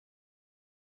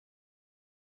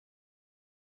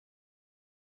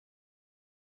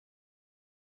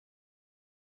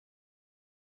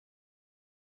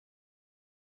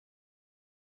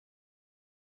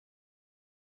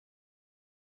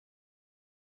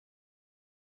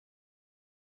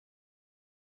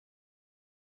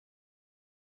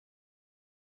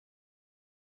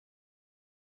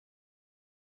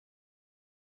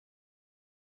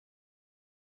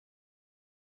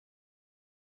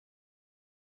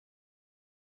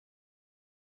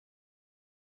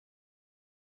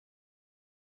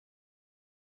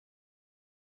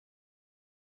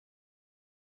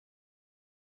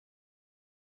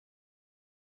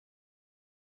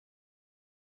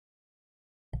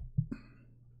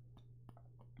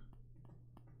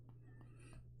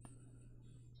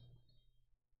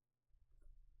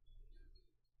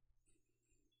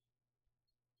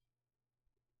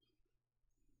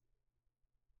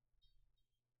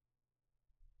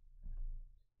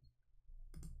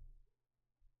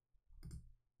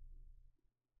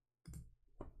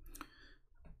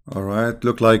All right,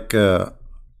 look like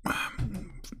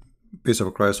peace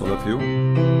of Christ, all of you.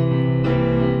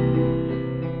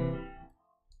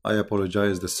 I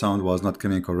apologize, the sound was not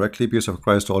coming correctly. Peace of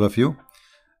Christ to all of you.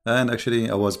 And actually,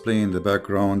 I was playing the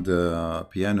background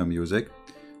piano music,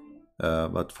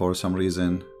 but for some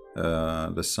reason,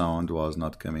 the sound was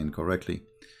not coming correctly.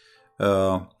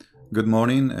 Good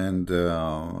morning and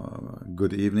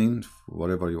good evening,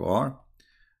 wherever you are.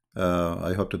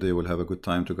 I hope today we'll have a good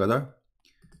time together.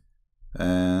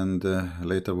 And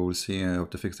later we will see how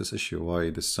to fix this issue, why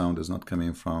this sound is not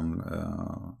coming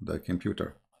from the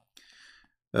computer.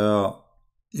 I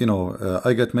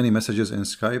get many messages in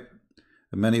Skype.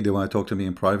 Many, they want to talk to me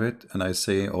in private, and I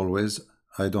say always,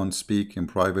 I don't speak in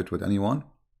private with anyone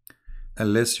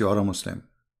unless you are a Muslim.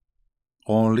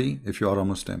 Only if you are a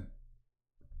Muslim.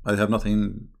 I have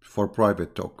nothing for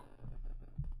private talk.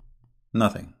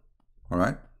 Nothing. All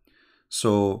right?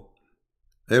 So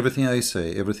everything I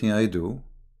say, everything I do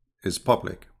is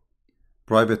public.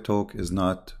 Private talk is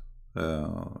not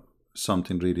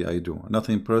something really I do.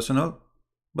 Nothing personal,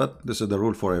 but this is the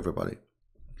rule for everybody.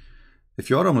 If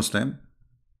you are a Muslim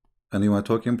and you want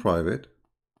to talk in private,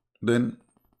 then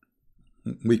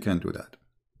we can do that.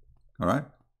 All right?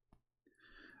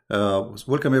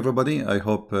 Welcome everybody. I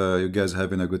hope you guys are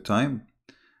having a good time,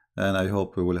 and I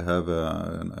hope we will have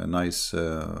a nice,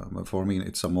 for me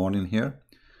it's a morning here.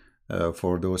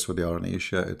 For those who are in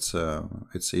Asia,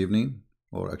 it's evening,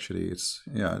 or actually it's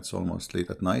almost late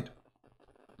at night.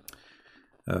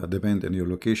 Depend on your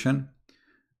location,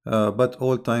 but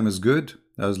all time is good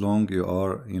as long you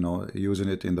are using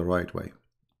it in the right way.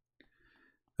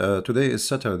 Today is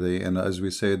Saturday, and as we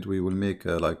said, we will make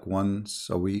like once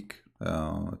a week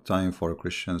time for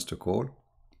Christians to call,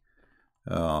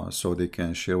 so they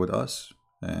can share with us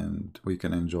and we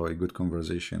can enjoy good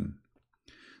conversation.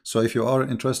 So if you are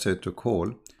interested to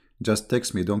call, just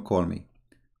text me, don't call me.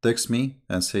 Text me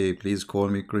and say, please call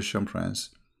me Christian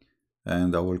Prince,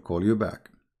 and I will call you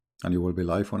back, and you will be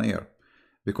live on air.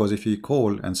 Because if you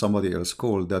call and somebody else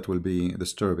call, that will be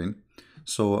disturbing.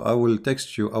 So I will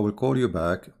text you, I will call you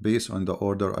back based on the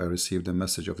order I received the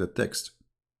message of the text.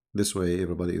 This way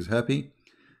everybody is happy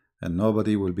and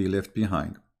nobody will be left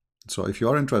behind. So if you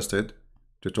are interested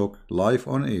to talk live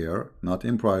on air, not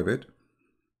in private,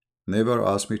 never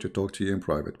ask me to talk to you in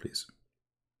private, please.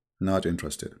 Not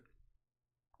interested.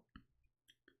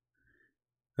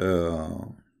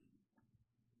 Because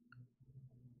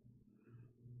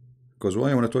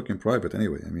why I want to talk in private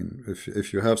anyway? I mean,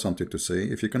 if you have something to say,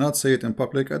 if you cannot say it in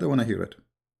public, I don't want to hear it.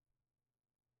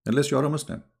 Unless you are a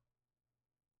Muslim.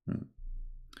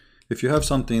 If you have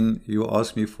something you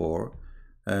ask me for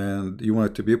and you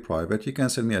want it to be private, you can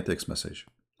send me a text message.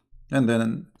 And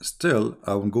then still,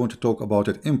 I'm going to talk about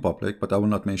it in public, but I will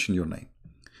not mention your name.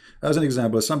 As an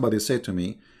example, somebody said to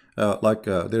me,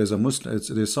 there is a Muslim,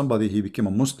 there's somebody, he became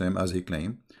a Muslim as he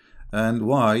claimed. And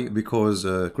why? Because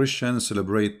Christians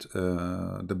celebrate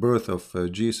the birth of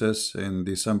Jesus in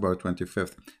December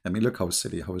 25th. I mean, look how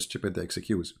silly, how stupid the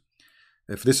excuse.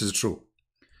 If this is true.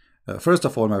 First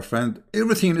of all, my friend,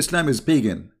 everything in Islam is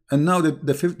pagan. And now the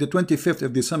 25th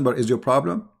of December is your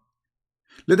problem?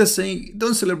 Let us say,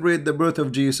 don't celebrate the birth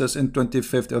of Jesus in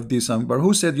 25th of December.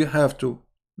 Who said you have to?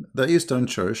 The Eastern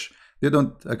Church, they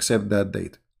don't accept that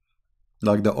date,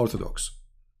 like the Orthodox.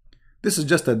 This is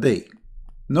just a day.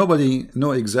 Nobody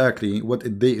know exactly what a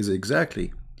day is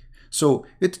exactly. So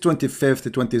it's 25th,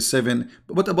 27th.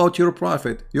 But what about your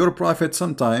prophet? Your prophet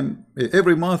sometime,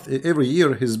 every month, every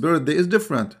year, his birthday is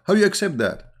different. How do you accept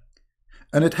that?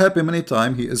 And it happened many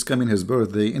times, he is coming his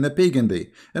birthday in a pagan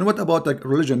day. And what about the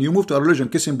religion? You move to a religion,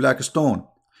 kissing black stone.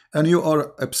 And you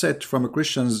are upset from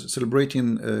Christians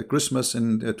celebrating Christmas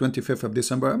in 25th of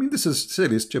December. I mean, this is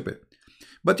silly, stupid.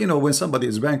 But when somebody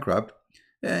is bankrupt,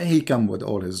 he come with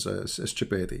all his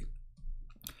stupidity.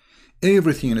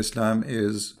 Everything in Islam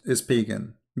is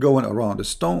pagan. Going around a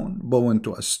stone, bowing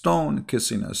to a stone,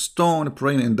 kissing a stone,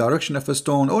 praying in direction of a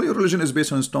stone. All your religion is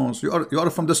based on stones. You are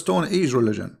from the Stone Age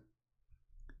religion.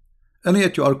 And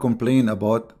yet you are complaining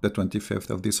about the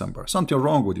 25th of December. Something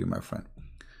wrong with you, my friend.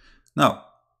 Now,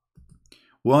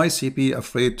 why CP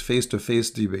afraid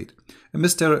face-to-face debate?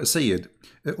 Mr. Sayed,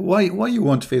 why you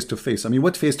want face-to-face? I mean,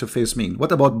 what face-to-face mean?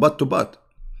 What about butt-to-butt?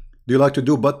 Do you like to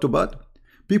do butt-to-butt?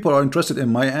 People are interested in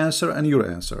my answer and your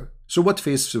answer. So what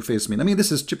face-to-face mean? I mean,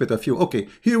 this is stupid of you. Okay,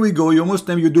 here we go. You're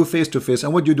Muslim, you do face-to-face.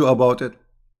 And what do you do about it?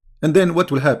 And then what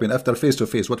will happen after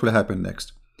face-to-face? What will happen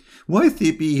next? Why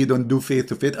CP he don't do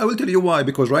face-to-face? I will tell you why.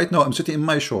 Because right now I'm sitting in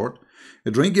my short,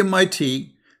 drinking my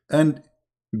tea, and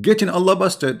getting Allah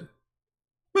busted.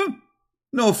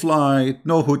 No flight,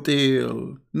 no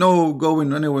hotel, no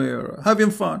going anywhere,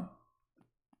 having fun.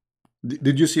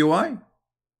 Did you see why?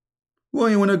 Why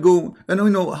you want to go? And you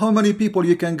know how many people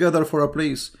you can gather for a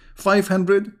place?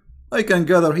 500? I can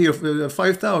gather here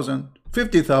 5,000,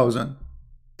 50,000,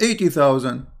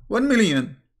 80,000, 1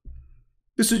 million.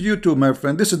 This is YouTube, my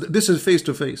friend. This is face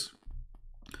to face.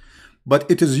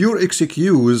 But it is your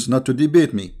excuse not to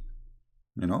debate me.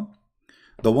 You know,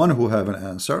 the one who have an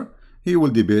answer, he will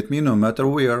debate me no matter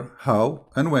where, how,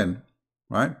 and when.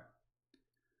 Right?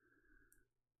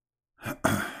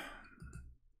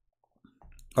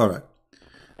 All right.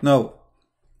 Now,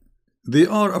 they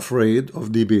are afraid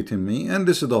of debating me, and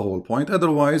this is the whole point.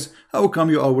 Otherwise, how come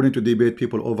you are willing to debate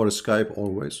people over Skype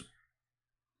always?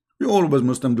 You always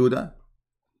Muslim do that.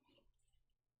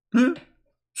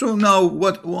 So now,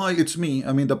 why it's me?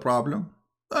 I mean, the problem?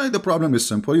 The problem is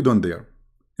simple. You don't dare.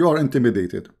 You are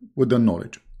intimidated with the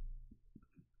knowledge.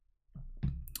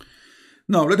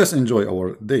 Now, let us enjoy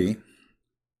our day.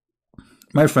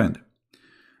 My friend,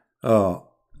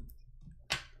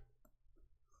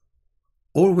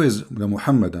 always the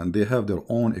Muhammadan, they have their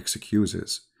own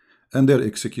excuses, and their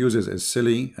excuses is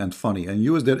silly and funny, and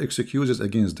use their excuses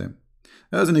against them.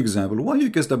 As an example, why you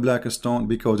kiss the black stone?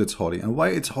 Because it's holy. And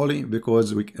why it's holy?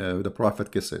 Because the Prophet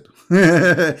kissed it.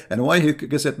 And why he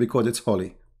kissed it? Because it's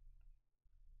holy.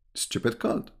 Stupid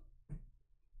cult.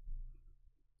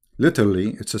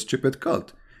 Literally, it's a stupid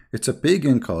cult. It's a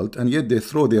pagan cult, and yet they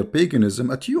throw their paganism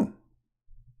at you.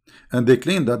 And they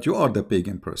claim that you are the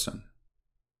pagan person.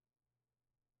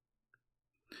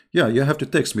 Yeah, you have to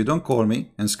text me. Don't call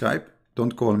me in Skype.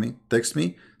 Don't call me. Text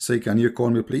me. Say, can you call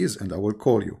me, please? And I will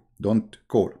call you. Don't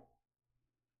call.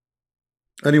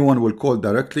 Anyone will call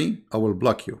directly, I will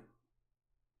block you.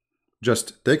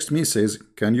 Just text me, says,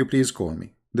 can you please call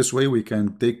me? This way we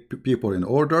can take people in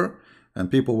order,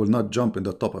 and people will not jump in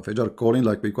the top of each other calling,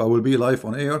 like I will be live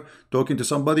on air talking to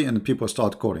somebody and people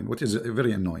start calling, which is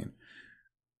very annoying.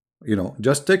 You know,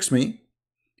 just text me,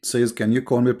 says, can you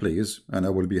call me please? And I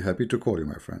will be happy to call you,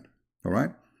 my friend. All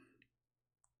right?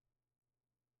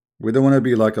 We don't want to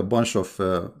be like a bunch of,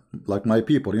 like my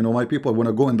people. You know, my people want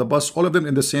to go in the bus, all of them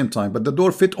in the same time, but the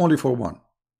door fit only for one.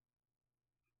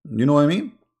 You know what I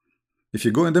mean? If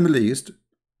you go in the Middle East,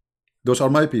 those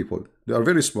are my people. They are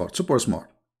very smart, super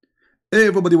smart.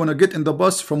 Everybody want to get in the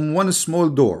bus from one small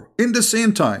door in the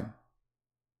same time.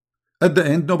 At the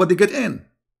end, nobody get in.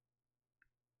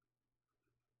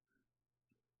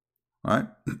 All right?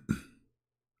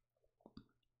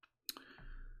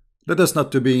 Let us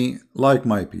not to be like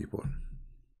my people.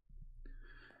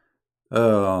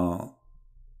 Yeah,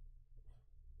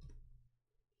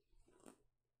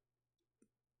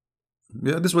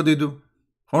 this is what they do.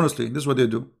 Honestly, this is what they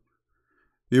do.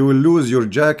 You will lose your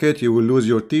jacket, you will lose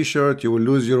your t-shirt, you will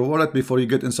lose your wallet before you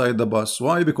get inside the bus.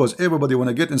 Why? Because everybody want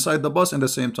to get inside the bus at the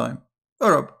same time.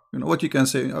 Arab, you know what you can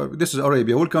say, this is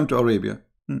Arabia, welcome to Arabia.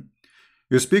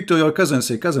 You speak to your cousin,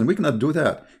 say, cousin, we cannot do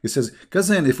that. He says,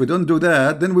 cousin, if we don't do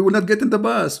that, then we will not get in the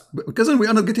bus. But, cousin, we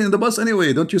are not getting in the bus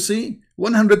anyway, don't you see?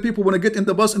 100 people want to get in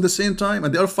the bus at the same time,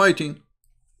 and they are fighting.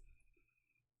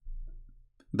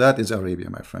 That is Arabia,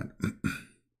 my friend.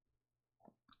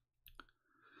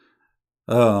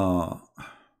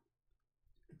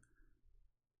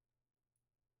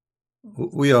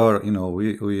 We are, you know,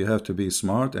 we have to be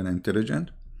smart and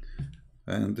intelligent.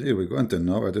 And here we go. Until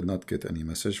now, I did not get any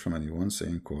message from anyone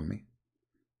saying call me.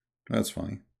 That's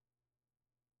fine.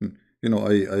 You know,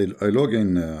 I log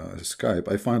in Skype.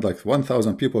 I find like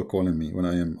 1,000 people calling me when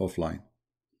I am offline.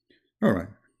 All right.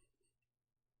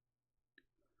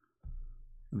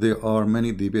 There are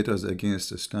many debaters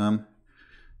against Islam.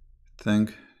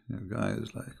 Thank you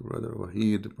guys like Brother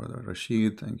Wahid, Brother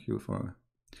Rashid. Thank you for...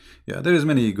 Yeah, there is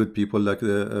many good people. Like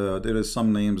there is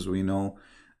some names we know.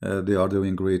 They are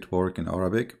doing great work in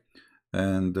Arabic.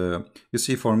 And you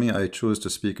see, for me, I choose to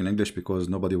speak in English because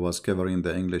nobody was covering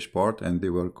the English part, and they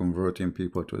were converting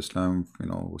people to Islam, you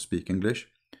know, who speak English.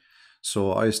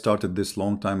 So I started this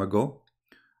long time ago.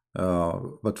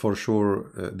 But for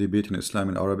sure, debating Islam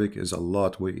in Arabic is a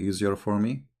lot way easier for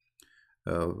me.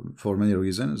 For many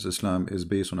reasons. Islam is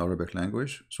based on Arabic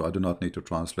language, so I do not need to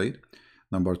translate.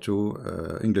 Number two,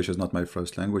 English is not my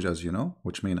first language, as you know,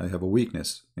 which means I have a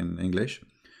weakness in English.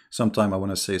 Sometimes I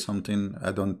want to say something,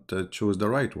 I don't choose the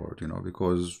right word, you know,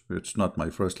 because it's not my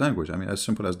first language. I mean, as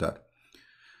simple as that.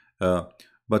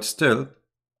 But still,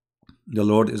 the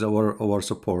Lord is our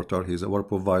supporter. He's our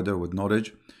provider with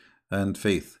knowledge and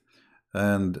faith.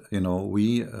 And, you know,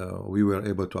 we were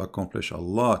able to accomplish a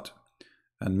lot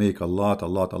and make a lot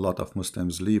of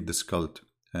Muslims leave this cult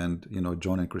and, you know,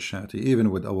 join in Christianity,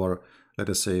 even with our, let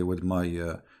us say, with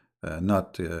my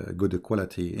not good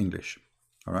quality English.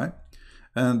 All right.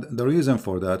 And the reason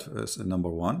for that is, number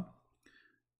one,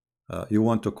 You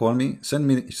want to call me? Send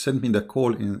me the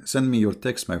call in. Send me your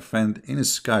text, my friend, in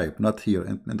Skype, not here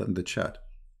in the chat.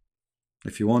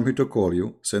 If you want me to call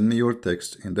you, send me your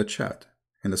text in the chat,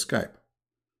 in the Skype,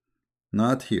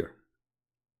 not here,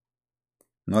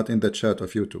 not in the chat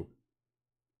of YouTube.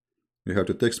 You have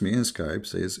to text me in Skype.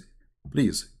 Says,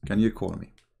 please, can you call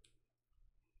me?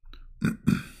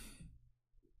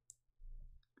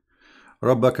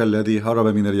 ربك الذي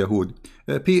هرب من اليهود.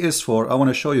 PS4, I want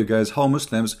to show you guys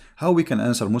how we can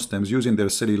answer Muslims using their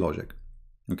silly logic.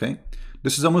 Okay,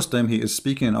 this is a Muslim. He is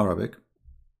speaking in Arabic.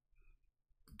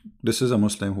 This is a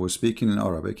Muslim who is speaking in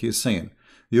Arabic. He is saying,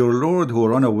 your Lord who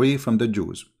ran away from the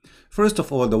Jews. First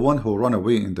of all, the one who ran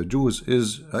away in the Jews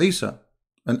is Isa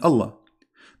and Allah.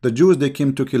 The Jews, they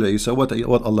came to kill Isa. What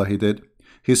Allah he did?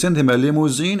 He sent him a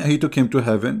limousine. He took him to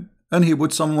heaven, and he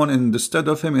put someone in the stead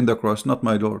of him in the cross. Not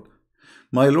my Lord.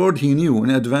 My Lord, he knew in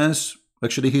advance.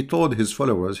 Actually, he told his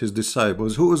followers, his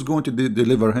disciples, who is going to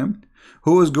deliver him,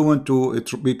 who is going to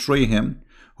betray him,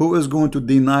 who is going to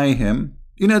deny him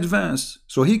in advance.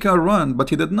 So he can run, but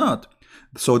he did not.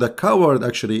 So the coward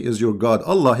actually is your God,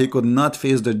 Allah. He could not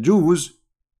face the Jews,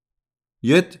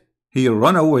 yet he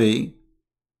ran away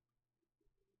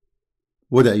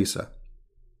with Isa.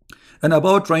 And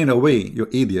about running away, you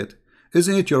idiot,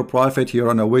 isn't it your prophet he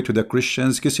ran away to the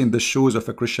Christians, kissing the shoes of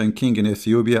a Christian king in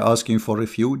Ethiopia, asking for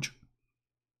refuge?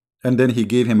 And then he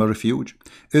gave him a refuge.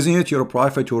 Isn't it your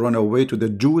prophet who ran away to the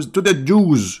Jews? To the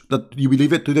Jews, that you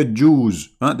believe it, to the Jews,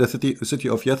 the city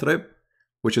of Yathrib,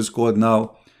 which is called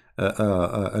now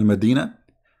Al-Medina.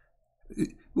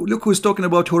 Look who's talking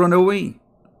about who ran away.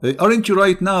 Aren't you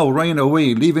right now running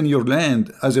away, leaving your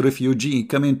land as a refugee,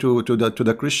 coming to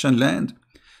the Christian land?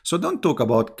 So don't talk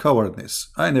about cowardness.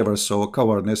 I never saw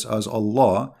cowardness as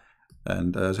Allah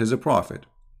and as his prophet.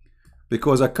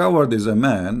 Because a coward is a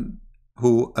man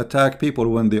who attack people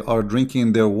when they are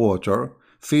drinking their water,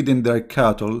 feeding their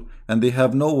cattle, and they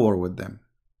have no war with them.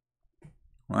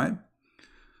 Right?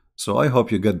 So I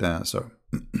hope you get the answer.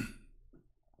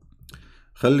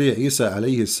 خلي عيسى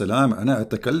عليه السلام أنا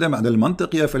أتكلم عن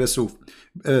المنطق يا فيلسوف.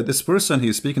 This person, he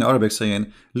is speaking Arabic,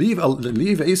 saying, leave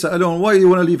Isa alone. Why do you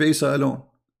want to leave Isa alone?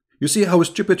 You see how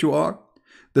stupid you are?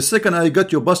 The second I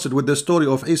got you busted with the story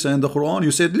of Isa in the Quran,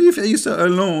 you said, leave Isa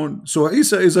alone. So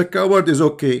Isa is a coward, is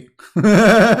okay.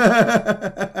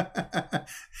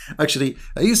 Actually,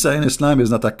 Isa in Islam is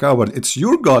not a coward. It's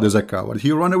your God is a coward.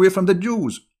 He ran away from the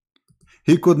Jews.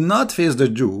 He could not face the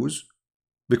Jews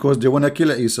because they want to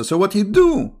kill Isa. So what he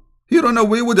do? He ran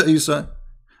away with Isa.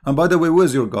 And by the way,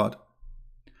 where's your God?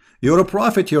 You're a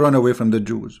prophet, he ran away from the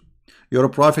Jews. You're a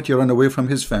prophet, he ran away from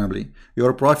his family.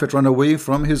 You're a prophet, run away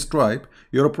from his tribe.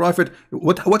 You're a prophet.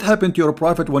 What happened to your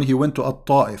prophet when he went to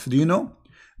At-Ta'if? Do you know?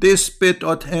 They spit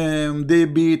at him, they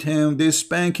beat him, they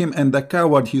spank him, and the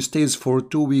coward, he stays for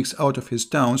 2 weeks out of his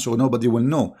town so nobody will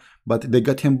know. But they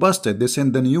got him busted. They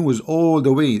sent the news all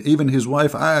the way. Even his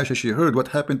wife Aisha, she heard what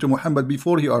happened to Muhammad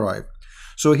before he arrived.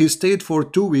 So he stayed for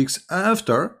 2 weeks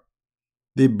after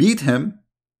they beat him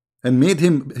and made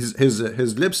him,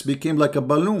 his lips became like a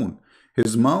balloon.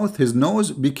 His mouth, his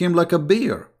nose became like a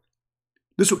bear.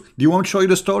 Do you want me to show you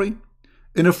the story?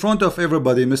 In front of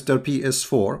everybody, Mr.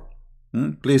 PS4,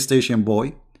 PlayStation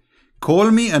boy, call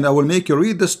me and I will make you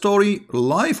read the story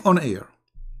live on air.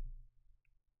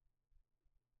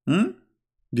 Do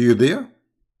you dare?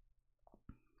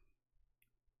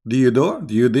 Do you dare?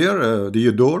 Do you dare? Do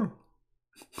you dare?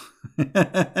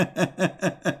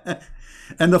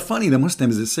 And the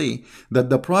Muslims, they say that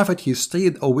the prophet, he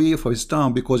stayed away from his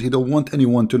town because he don't want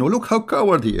anyone to know. Look how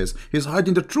coward he is. He's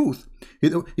hiding the truth.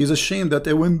 He's ashamed that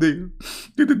they went there.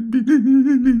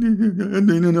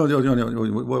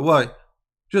 Why?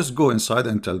 Just go inside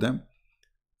and tell them,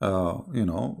 you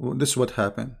know, this is what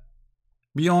happened.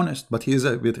 Be honest. But he's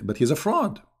a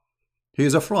fraud. He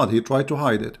is a fraud. He tried to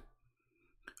hide it.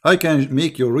 I can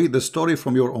make you read the story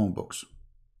from your own books.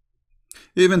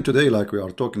 Even today, like we are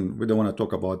talking, we don't want to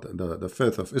talk about the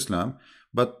faith of Islam,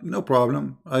 but no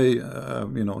problem.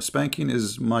 You know, spanking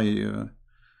is my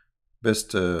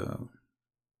best.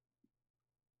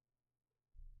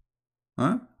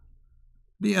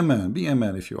 Be a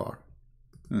man if you are.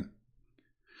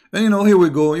 And you know, here we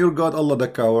go. Your God, Allah the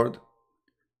coward.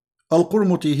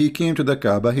 Al-Qurmuti, he came to the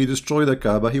Kaaba, he destroyed the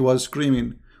Kaaba, he was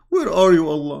screaming, "Where are you,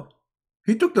 Allah?"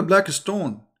 He took the black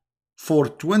stone for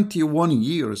 21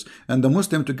 years, and the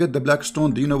Muslim, to get the black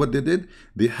stone, do you know what they did?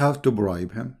 They have to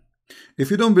bribe him.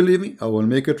 If you don't believe me, I will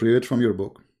make it read from your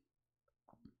book.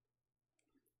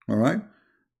 All right?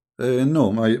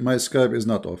 No, my Skype is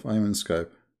not off. I am in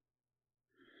Skype.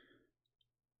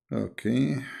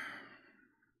 Okay.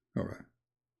 All right.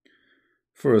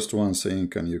 First one saying,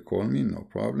 can you call me? No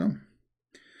problem.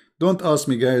 Don't ask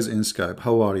me, guys, in Skype,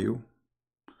 how are you?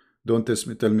 Don't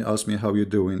ask me how you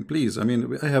doing, please. I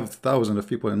mean, I have thousands of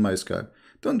people in my Skype.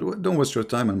 Don't waste your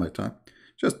time and my time.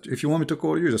 Just, if you want me to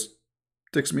call you, just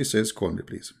text me, says, call me,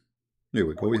 please. Here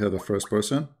we go. We have the first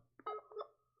person.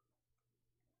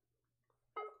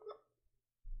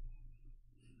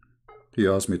 He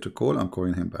asked me to call. I'm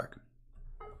calling him back.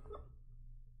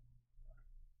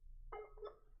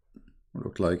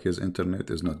 Look like his internet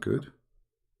is not good.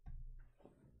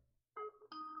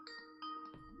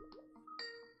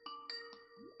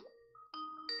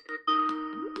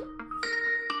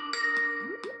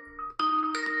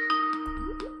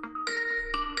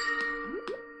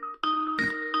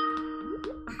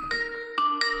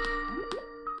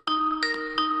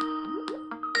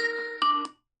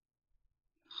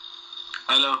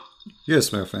 Hello.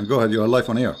 Yes, my friend. Go ahead. You are live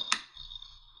on air.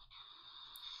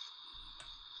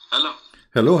 Hello.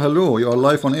 Hello, hello. You are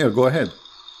live on air. Go ahead.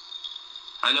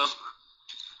 Hello.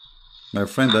 My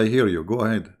friend, I hear you. Go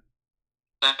ahead.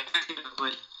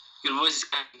 Your voice is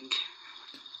coming.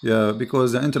 Yeah,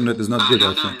 because the internet is not good,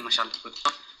 I think.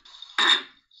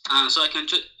 So I can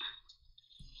choose.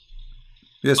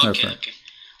 Yes, my friend. Okay.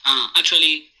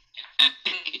 Actually,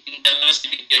 in the last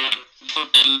video,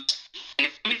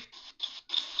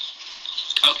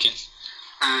 okay.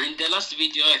 In the last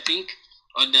video, I think,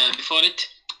 or before it,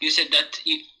 you said that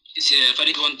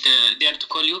Farid won't dare to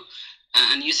call you,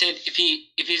 and you said if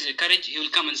he's courage, he will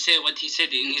come and say what he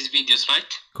said in his videos,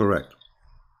 right? Correct.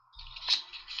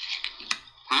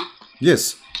 Huh?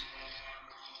 Yes.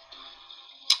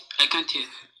 I can't hear.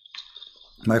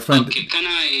 My friend. Okay, can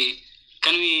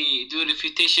we do a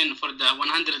refutation for the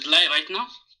 100 lie right now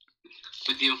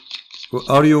with you?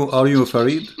 Are you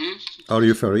Farid? Hmm? Are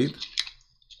you Farid?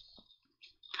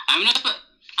 I'm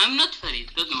not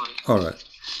Farid, don't worry. All right.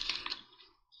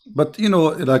 But you know,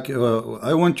 like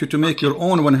I want you to make your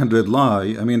own 100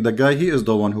 lie. I mean, the guy, he is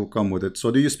the one who come with it.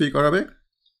 So do you speak Arabic?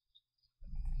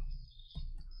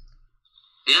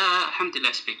 Yeah, alhamdulillah,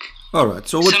 I speak. All right.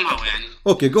 So what, somehow, يعني.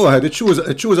 Okay, go ahead.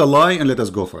 Choose a lie and let us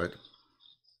go for it.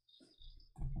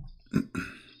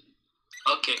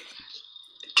 Okay.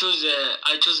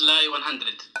 I choose lie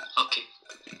 100. Okay.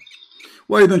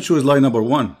 Why you don't choose lie number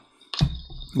 1?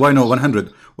 Why no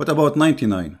 100? What about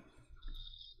 99?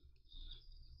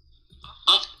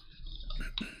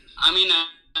 I mean,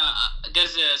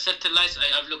 there's certain lies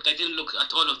I've looked. I didn't look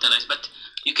at all of the lies, but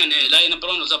you can. Lie number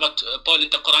 1 was about Paul in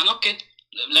the Quran. Okay.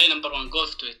 Lie number 1, go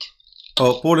to it.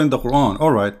 Oh, Paul in the Quran.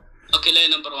 All right. Okay, lie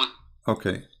number 1.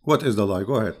 Okay. What is the lie?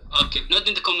 Go ahead. Okay. Not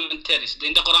in the commentaries,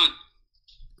 in the Quran.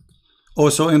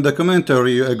 Also, in the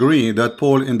commentary, you agree that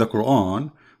Paul in the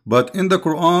Quran, but in the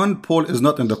Quran, Paul is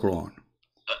not in the Quran.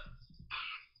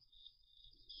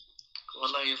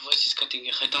 Wallah, your voice is cutting.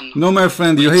 I don't know. No, my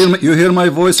friend, you hear my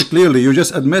voice clearly. You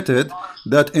just admitted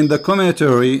that in the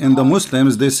commentary, in the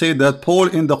Muslims, they say that Paul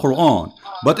in the Quran,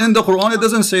 but in the Quran, it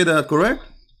doesn't say that, correct?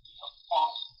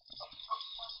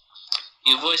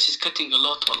 Your voice is cutting a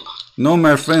lot, wallah. No,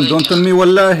 my friend, don't tell me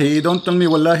wallahi. Don't tell me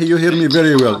wallahi. You hear me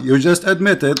very well. You just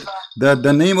admitted that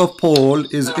the name of Paul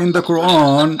is in the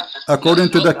Quran according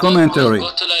to the commentary.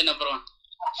 Go to lie number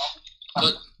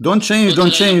 1. Don't change.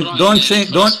 Don't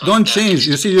change.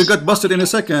 You see, you got busted in a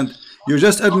second. You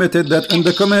just admitted that in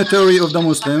the commentary of the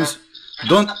Muslims.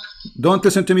 Don't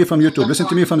listen to me from YouTube. Listen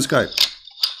to me from Skype.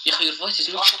 Your voice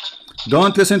is not.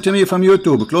 Don't listen to me from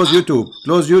YouTube. Close YouTube.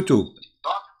 Close YouTube.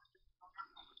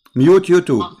 Mute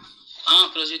YouTube.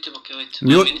 Close YouTube. Okay, wait.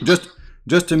 Mute.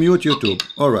 Just to mute YouTube.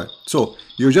 Okay. All right. So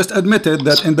you just admitted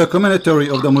that in the commentary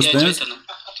of the Muslims.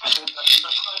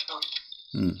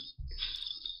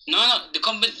 No.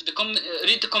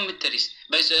 Read the commentaries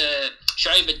by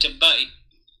Shu'aib al-Jabba'i.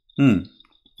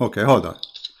 Okay, hold on.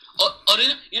 Or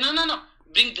no.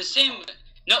 Bring the same.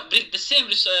 No, bring the same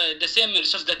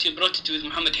resource that you brought it with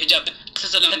Muhammad Hijab.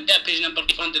 Page number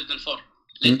 404.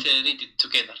 Let's read it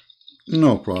together.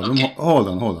 No problem. Okay. Hold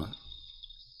on.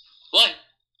 Why?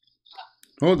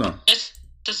 Hold on.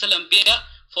 Setelah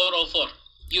 404.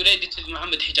 You read it with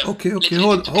Muhammad Hijab. Okay.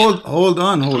 Hold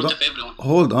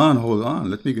on.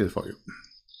 Let me get it for you.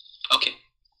 Okay.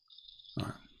 All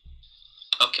right.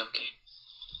 Okay.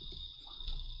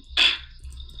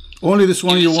 Only this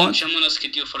one you want? Someone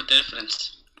asked you for the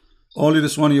reference. Only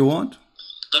this one you want?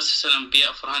 Setelah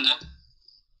 400.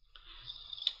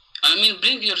 I mean,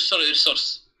 bring your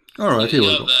source. All right, here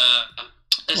we go.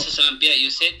 You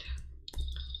said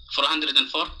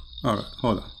 404. All right,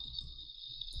 hold on.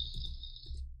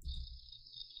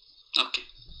 Okay.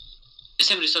 The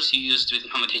same resource you used with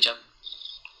Muhammad Hijab.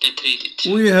 They treat it.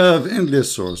 We have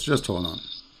endless source. Just hold on.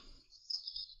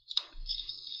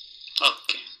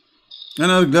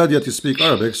 And I'm glad that you speak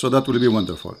Arabic, so that will be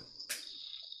wonderful.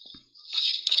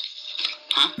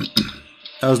 Huh?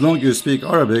 As long as you speak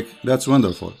Arabic, that's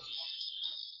wonderful.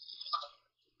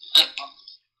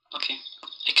 Okay.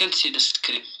 I can't see the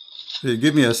screen. Hey,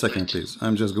 give me a second, please.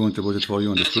 I'm just going to put it for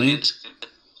you on the Nothing screen. in the screen.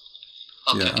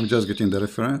 Okay. Yeah, I'm just getting the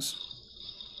reference.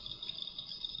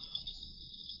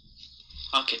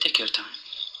 Okay, take your time.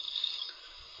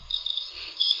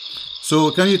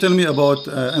 So can you tell me about,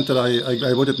 until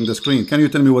I put it in the screen, can you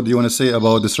tell me what do you want to say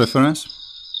about this reference?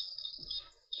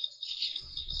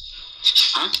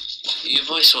 Huh? Your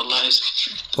voice, wallah, is...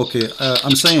 Okay,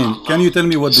 I'm saying, can you tell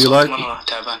me what do you like,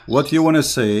 what you want to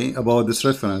say about this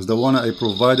reference, the one I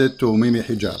provided to Mimi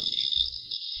Hijab?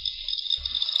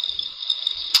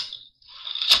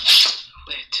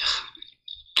 Wait,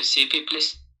 CP,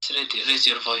 please raise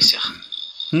your voice,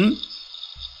 Hmm?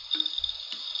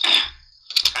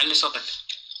 علي صوتك.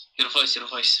 Your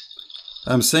voice.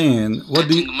 I'm saying, what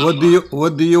do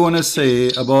you want to say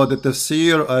about the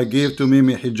tafsir I gave to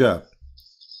Mimi Hijab?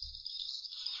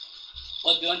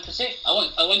 What do you want to say? I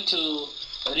want to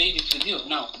read it with you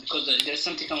now because there's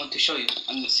something I want to show you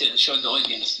and show the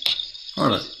audience. All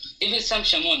right. Even Sam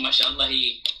Shamoun, mashallah,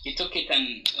 he took it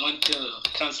and want to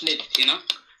translate it, you know.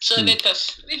 So let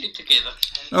us read it together.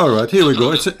 All right, here we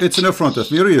go. It's in front of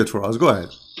me. Read it for us. Go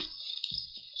ahead.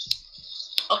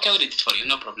 Okay, I'll read it for you.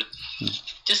 No problem.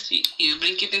 Just you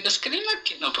bring it in the screen.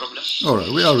 Okay, no problem. All right,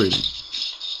 we are reading.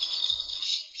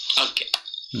 Okay.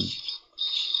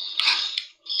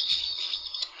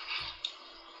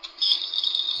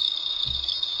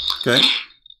 Okay.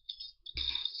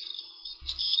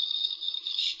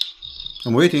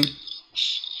 I'm waiting.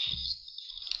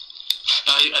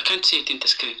 I can't see it in the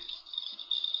screen.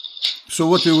 So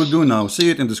what we will do now? See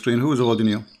it in the screen. Who is holding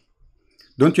you?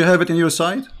 Don't you have it in your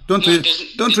side? Don't read.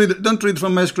 Don't read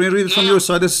from my screen. Read it from your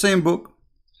side. It's the same book.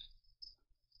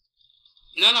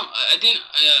 No, I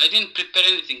didn't prepare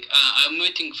anything. I'm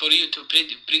waiting for you to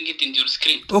bring it in your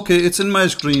screen. Okay, it's in my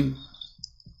screen.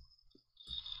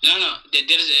 No.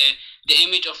 There's the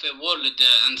image of a world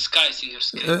and skies in your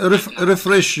screen.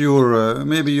 Refresh your.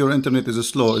 Maybe your internet is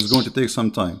slow. It's going to take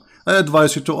some time. I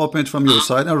advise you to open it from your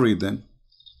side and read then.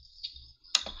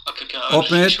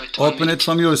 Okay. Open it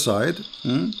from your side.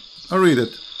 And read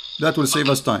it. That will save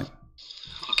us time.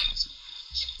 Okay.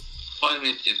 1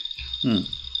 minute.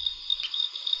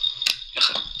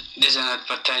 There's an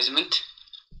advertisement.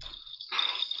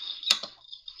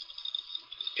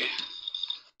 Okay.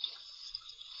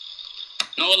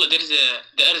 No, Allah, there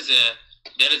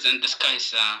is in the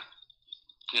skies,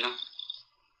 you know.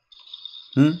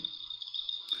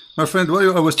 My friend, why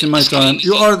you are wasting my time?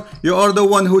 You are the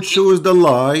one who chose the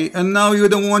lie, and now you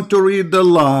don't want to read the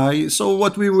lie. So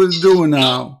what we will do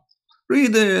now?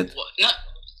 Read it. No.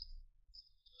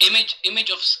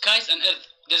 Image of skies and earth.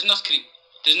 There's no screen.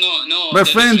 There's no. My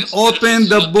friend, open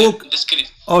the book. The screen.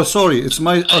 Oh, sorry, it's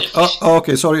my.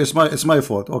 Okay, sorry, it's my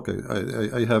fault. Okay,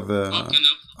 I have. Okay,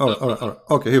 no. All right.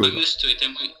 Okay, here we go. I'm used to it.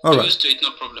 All I'm right. used to it.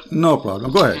 No problem. No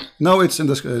problem. Go ahead. Now it's in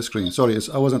the screen. Sorry,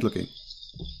 I wasn't looking.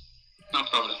 No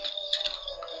problem.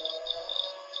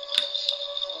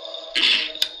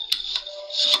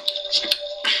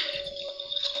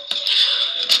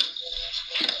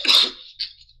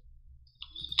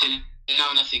 Till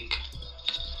now, nothing.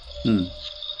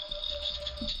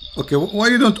 Okay, why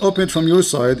you don't open it from your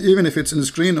side, even if it's in the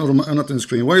screen or not in the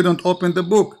screen? Why you don't open the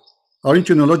book? Aren't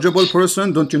you a knowledgeable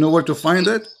person? Don't you know where to find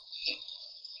it?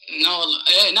 No,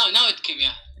 now it came,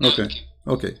 yeah.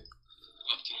 Okay.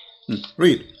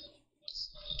 Read.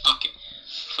 Okay.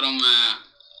 From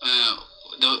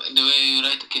the way you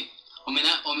write, okay.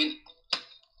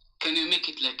 Can you make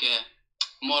it like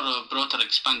more broader,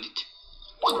 expanded?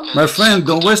 My friend,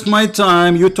 don't waste my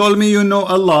time. You told me you know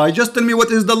a lie. Just tell me what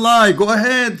is the lie. Go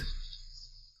ahead.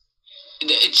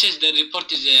 It says the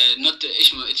report is not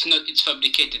Ishmael. It's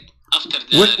fabricated. After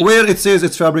the where it says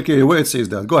it's fabricated, where it says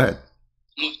that. Go ahead.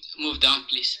 Move down,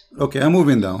 please. Okay, I'm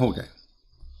moving down. Okay.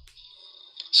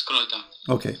 Scroll down.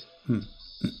 Okay.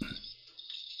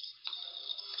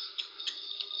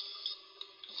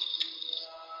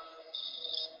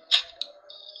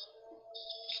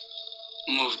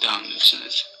 Move down.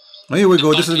 Here we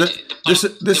go. This is the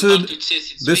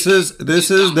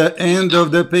end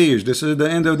of the page. This is the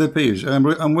end of the page.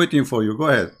 I'm waiting for you. Go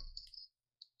ahead.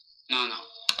 No.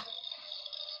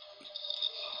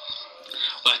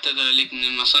 واعتذر لك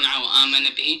مما صنع وآمن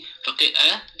به فقيل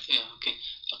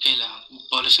فقيل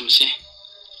بولس المسيح.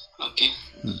 Okay.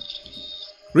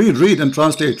 Read and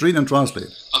translate.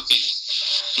 Okay.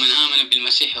 من آمن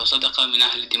بالمسيح وصدق من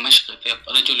أهل دمشق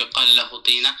رجل يقال له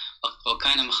طينة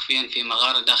وكان مخفيا في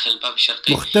مغارة داخل الباب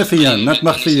الشرقي. مختفيا not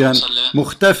مخفيا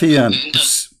مختفيا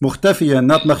مختفيا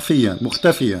not مخفيا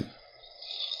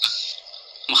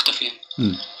مختفيا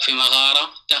في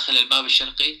مغارة داخل الباب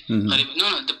الشرقي قريب.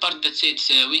 No, the part that says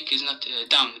weak is not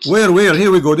down. Where?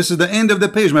 Here we go. This is the end of the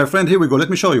page, my friend. Here we go. Let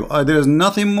me show you. There is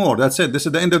nothing more. That's it. This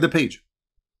is the end of the page.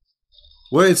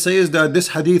 Where it says that this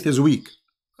hadith is weak.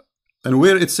 And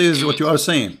where it says what you are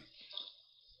saying.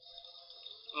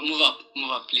 Move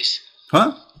up, please.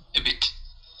 Huh? A bit.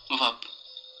 Move up.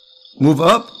 Move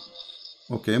up?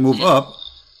 Okay, move up.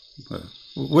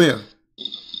 Where?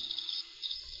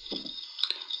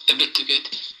 A bit to get.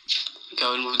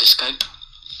 Go and move the Skype.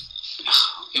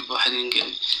 يبقى واحد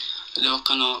لو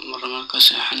كانوا مرة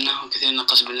حنا وكثير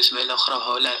نقص بالنسبة إلى أخرى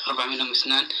وهؤلاء 4 منهم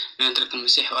 2 من أدرك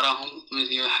المسيح وراهم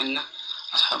مثل حنا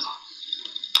أصحابه.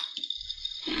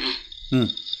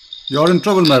 You are in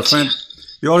trouble, my friend.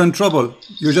 You are in trouble.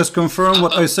 You just confirm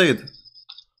what I said.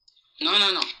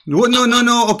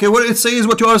 No. Okay, where it says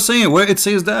what you are saying, where it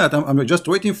says that. I'm just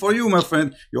waiting for you, my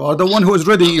friend. You are the one who is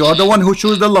ready. You are the one who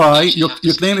chose the lie.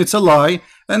 You claim it's a lie,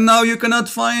 and now you cannot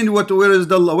find where is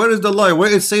the lie?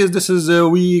 Where it says this is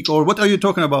weak, or what are you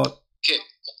talking about? Okay,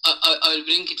 I will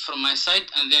bring it from my side,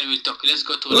 and then we'll talk. Let's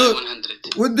go to line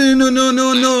 100.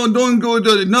 No, don't go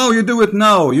there. Now you do it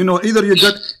now. You know, either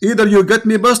you get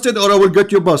me busted, or I will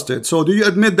get you busted. So do you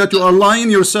admit that you are lying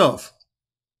yourself?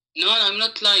 No, I'm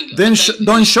not lying. Then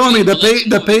don't show me the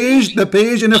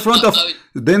page in the front of.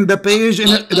 Then the page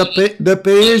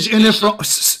in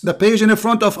the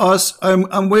front of us.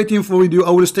 I'm waiting for you.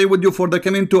 I will stay with you for the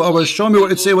coming 2 hours. Show me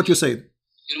what it say. What you said.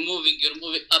 You're moving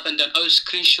up and down. I will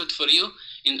screenshot for you,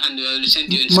 and I will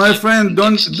send you. My friend,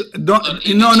 don't. No.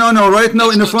 Right now,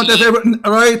 in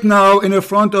the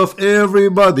front of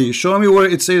everybody. Show me where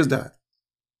it says that.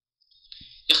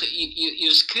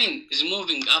 Your screen is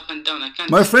moving up and down. I can't.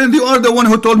 My friend, you are the one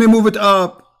who told me move it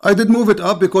up. I did move it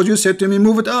up because you said to me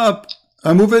move it up.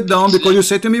 I move it down because you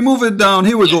said to me move it down.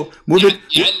 Here we go. Move it.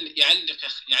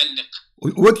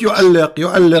 What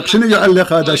يعلق شنو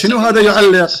يعلق هذا شنو هذا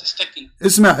يعلق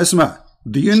اسمع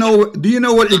do you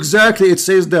know what exactly it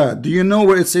says that? Do you know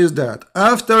where it says that?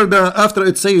 After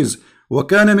it says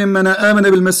وكان ممن آمن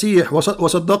بالمسيح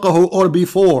وصدقه, or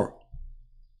before?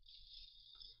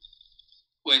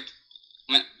 Wait,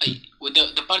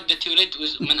 the part that you read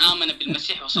was من آمن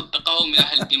بالمسيح وصدقه من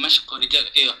أهل دمشق ورجال.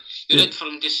 You read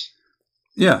from this.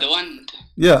 Yeah. The one.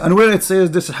 Yeah, and where it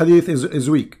says this hadith is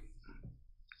weak.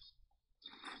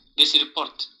 This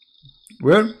report.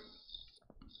 Where?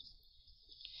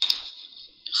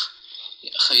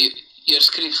 Your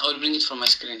screen. I will bring it from my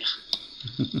screen.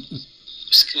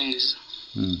 Screen is.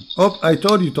 Oh, I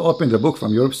told you to open the book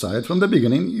from your side from the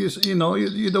beginning. You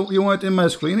want it in my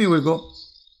screen. Here we go.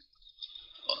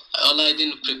 I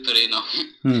didn't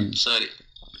prepare. Sorry.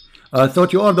 I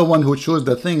thought you are the one who chose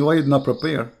the thing. Why did not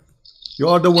prepare? You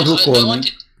are the one who called me.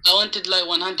 I wanted like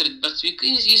 100, but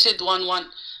you said one.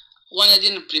 I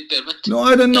didn't prepare, but no,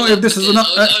 I don't know if this is not.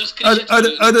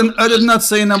 I did not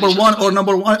say number 1 or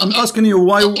number 1. I'm asking you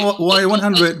why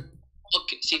 100.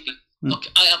 Okay, CP.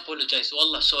 Okay, I apologize.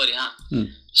 Wallah, sorry,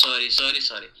 Sorry.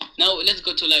 Now let's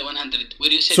go to line 100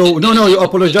 where you said. So no, you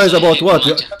apologize about what?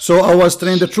 So I was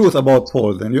telling the truth about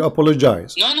Paul. Then you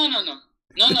apologize. No.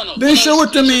 Then show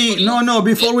it to me. No.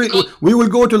 Before we will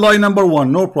go to line number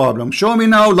 1. No problem. Show me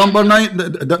now number 9.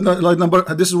 Line number.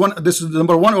 This is one. This is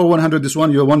number 1 or 100. This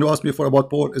one you want to ask me for about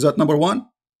Paul. Is that number 1? No,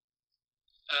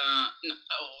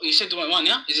 you said 1.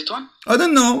 Yeah. Is it 1? I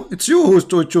don't know. It's you who's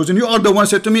choosing. You are the one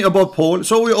said to me about Paul.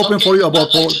 So we open for you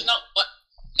about Paul.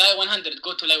 Line 100.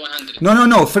 Go to line 100.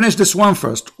 No. Finish this one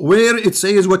first. Where it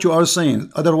says what you are saying.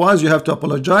 Otherwise, you have to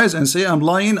apologize and say I'm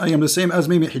lying. I am the same as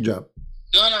Mimi Hijab.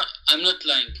 No, I'm not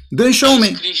lying. Then show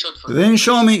me. Then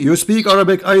show me. You speak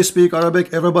Arabic. I speak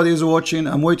Arabic. Everybody is watching.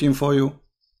 I'm waiting for you.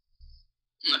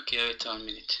 Okay, wait 1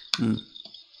 minute.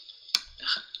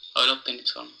 I'll open it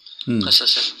for me.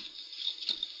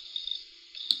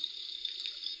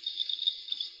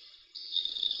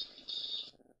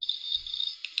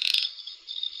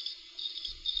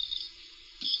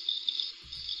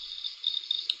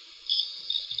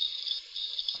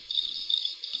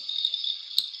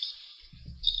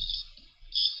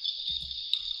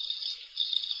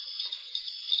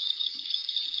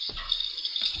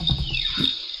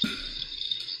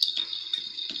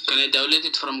 Can I download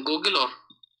it from Google or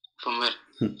from where?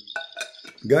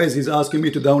 Guys, he's asking me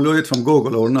to download it from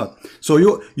Google or not. So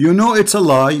you know it's a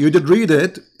lie. You did read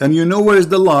it, and you know where is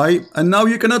the lie, and now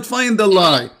you cannot find the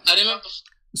lie. I remember.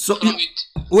 So I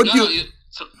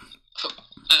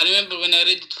remember when I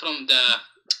read it from the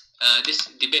this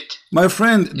debate. My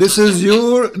friend, this is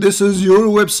your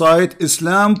website,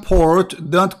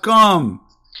 islamport.com.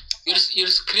 Your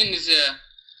screen is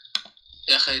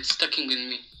it's stuck in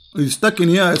me. It's stuck in,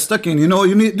 yeah, it's stuck in. You know,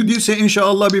 did you say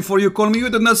inshallah before you call me? You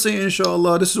did not say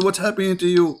inshallah. This is what's happening to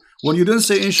you. When you didn't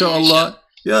say inshallah,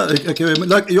 yeah, okay,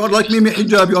 like you are like Mimi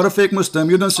Hijab, you are a fake Muslim,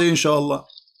 you don't say inshallah.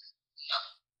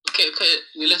 Okay,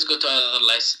 let's go to other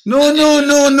lies. No,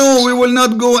 we will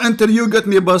not go until you get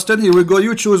me busted. Here we go,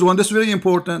 you choose one. This is very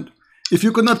important. If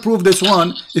you could not prove this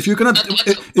one, if you could not prove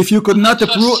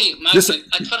this,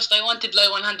 at first I wanted lie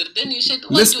 100, then you said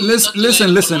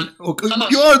listen. Okay,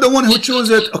 you are the one who chose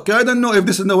it. Okay, I don't know if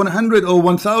this is the 100 or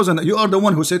 1000. You are the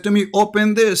one who said to me,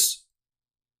 open this.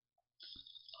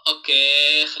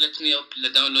 Okay, let me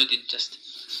download it just.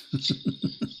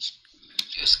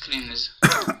 Your screen is.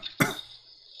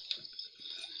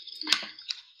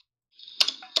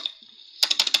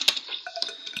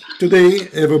 Today,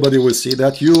 everybody will see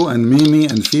that you and Mimi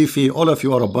and Fifi, all of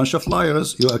you are a bunch of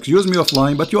liars. You accuse me of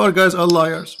lying, but you are guys are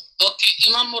liars. Okay,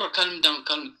 Imam Murra, calm down,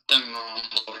 Imam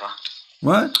Murra.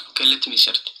 What? Okay, let me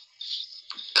search.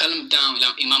 Calm down,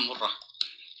 Imam Murra.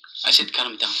 I said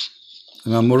calm down.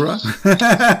 Imam Murra?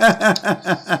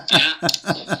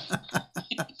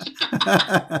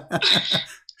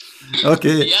 Yeah.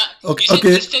 Okay. Yeah.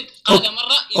 Okay.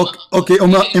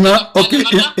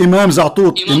 Imam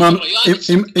Za'tut. Imam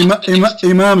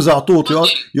Za'tut.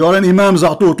 You are an Imam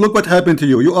Za'tut. Look what happened to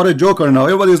you. You are a joker now.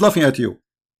 Everybody is laughing at you.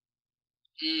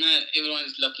 Everyone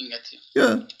is looking at you.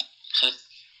 Yeah.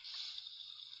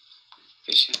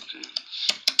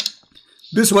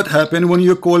 This is what happened when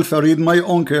you call Farid my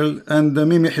uncle and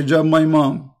Mimi Hijab my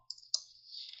mom.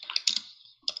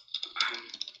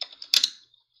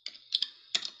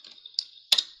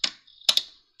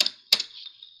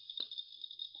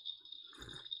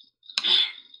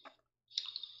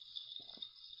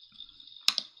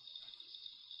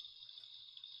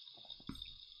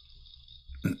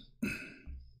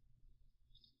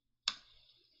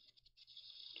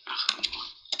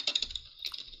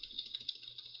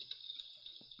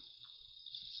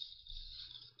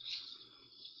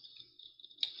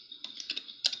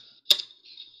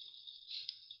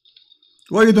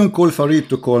 Why you don't call Farid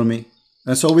to call me?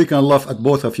 And so we can laugh at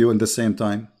both of you at the same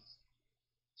time.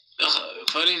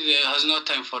 Farid has no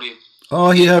time for you.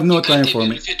 Oh, he have no time for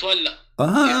me.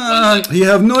 He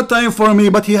have no time for me,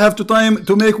 but he have to time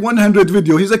to make 100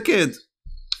 video. He's a kid.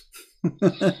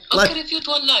 like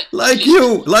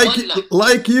you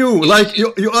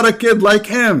are a kid like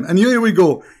him. And here we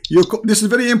go. This is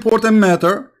very important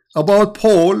matter about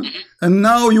Paul, and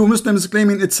now you Muslims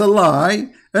claiming it's a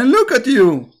lie. And look at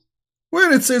you.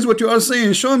 Where it says what you are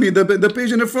saying, show me the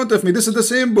page in front of me. This is the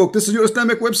same book. This is your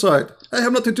Islamic website. I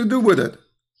have nothing to do with it.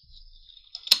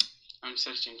 I'm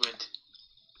searching, wait.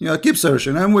 Yeah, keep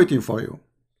searching. I'm waiting for you.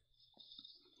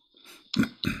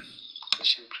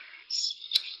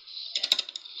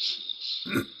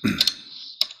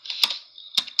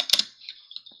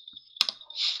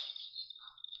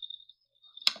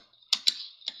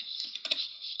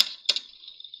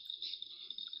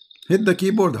 Hit the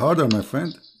keyboard harder, my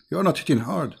friend. You're not hitting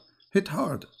hard. Hit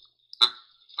hard.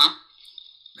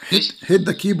 Hit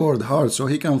the keyboard hard so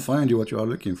he can find you what you are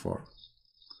looking for.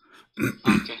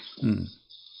 Okay.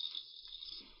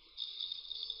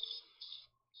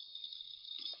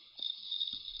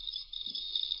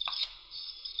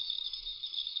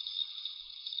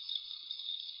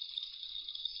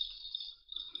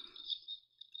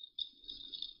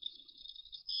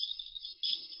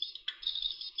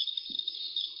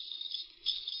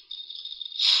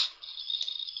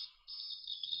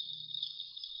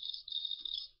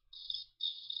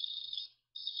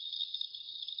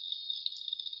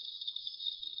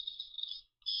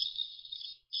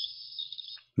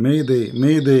 Mayday,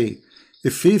 Mayday.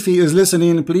 If Fifi is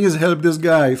listening, please help this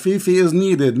guy. Fifi is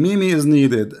needed. Mimi is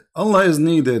needed. Allah is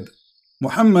needed.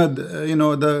 Muhammad, you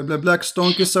know, the black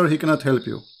stone kisser, he cannot help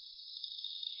you.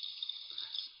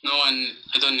 No one,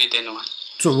 I don't need anyone.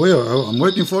 So where? I'm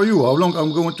waiting for you. How long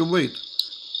I'm going to wait?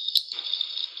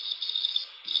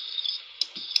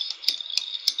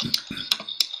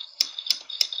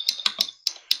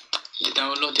 The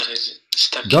downloader is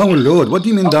stuck. Download? What do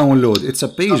you mean download? It's a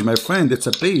page, my friend. It's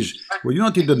a page. Well, you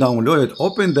don't need to download it.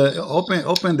 Open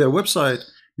their website.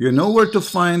 You know where to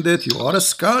find it. You are a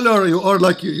scholar. You are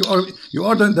like you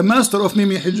are the master of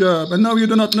Mimi Hijab, and now you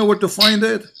do not know where to find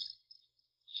it.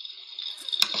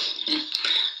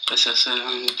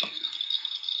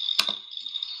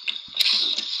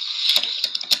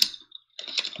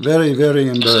 Very, very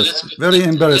embarrassing. Very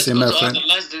embarrassing, my friend.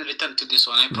 Return to this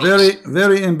one, I promise. Very,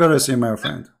 very embarrassing, my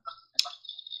friend.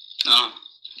 No.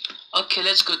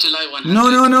 let's go to lie 100.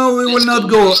 No, we will not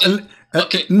go.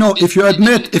 Okay. No, if you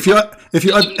admit, if you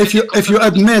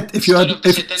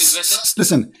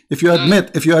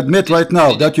admit right now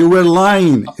that you were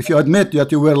lying, if you admit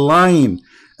that you were lying,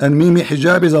 and Mimi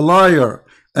Hijab is a liar,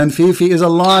 and Fifi is a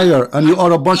liar, and you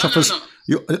are a bunch of us.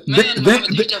 Then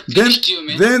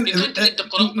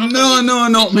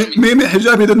no. Mimi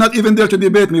Hijab, he did not even dare to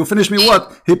debate me. You finish me what?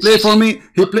 He played for me.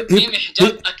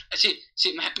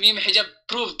 Mimi Hijab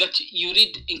proved that you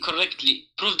read incorrectly.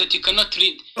 Proved that you cannot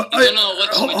read.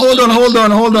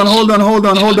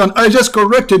 Hold on. I just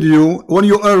corrected you when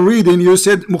you are reading. You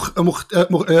said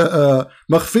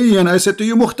مخفيا. I said to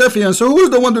you مختفيا. So who's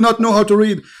the one do not know how to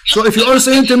read? So if you are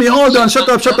saying to me, hold on, shut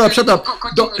up. Shut up.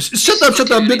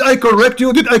 Did I correct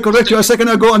you? A second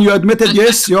ago and you admitted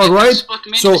yes, you are right.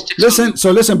 So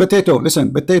listen, potato.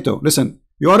 Listen.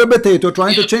 You are a potato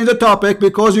trying to change the topic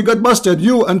because you got busted.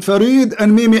 You and Farid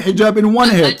and Mimi Hijab in one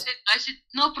hit. I said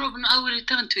no problem. I will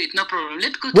return to it. No problem.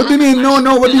 Let's go. What do you mean no?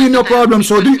 What do you mean no problem?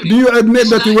 So do you admit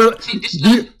that you were?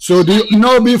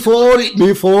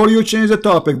 Before you change the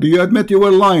topic, do you admit you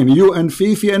were lying? You and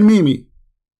Fifi and Mimi.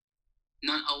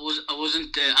 No, I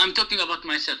wasn't. I'm talking about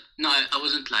myself. No, I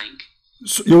wasn't lying.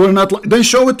 So you were not. Then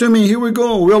show it to me. Here we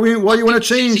go. Why you want to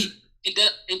change? In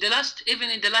the last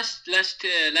live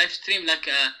stream, like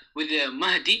with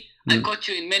Mahdi, I caught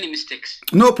you in many mistakes.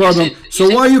 No problem. So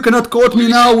why you cannot quote me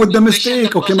now with the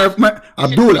mistake? Okay,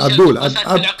 Abdul.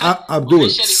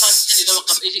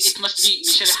 It must be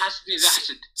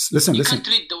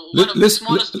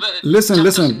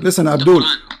Listen, Abdul.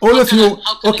 All of you.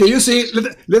 Okay, you see.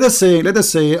 Let us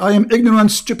say, I am ignorant,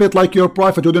 stupid like your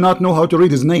prophet who do not know how to read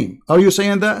his name. Are you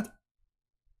saying that?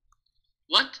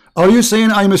 What? Are you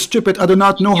saying I'm stupid? I do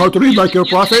not know how to read like your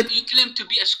prophet. You claim to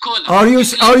be a scholar. Are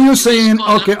you saying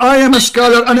okay? I am a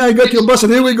scholar and I got you busted.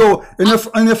 Here we go in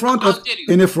the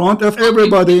front of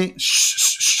everybody.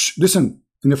 Shh. Listen,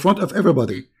 in the front of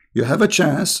everybody, you have a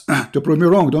chance to prove me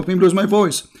wrong. Don't make me lose my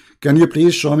voice. Can you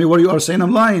please show me where you are saying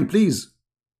I'm lying? Please,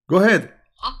 go ahead.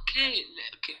 Okay,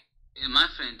 my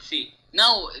friend. See,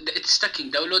 now it's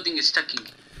stucking. Downloading is stucking.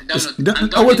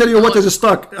 I will tell you what is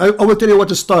stuck. I will tell you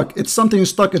what is stuck. It's something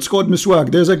stuck. It's called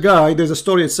miswak. There's a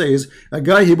story. It says a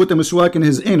guy, he put a miswak in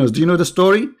his anus. Do you know the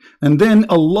story? And then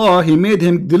Allah, he made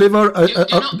him deliver a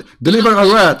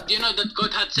rat. Do you know that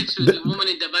God had sex with a woman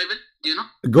in the Bible? Do you know?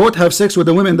 God have sex with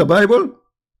a woman in the Bible?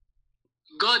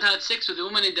 God had sex with a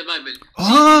woman in the Bible.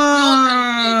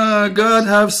 God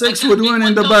have sex with women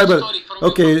in the Bible.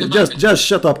 Okay, just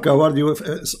shut up, coward. You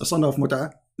son of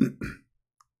muta.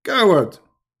 Coward.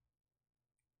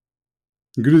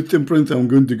 Gluten print, I'm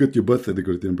going to get you both at the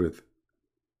gluten breath.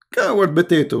 Coward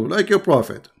potato, like your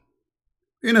prophet.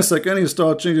 In a second, you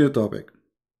start changing the topic.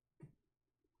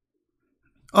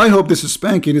 I hope this is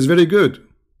spanking is very good.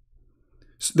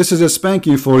 This is a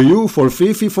spanking for you, for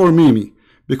Fifi, for Mimi.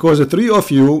 Because the three of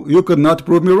you could not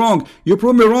prove me wrong. You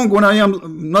prove me wrong when I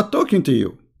am not talking to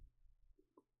you.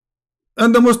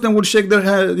 And the Muslim would shake their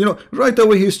head, right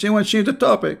away he's change the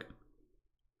topic.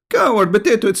 Coward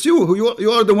potato, it's you.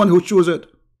 You are the one who choose it.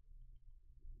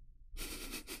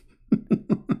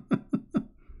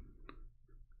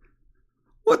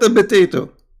 What a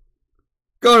potato.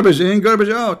 Garbage in, garbage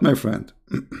out, my friend.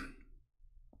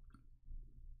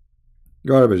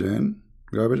 Garbage in,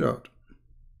 garbage out.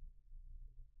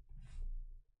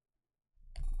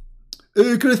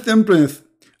 Hey, Kristen Prince,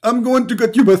 I'm going to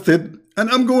get you busted, and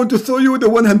I'm going to throw you the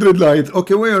 100 lights.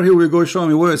 Okay, where? Here we go. Show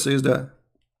me where it says that.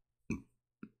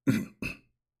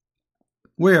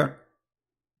 Where?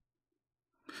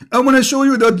 I want to show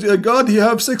you that God, he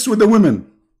have sex with the women.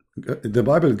 The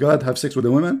Bible, God have sex with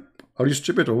the women? Are you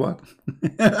stupid or what?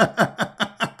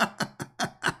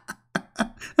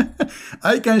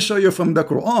 I can show you from the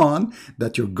Quran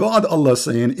that your God, Allah,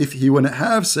 saying if he want to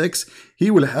have sex,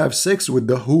 he will have sex with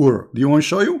the whore. Do you want to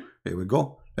show you? Here we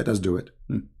go. Let us do it.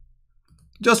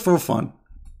 Just for fun.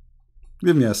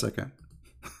 Give me a second.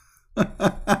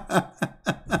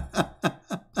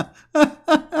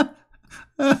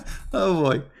 Oh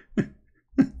boy.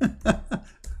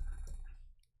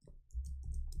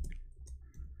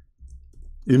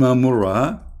 Imam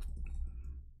Murrah.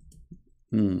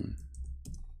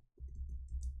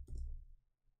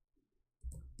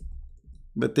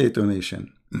 Potato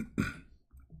Nation.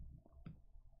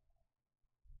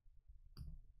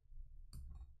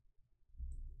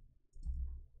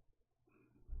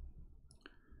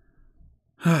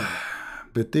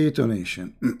 Potato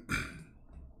Nation.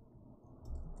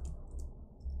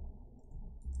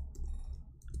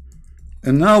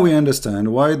 And now we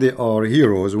understand why they are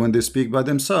heroes when they speak by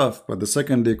themselves, but the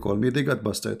second they call me, they got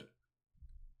busted.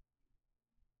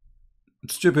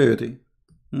 It's stupidity.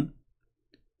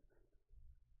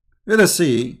 Let us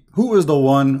see, who is the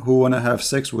one who want to have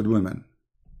sex with women?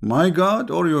 My God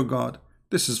or your God?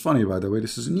 This is funny, by the way.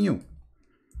 This is new.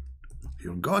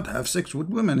 Your God have sex with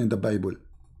women in the Bible.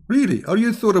 Really? Are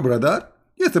you sure, brother?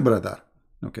 Yes, brother.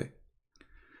 Okay.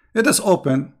 Let us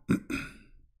open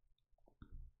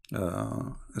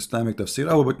Islamic tafsir.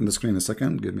 I will put in the screen in a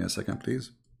second. Give me a second,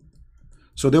 please.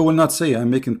 So they will not say I'm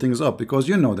making things up, because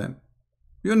you know them.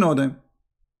 You know them.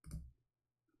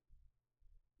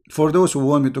 For those who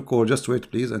want me to call, just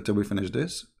wait, please, until we finish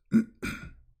this.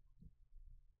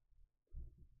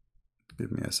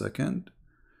 Give me a second.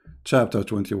 Chapter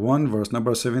 21, verse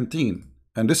number 17.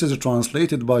 And this is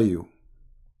translated by you,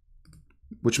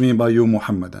 which means by you,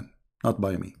 Muhammadan, not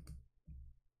by me.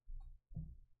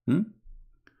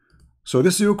 So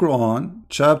this is your Quran,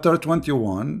 chapter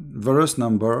 21, verse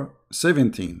number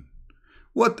 17.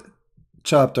 What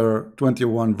chapter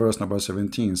 21, verse number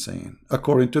 17 saying?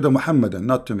 According to the Muhammadan,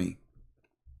 not to me.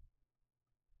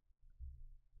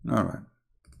 All right.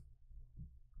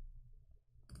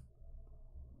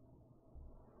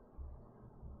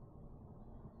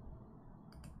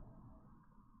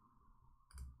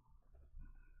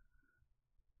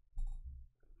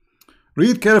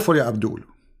 Read carefully, Abdul.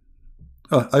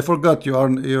 Oh, I forgot you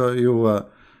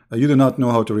do not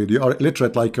know how to read. You are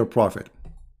illiterate like your prophet.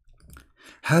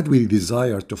 Had we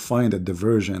desired to find a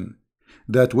diversion,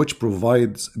 that which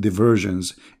provides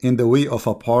diversions in the way of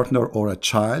a partner or a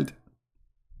child,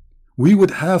 we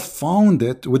would have found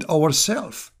it with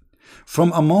ourselves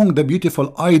from among the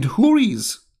beautiful eyed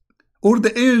houris or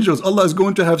the angels. Allah is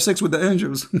going to have sex with the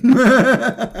angels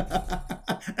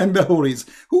and the houris.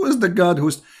 Who is the God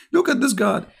who's... Look at this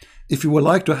God. If you would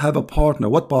like to have a partner,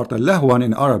 what partner? Lahwan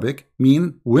in Arabic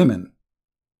mean women.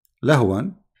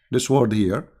 Lahwan, this word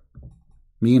here,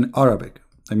 mean Arabic.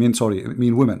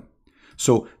 Mean women.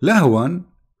 So lahwan,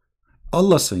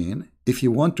 Allah saying, if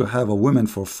you want to have a woman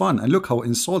for fun, and look how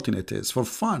insulting it is, for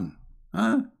fun.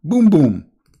 Boom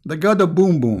boom. The God of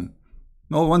boom boom.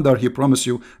 No wonder he promised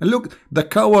you. And look, the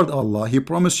coward Allah, he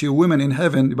promised you women in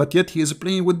heaven, but yet he is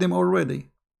playing with them already,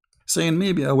 saying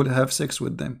maybe I will have sex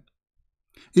with them.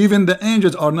 Even the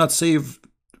angels are not saved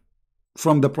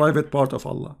from the private part of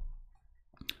Allah.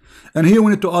 And here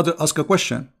we need to ask a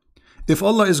question. If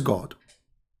Allah is God,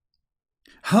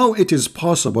 how it is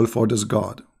possible for this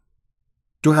God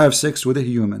to have sex with a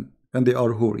human, and they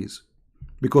are houris?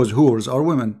 Because houris are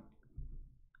women.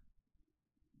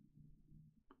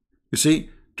 You see,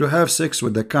 to have sex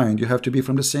with the kind, you have to be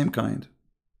from the same kind,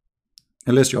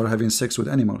 unless you are having sex with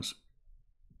animals.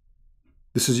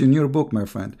 This is in your book, my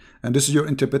friend, and this is your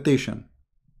interpretation.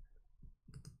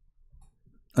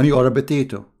 And you are a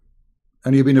potato,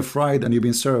 and you've been fried, and you've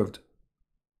been served.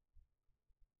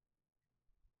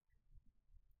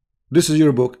 This is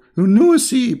your book. No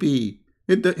CP.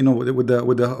 With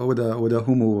the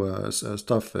homo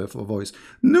stuff voice.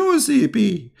 No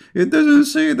CP. It doesn't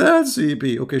say that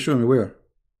CP. Okay, show me where.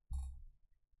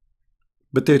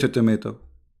 Potato, tomato.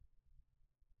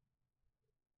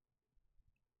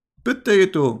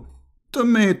 Potato,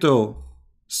 tomato,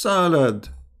 salad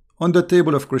on the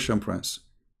table of Christian Prince.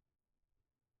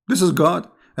 This is God.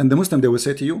 And the Muslim, they will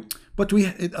say to you, but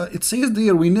it says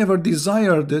there we never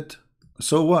desired it.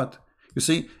 So what? You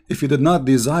see, if you did not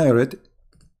desire it,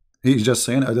 he's just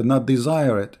saying, I did not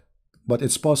desire it, but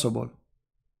it's possible.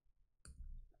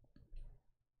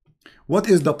 What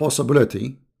is the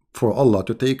possibility for Allah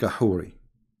to take a houri?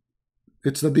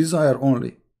 It's the desire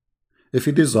only. If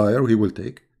he desire, he will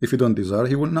take. If he don't desire,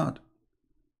 he will not.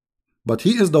 But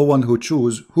he is the one who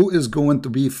chooses who is going to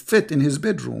be fit in his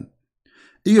bedroom,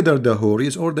 either the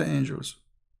houris or the angels,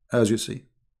 as you see.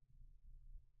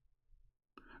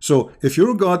 So if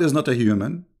your God is not a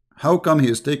human, how come he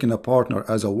is taking a partner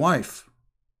as a wife,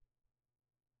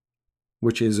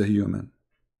 which is a human?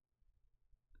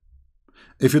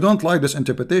 If you don't like this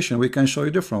interpretation, we can show you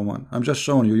a different one. I'm just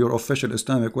showing you your official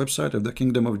Islamic website of the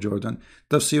Kingdom of Jordan,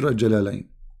 Tafsir al-Jalalain.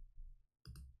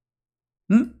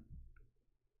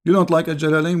 You don't like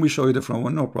al-Jalalain, we show you a different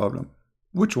one, no problem.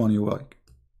 Which one you like?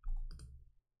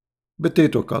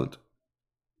 Potato cult.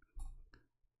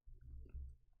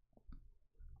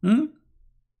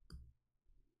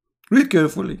 Read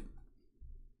carefully.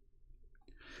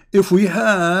 If we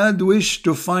had wished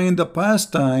to find a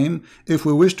pastime, if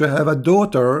we wish to have a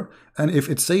daughter, and if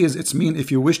it says it's mean if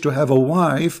you wish to have a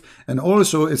wife, and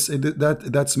also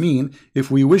that's mean if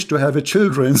we wish to have a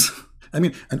children's. I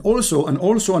mean, and also.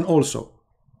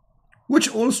 Which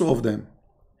also of them?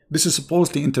 This is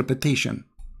supposedly interpretation.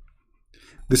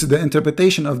 This is the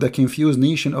interpretation of the confused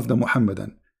nation of the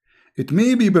Muhammadan. It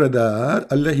may be brother,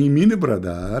 Allah he mean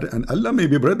brother, and Allah may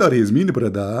be brother, he is mean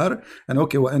brother, and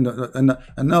okay, well, and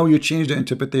now you change the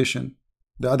interpretation.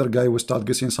 The other guy will start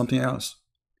guessing something else.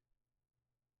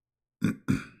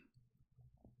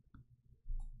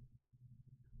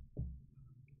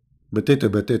 Potato,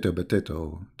 potato,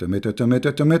 potato, tomato,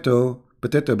 tomato, tomato,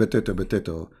 potato, potato,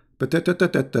 potato,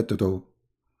 potato, potato.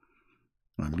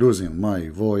 I'm losing my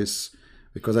voice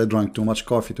because I drank too much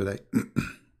coffee today.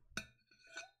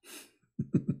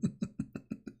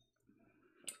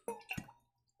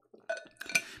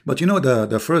 But you know,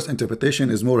 the first interpretation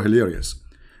is more hilarious.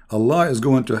 Allah is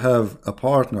going to have a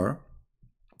partner.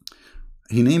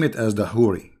 He named it as the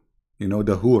Huri. You know,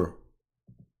 the Hur.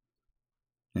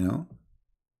 You know?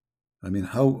 I mean,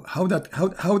 how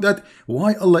that,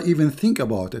 why Allah even think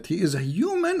about it? He is a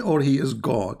human or he is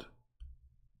God?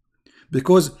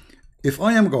 Because if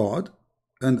I am God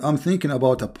and I'm thinking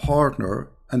about a partner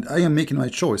and I am making my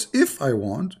choice, if I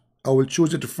want, I will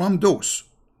choose it from those.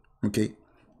 Okay?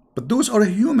 But those are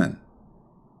human.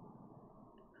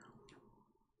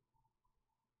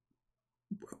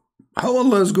 How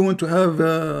Allah is going to have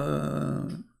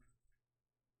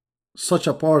such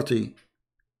a party,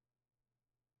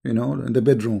 you know, in the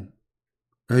bedroom,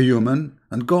 a human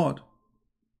and God?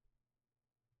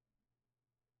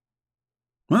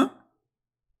 Huh?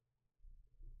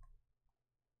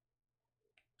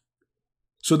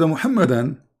 So the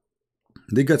Muhammadan,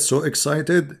 they get so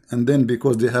excited, and then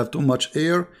because they have too much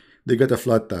air, they get a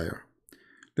flat tire.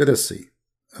 Let us see.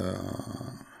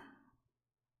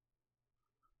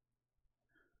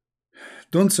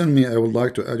 Don't send me, I would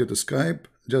like to add you to Skype.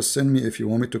 Just send me if you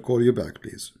want me to call you back,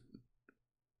 please.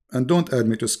 And don't add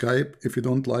me to Skype if you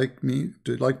don't like me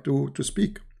to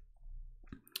speak.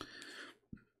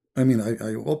 I mean,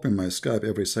 I open my Skype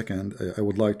every second. I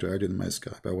would like to add it in my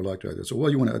Skype. I would like to add it. So why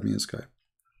you want to add me in Skype?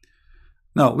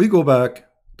 Now, we go back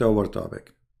to our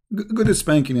topic. Good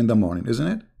spanking in the morning, isn't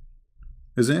it?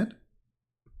 Isn't it?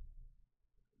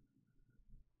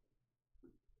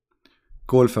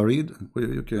 Call Farid.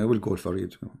 Okay, I will call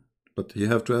Farid. But you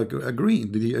have to agree.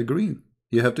 Did he agree?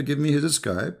 You have to give me his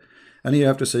Skype. And you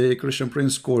have to say, Christian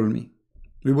Prince, call me.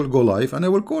 We will go live and I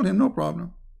will call him, no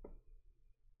problem.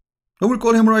 I will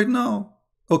call him right now.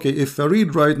 Okay, if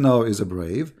Farid right now is a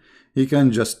brave, he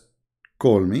can just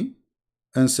call me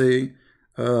and say,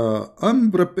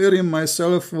 I'm preparing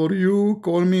myself for you.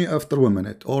 Call me after 1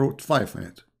 minute or 5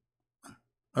 minutes.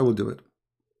 I will do it.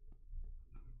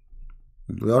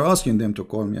 We are asking them to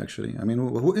call me, actually. I mean,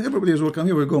 everybody is welcome.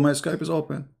 Here we go. My Skype is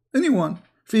open. Anyone.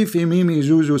 Fifi, Mimi,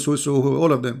 Zuzu, Susu,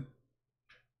 all of them.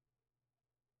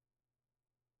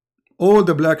 All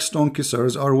the black stone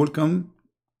kissers are welcome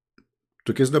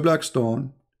to kiss the black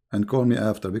stone and call me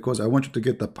after, because I want you to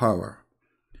get the power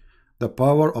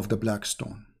of the black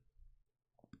stone.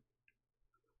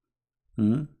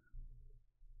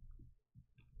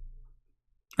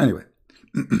 Anyway,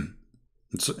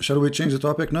 so shall we change the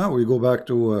topic now? We go back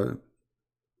to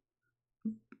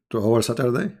our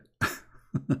Saturday.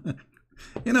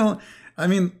 You know, I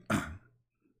mean,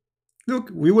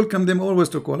 look, we welcome them always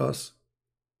to call us.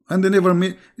 And they never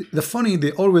meet. The funny,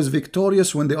 they always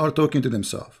victorious when they are talking to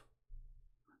themselves.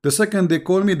 The second they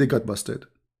call me, they got busted.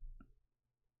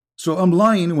 So I'm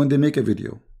lying when they make a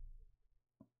video,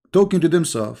 talking to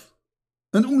themselves,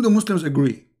 and all the Muslims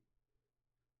agree.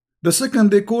 The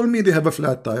second they call me, they have a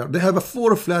flat tire. They have a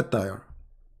 4 flat tire.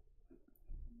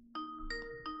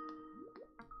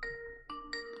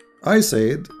 I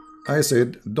said,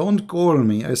 don't call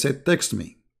me. I said, text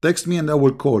me. Text me and I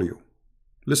will call you.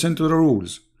 Listen to the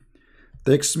rules.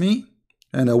 Text me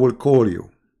and I will call you.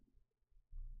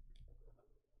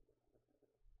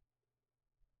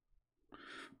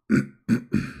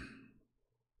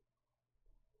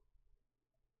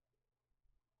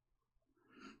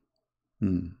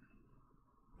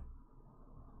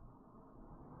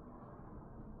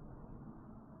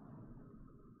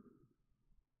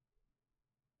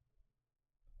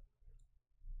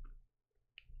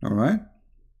 All right?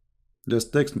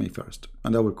 Just text me first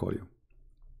and I will call you.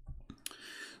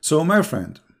 So, my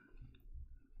friend,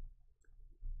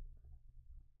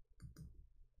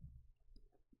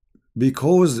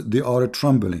 because they are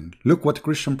trembling, look what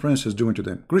Christian Prince is doing to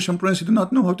them. Christian Prince, you do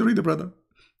not know how to read, brother.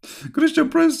 Christian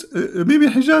Prince, Bibi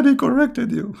Hijabi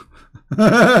corrected you.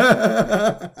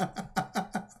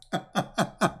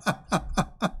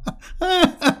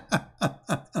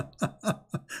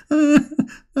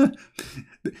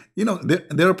 You know,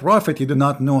 their prophet, he did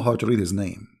not know how to read his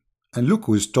name. And look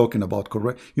who is talking about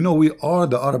correct. You know, we are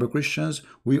the Arabic Christians.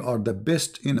 We are the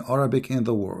best in Arabic in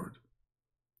the world.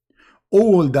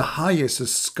 all the highest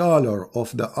scholar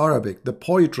of the Arabic, the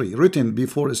poetry written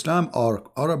before Islam are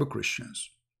Arab Christians.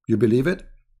 You believe it?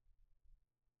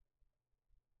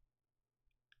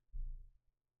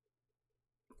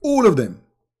 All of them,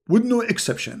 with no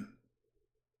exception.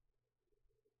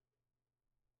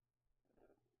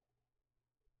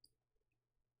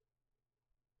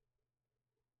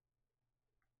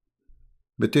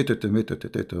 Potato, tomato,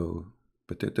 potato,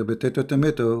 potato, potato,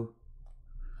 tomato.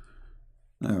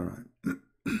 All right.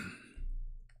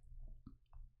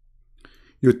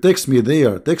 You text me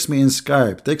there, text me in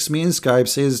Skype,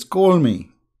 says call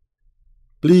me.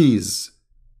 Please.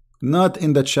 Not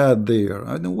in the chat there.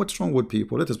 I don't know what's wrong with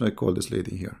people. Let us call this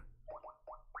lady here.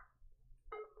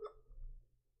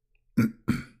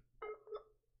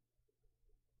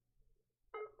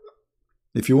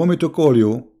 If you want me to call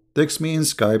you, text me in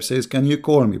Skype, says can you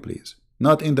call me please.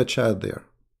 Not in the chat there.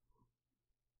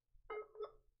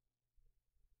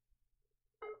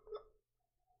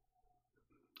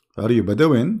 Are you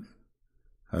Bedouin?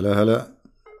 Hala hala.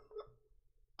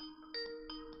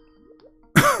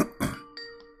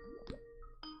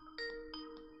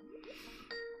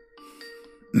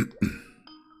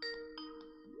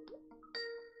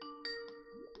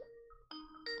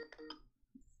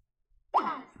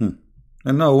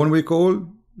 And now when we call,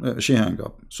 she hang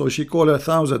up. So she called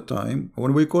 1,000 times.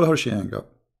 When we call her, she hang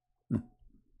up.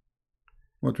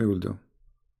 What we will do?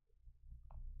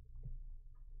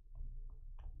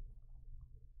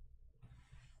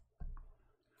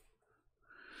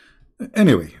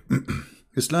 Anyway,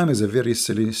 Islam is a very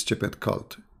silly, stupid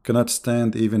cult. Cannot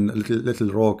stand even a little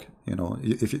rock, you know,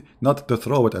 if you, not to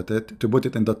throw it at it, to put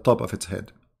it in the top of its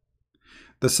head.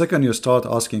 The second you start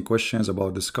asking questions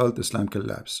about this cult, Islam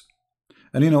collapse.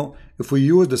 And you know, if we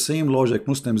use the same logic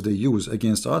Muslims they use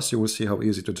against us, you will see how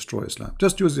easy to destroy Islam.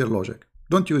 Just use their logic.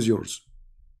 Don't use yours.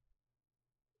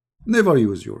 Never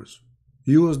use yours.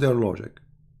 Use their logic.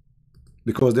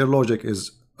 Because their logic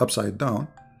is upside down.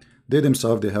 They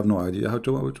themselves, they have no idea how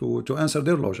to answer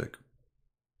their logic.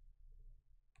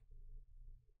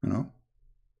 You know?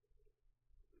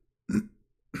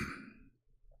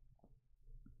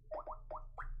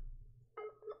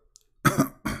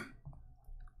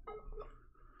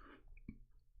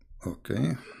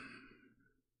 Okay.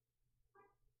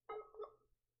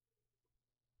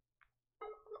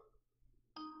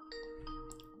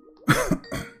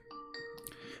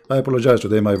 I apologize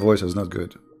today, my voice is not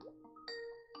good.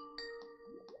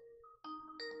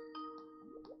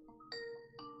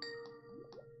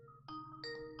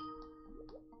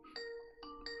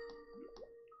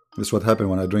 This is what happened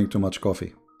when I drink too much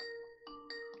coffee.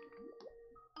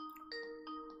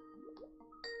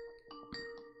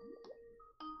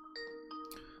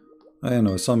 I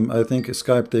know I think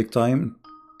Skype take time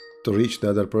to reach the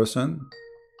other person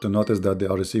to notice that they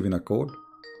are receiving a call.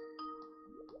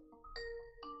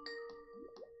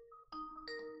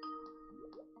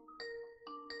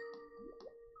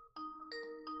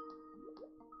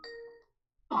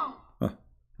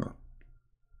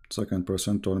 Second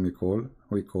person told me call.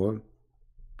 We call.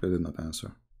 They did not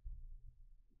answer.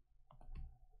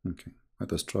 Okay,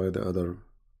 let us try the other.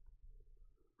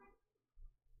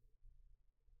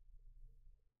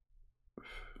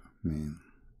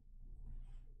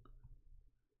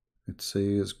 It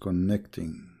says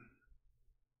connecting.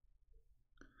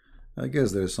 I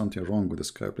guess there is something wrong with the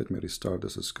Skype. Let me restart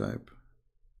this Skype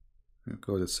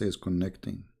because it says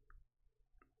connecting.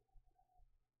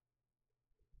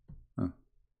 Oh.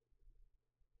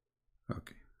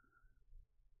 Okay.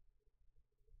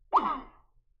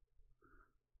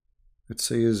 It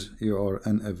says you are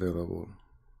unavailable.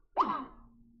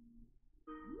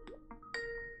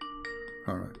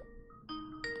 All right.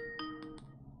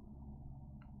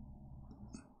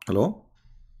 Hello?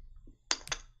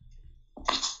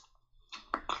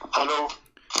 Hello?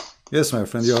 Yes, my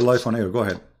friend, you are live on air. Go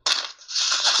ahead.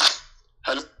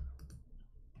 Hello?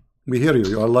 We hear you.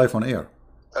 You are live on air.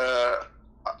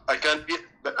 I can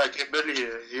barely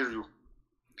hear you.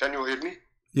 Can you hear me?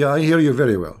 Yeah, I hear you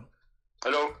very well.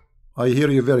 Hello? I hear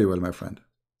you very well, my friend.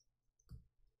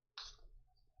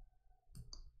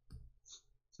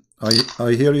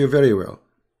 I hear you very well.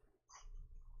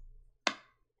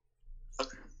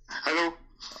 Hello?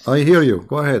 I hear you.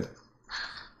 Go ahead.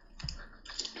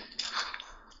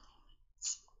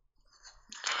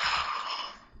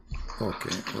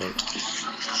 Okay, well,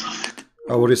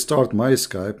 I will restart my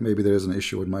Skype. Maybe there is an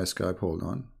issue with my Skype. Hold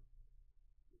on.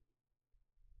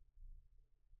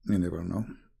 You never know.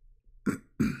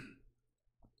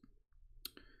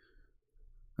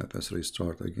 Let us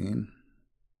restart again.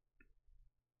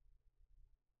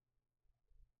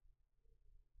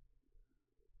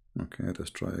 Okay, let's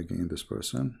try again this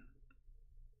person.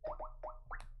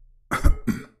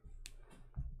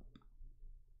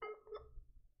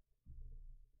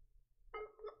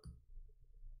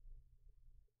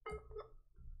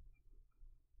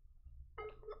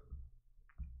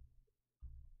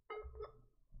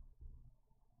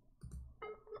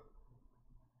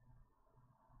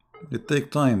 It takes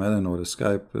time. I don't know. The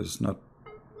Skype is not.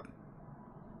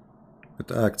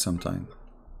 It acts sometime.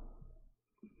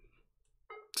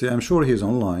 See, I'm sure he's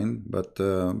online, but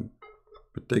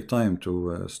it takes time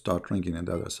to start ringing on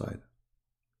the other side.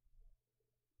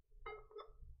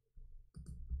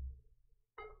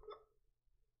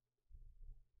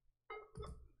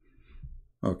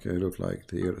 Okay, look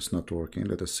like here it's not working.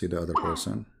 Let us see the other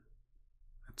person.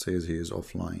 It says he is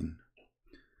offline.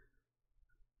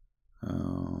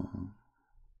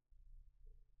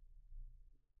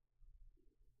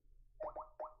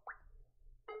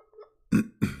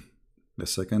 The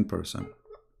second person.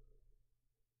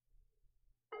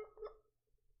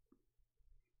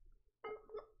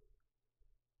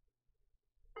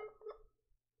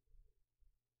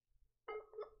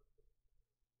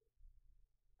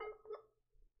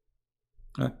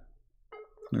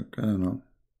 Look, I don't know.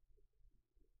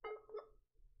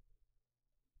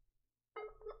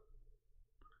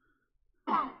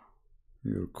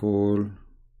 Your call.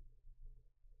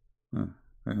 I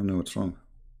don't know what's wrong.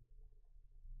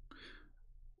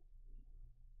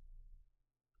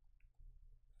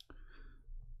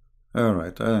 All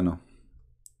right, I don't know.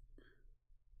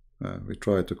 We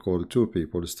tried to call 2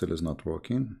 people, it still is not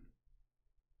working.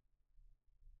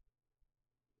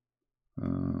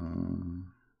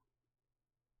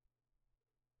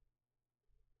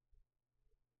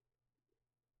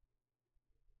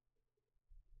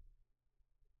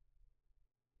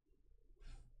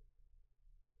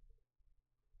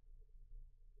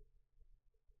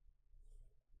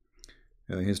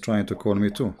 Yeah, he's trying to call me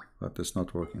too, but it's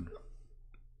not working.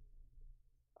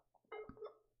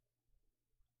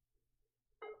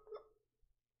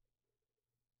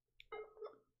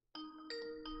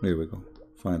 Here we go,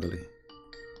 finally.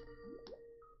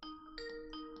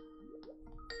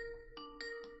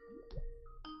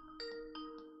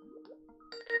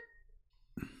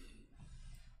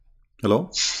 Hello?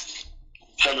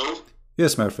 Hello?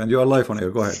 Yes, my friend, you are live on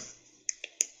air. Go ahead.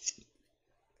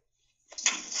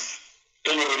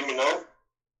 Can you hear me now?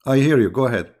 I hear you. Go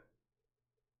ahead.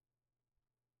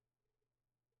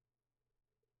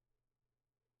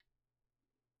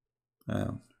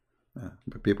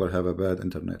 People have a bad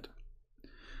internet.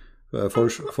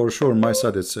 For sure, my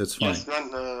side it's fine. Yes,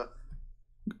 man.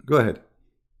 Go ahead.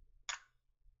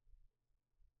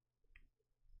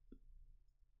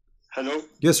 Hello?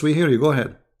 Yes, we hear you. Go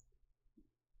ahead.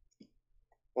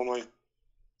 Oh my.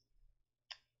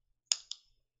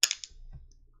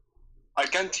 I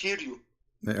can't hear you.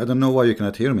 I don't know why you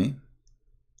cannot hear me.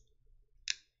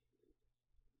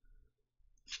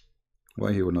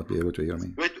 Why he would not be able to hear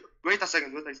me? Wait a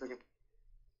second. Wait a second.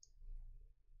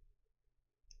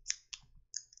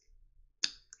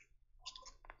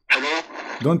 Hello?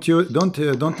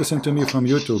 Don't listen to me from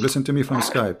YouTube. Listen to me from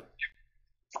Skype.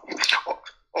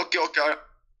 Okay.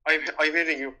 I'm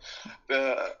hearing you.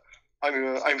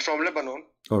 I'm from Lebanon.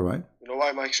 All right. You know,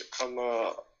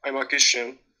 I'm a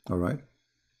Christian. All right.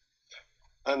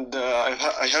 And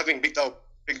I'm having big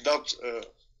doubts.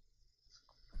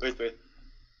 Wait.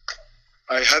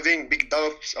 I'm having big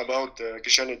doubts about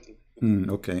Christianity.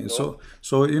 Okay. You know?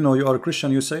 So you know you are a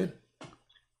Christian. You said.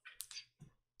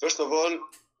 First of all,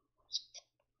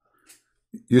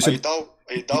 you said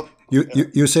I doubt.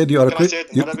 You said you are a Christian.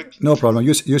 No problem.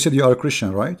 You said you are a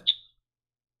Christian, right?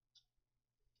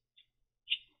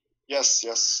 Yes.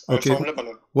 Okay. I'm from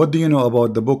Lebanon. What do you know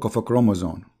about the book of a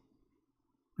chromosome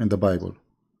in the Bible?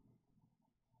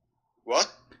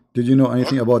 What? Did you know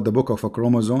anything about the book of a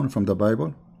chromosome from the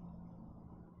Bible?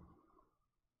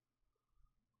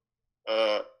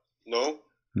 No.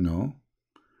 No.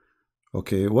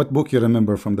 Okay. What book you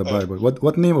remember from the Bible?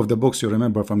 What name of the books you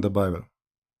remember from the Bible?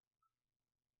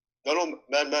 No,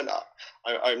 man.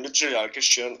 I'm literally a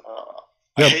Christian.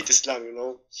 Yep. I hate Islam. You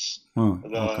know.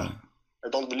 Okay. I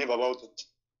don't believe about it.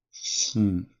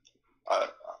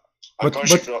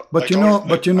 But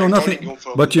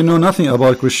you know nothing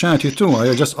about Christianity too.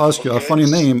 I just asked you a funny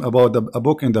name about a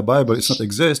book in the Bible. It's not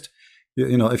exist.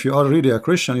 You know, if you are really a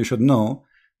Christian, you should know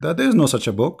that there is no such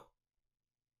a book.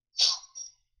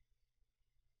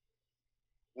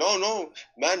 No,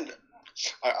 man.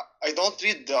 I don't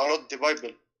read the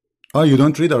Bible. Oh, you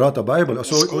don't read a lot of Bible.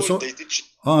 They teach.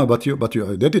 But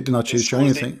they did not teach you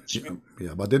anything.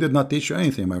 Yeah, but they did not teach you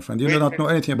anything, my friend. You do not know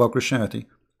anything about Christianity.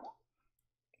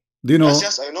 Do you know? Yes,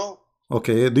 yes, I know.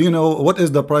 Okay. Do you know what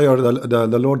is the prayer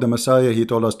the Lord the Messiah he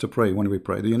told us to pray when we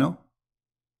pray? Do you know?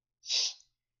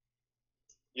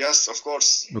 Yes, of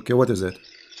course. Okay. What is it?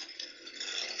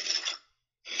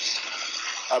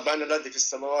 أبانا الذي في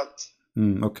السماوات.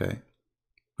 Okay.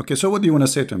 Okay. So what do you want to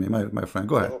say to me, my friend?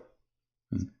 Go ahead.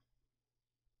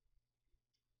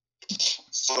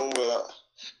 So,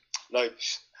 like,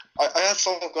 I have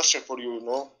some question for you,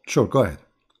 no? Sure. Go ahead.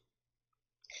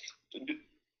 Do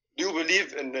you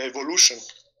believe in evolution?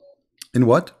 In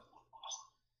what?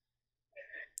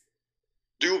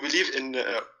 Do you believe in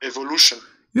evolution?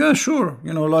 Yeah, sure.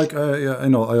 You know, like yeah, you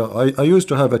know, I used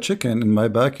to have a chicken in my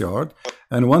backyard,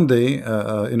 and one day,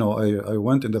 you know, I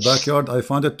went in the backyard. I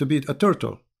found it to be a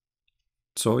turtle.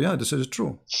 So yeah, this is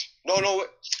true. No, no.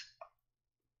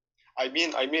 I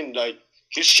mean, like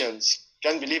Christians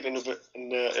can believe in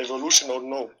evolution or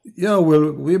no? Yeah,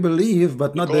 well, we believe,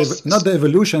 but not Because not the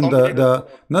evolution some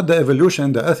not the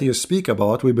evolution the atheists speak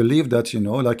about. We believe that, you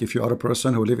know, like if you are a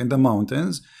person who live in the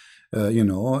mountains, you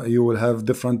know, you will have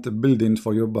different buildings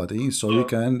for your body, so you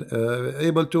can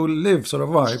able to live,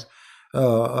 survive,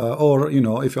 or you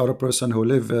know, if you are a person who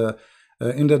live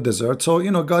in the desert, so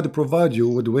you know, God provide you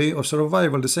with way of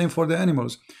survival. The same for the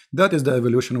animals. That is the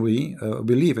evolution we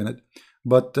believe in it,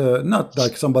 but not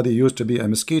like somebody used to be a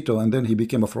mosquito and then he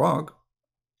became a frog.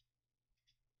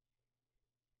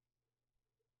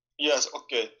 Yes,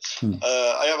 okay.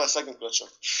 I have a second question.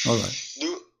 All right. Do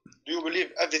you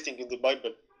believe everything in the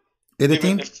Bible?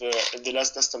 Editing? Even if in the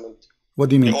Last Testament, What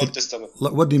do you mean? the Old Testament.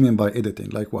 What do you mean by editing?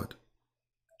 Like what?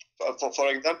 For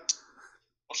example,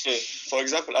 okay. For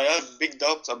example, I have big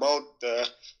doubts about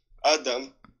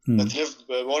Adam that lived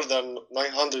more than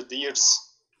 900 years.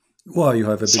 Why you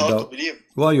have a It's big hard to doubt? believe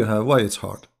Why it's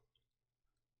hard?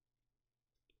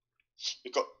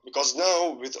 because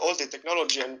now with all the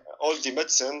technology and all the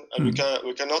medicine, and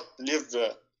we cannot live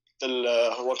till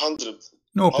 100.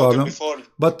 No How problem. can before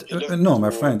But you live no, to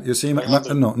my friend. You see,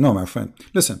 900? no, my friend.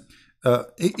 Listen,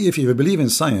 if you believe in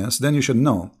science, then you should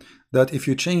know that if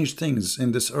you change things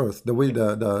in this earth, the way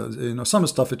the you know, some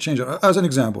stuff it changes. As an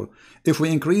example, if we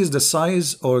increase the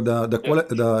size or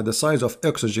the size of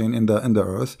oxygen in the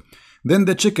earth, then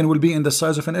the chicken will be in the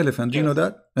size of an elephant. Do you know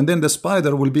that? And then the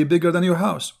spider will be bigger than your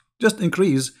house. Just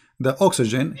increase the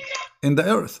oxygen in the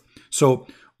earth. So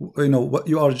you know what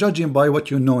you are judging by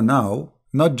what you know now,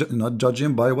 not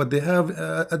judging by what they have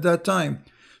at that time.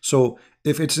 So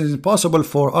if it's impossible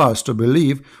for us to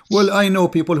believe, well, I know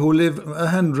people who live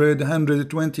 100,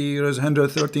 120 years,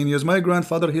 113 years. My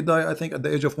grandfather, he died, I think, at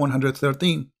the age of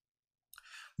 113.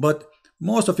 But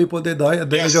most of people, they die at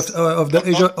the age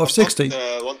of 60.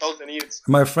 1,000 years.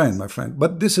 My friend.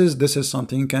 But this is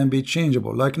something can be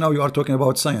changeable. Like now you are talking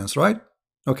about science, right?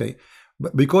 Okay.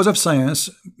 But because of science,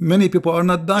 many people are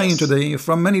not dying today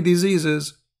from many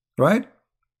diseases, right?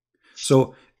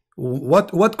 So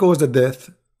what caused the death?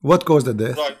 What caused the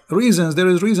death? Right. Reasons. There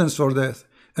is reasons for death.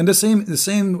 And the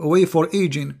same way for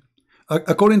aging.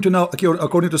 According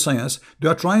to science, they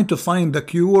are trying to find the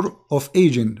cure of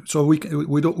aging. So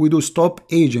we do stop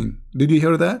aging. Did you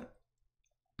hear that?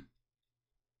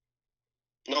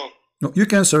 No. No, you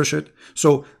can search it.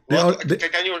 So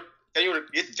Can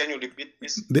you repeat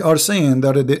this? They are saying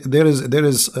that there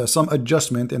is some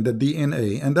adjustment in the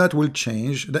DNA, and that will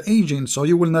change the aging. So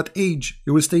you will not age.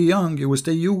 You will stay young. You will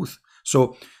stay youth.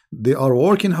 So they are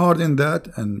working hard in that,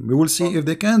 and we will see if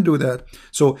they can do that.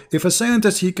 So if a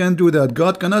scientist he can do that,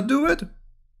 God cannot do it.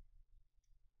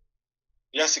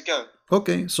 Yes, he can.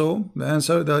 Okay, so the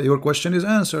answer your question is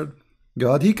answered.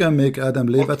 God, he can make Adam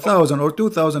live 1,000 or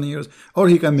 2,000 years, or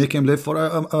he can make him live for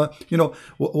you know,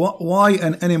 why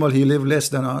an animal he live less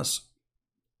than us?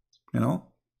 You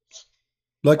know,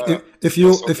 like if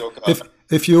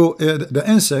the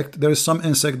insect, there is some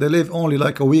insect they live only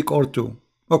like a week or two.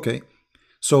 Okay,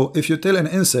 so if you tell an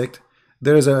insect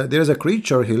there is a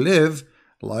creature he live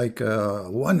like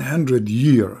 100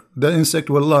 years, the insect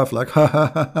will laugh like ha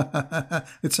ha ha.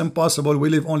 It's impossible. We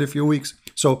live only a few weeks.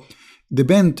 So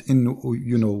depend in,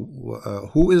 you know,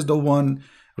 who is the one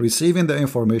receiving the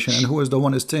information and who is the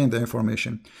one saying the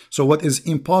information. So what is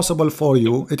impossible for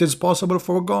you, it is possible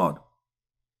for God.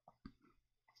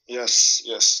 Yes.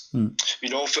 You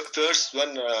know, first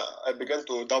when I began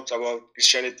to doubt about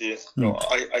Christianity, you know,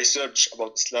 I searched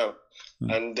about Islam,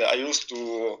 and I used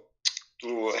to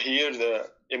hear the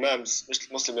imams,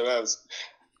 Muslim imams,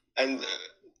 and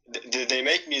they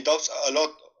make me doubt a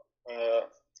lot.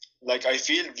 Like I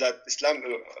feel that Islam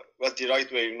was the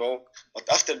right way, you know. But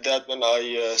after that, when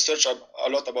I search a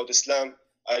lot about Islam,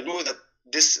 I know that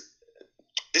this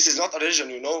is not a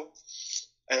religion, you know.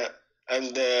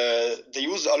 And they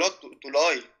use a lot to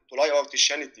lie lie about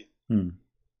Christianity.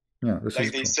 Yeah, this like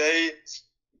is they true. say,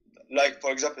 like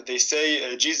for example, they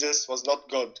say Jesus was not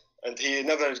God, and he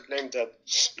never claimed that.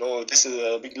 No, this is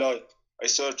a big lie. I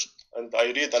searched and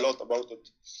I read a lot about it.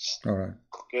 All right.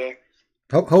 Okay.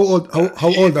 How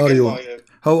old are you?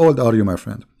 How old are you, my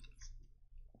friend?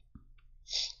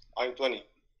 I'm 20.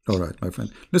 All right, my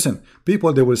friend. Listen,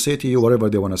 people, they will say to you whatever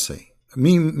they want to say.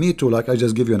 Me too. Like I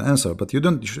just give you an answer, but you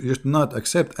should not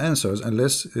accept answers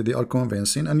unless they are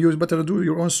convincing, and you better do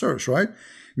your own search, right?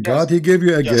 God, He gave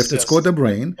you a gift. It's called the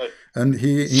brain, and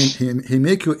He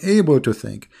make you able to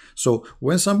think. So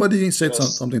when somebody said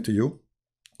something to you,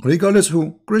 regardless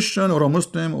who, Christian or a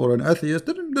Muslim or an atheist,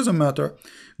 it doesn't matter.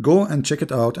 Go and check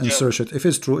it out and search it. If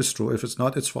it's true, it's true. If it's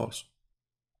not, it's false.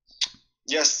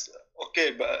 Yes.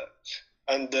 Okay, but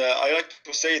I like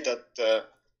to say that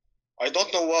I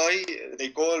don't know why they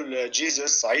call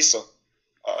Jesus Isa.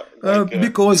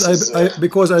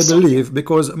 Because I believe,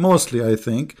 because mostly I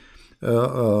think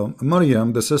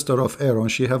Maryam, the sister of Aaron,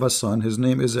 she have a son. His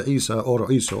name is Isa or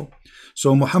Iso.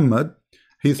 So Muhammad,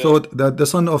 he thought that the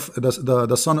son of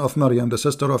the son of Maryam, the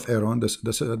sister of Aaron,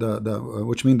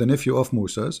 which means the nephew of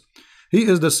Moses, he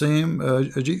is the same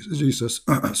Jesus.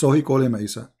 So he called him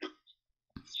Isa.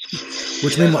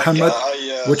 Which means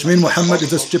Muhammad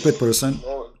is a stupid person.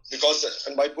 No, because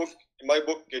in my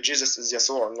book, Jesus is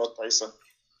Yeshua, not Isa.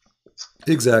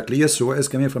 Exactly, Yeshua is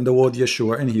coming from the word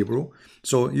Yeshua in Hebrew.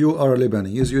 So you are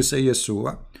Lebanese, you say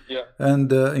Yeshua, and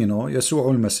Yeshua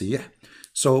al-Masih.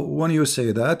 So when you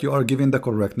say that, you are giving the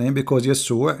correct name, because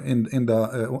Yeshua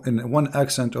in one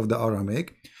accent of the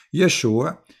Aramaic,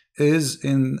 Yeshua is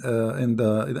in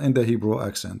the Hebrew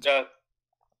accent. Yeah.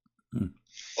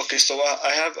 Okay, so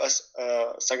I have a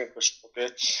second question. Okay,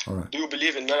 all right. Do you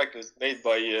believe in miracles made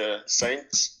by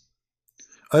saints?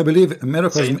 I believe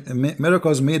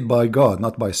miracles made by God,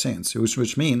 not by saints,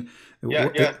 which mean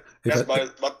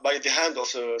but by the hand of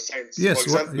saints. Yes,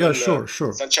 for example,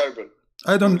 sure. Saint Charbel.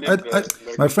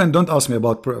 My friend, don't ask me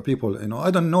about people.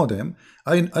 I don't know them.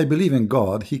 I believe in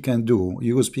God. He can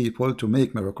use people to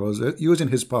make miracles using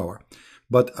His power.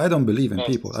 But I don't believe in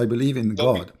people. I believe in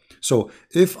God. So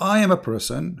if I am a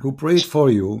person who prayed for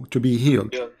you to be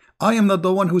healed, I am not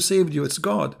the one who saved you. It's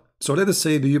God. So let us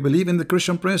say, do you believe in the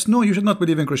Christian Prince? No, you should not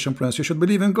believe in Christian Prince. You should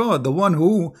believe in God. The one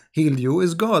who healed you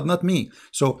is God, not me.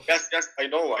 So yes, I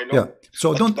know. Yeah.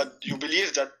 So but you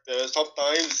believe that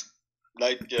sometimes,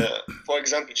 like for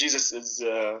example, Jesus is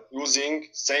using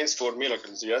saints for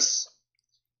miracles. Yes.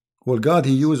 Well, God,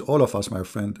 He used all of us, my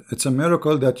friend. It's a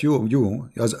miracle that you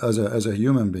as a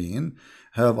human being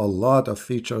have a lot of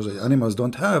features that animals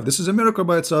don't have. This is a miracle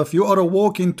by itself. You are a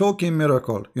walking, talking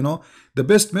miracle. The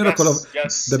best miracle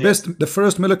the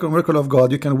first miracle of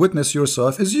God you can witness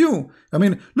yourself is you. I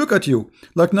mean, look at you.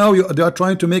 Like now they are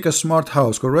trying to make a smart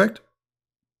house, correct?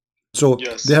 So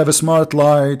they have a smart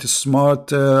light,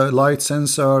 smart light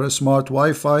sensor, smart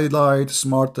Wi-Fi light,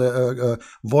 smart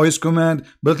voice command.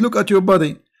 But look at your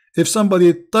body. If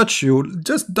somebody touch you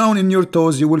just down in your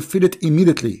toes, you will feel it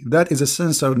immediately. That is a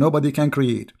sensor nobody can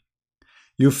create.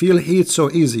 You feel heat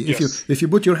so easy. If you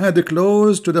put your hand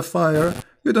close to the fire,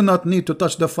 you do not need to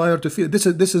touch the fire to feel. This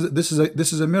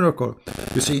is a miracle.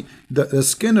 You see, the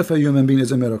skin of a human being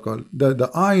is a miracle. The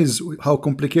eyes, how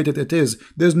complicated it is.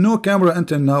 There's no camera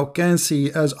until now can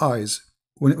see as eyes,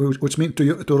 which means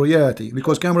to reality,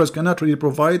 because cameras cannot really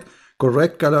provide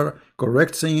correct color,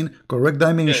 correct scene, correct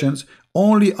dimensions.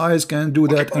 Only eyes can do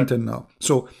that until now.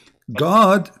 So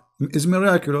God is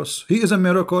miraculous. He is a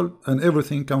miracle, and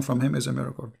everything come from Him is a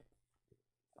miracle.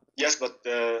 Yes, but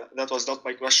that was not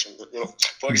my question.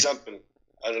 For example,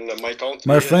 in my country,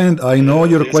 my friend, I know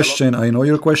your question. I know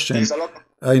your question.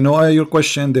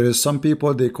 There is some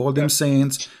people, they call them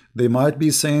saints. They might be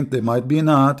saint, they might be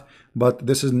not. But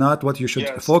this is not what you should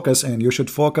focus in. You should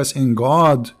focus in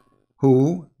God,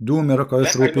 who do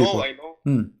miracles through people. I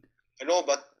know,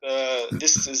 but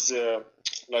this is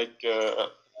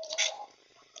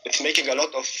it's making a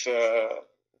lot of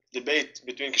debate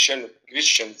between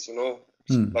Christians.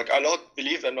 Like a lot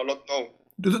believe and a lot know.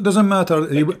 Doesn't matter,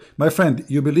 my friend.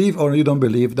 You believe or you don't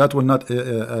believe, that will not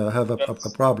have a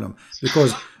problem,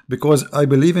 because I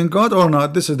believe in God or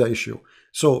not. This is the issue.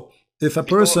 So if we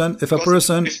don't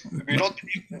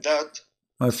believe in that,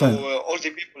 my friend, so all the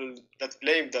people that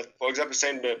claim that, for example,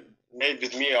 saying made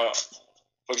with me,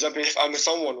 for example, if I'm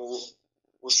someone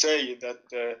who say that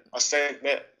a saint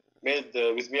made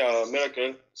with me a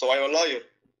miracle, so I'm a liar,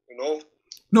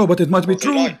 No, but it might be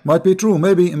true. Might be true.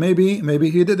 Maybe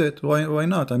he did it. Why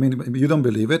not? I mean, you don't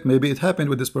believe it. Maybe it happened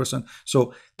with this person.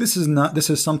 So this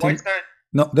is something.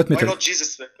 No, let me tell you. Why not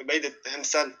Jesus made it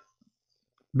himself?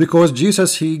 Because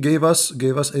Jesus, he gave us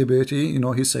ability. You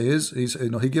know, he says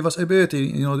he gave us ability.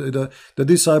 You know, the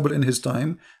disciple in his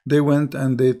time, they went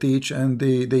and they teach and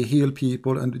they heal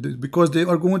people, and because they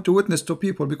are going to witness to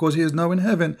people, because he is now in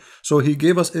heaven. So he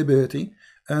gave us ability,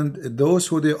 and those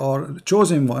who they are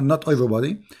chosen one, not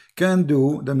everybody, can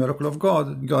do the miracle of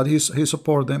God. God, he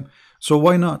support them. So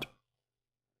why not?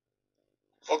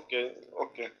 Okay.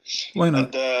 Why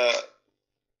not?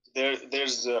 And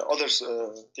there's other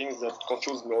things that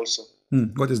confuse me also.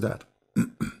 What is that? For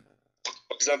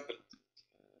example,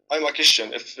 I'm a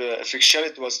Christian. If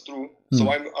Christianity was true,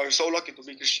 so I'm so lucky to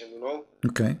be Christian. You know.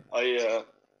 Okay. I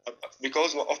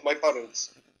because of my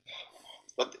parents.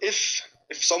 But if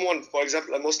someone, for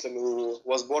example, a Muslim who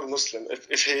was born Muslim,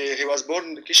 if he was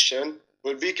born Christian,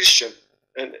 will be Christian,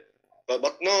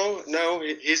 but now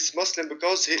he's Muslim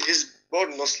because he's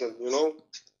born Muslim. You know,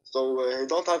 so he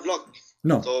don't have luck.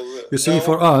 No, so, you see,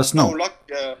 for us, no, luck,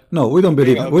 no, we don't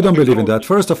believe. We don't believe in that.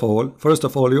 First of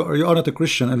all, you are not a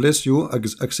Christian unless you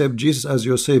accept Jesus as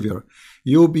your savior.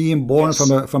 You being born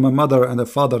from a mother and a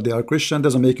father, they are Christian,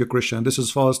 doesn't make you Christian. This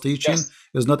is false teaching.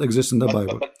 Does not exist in the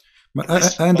Bible.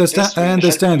 I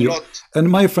understand you. And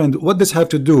my friend, what does have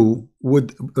to do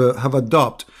with have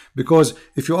adopt? Because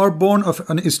if you are born of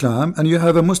an Islam and you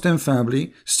have a Muslim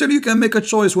family, still you can make a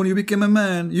choice when you become a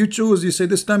man. You choose, you say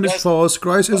this Islam is false,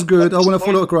 Christ is good, I want to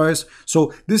follow Christ.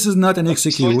 So this is not an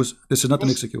excuse. This is not an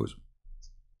excuse.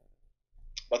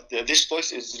 But this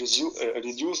choice is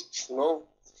reduced, you know.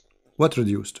 What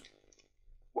reduced?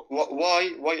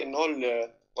 Why in all,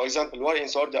 for example, why in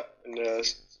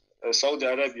Saudi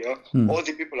Arabia, all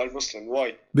the people are Muslim.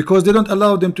 Why? Because they don't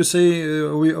allow them to say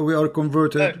we are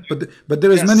converted. But there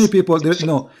is many people.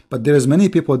 But there is many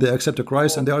people they accept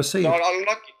Christ and they are saved. They are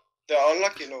unlucky. They are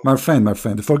unlucky. No. My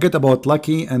friend, forget about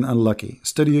lucky and unlucky.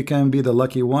 Still, you can be the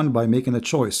lucky one by making a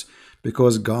choice,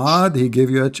 because God, He gave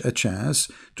you a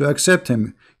chance to accept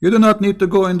Him. You do not need to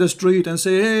go in the street and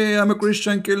say, "Hey, I'm a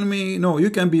Christian, kill me." No, you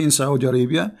can be in Saudi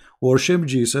Arabia, worship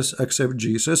Jesus, accept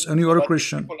Jesus, and you are a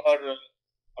Christian. People are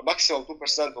maximum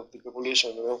 2% of the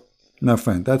population, you know. My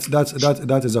friend,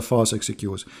 that is a false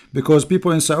excuse, because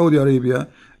people in Saudi Arabia,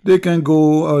 they can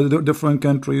go different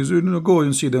countries, go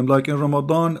and see them. Like in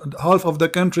Ramadan, half of the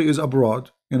country is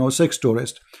abroad, sex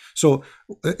tourist. So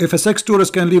if a sex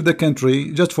tourist can leave the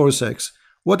country just for sex,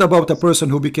 what about a person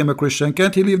who became a Christian?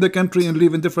 Can't he leave the country and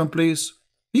live in different place?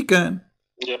 He can.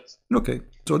 Yes. Okay,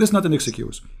 so this is not an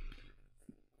excuse.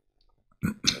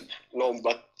 No,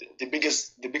 but the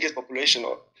biggest population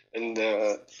and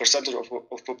the percentage of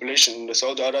population in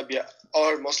Saudi Arabia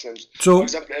are Muslims. So, for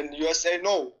example, in USA,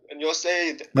 no. In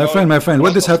USA, my friend,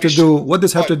 what does have to do? What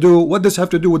does have to do? What does have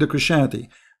to do with the Christianity?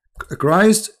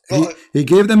 Christ, he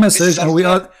gave the message, and we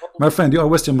are. My friend, you are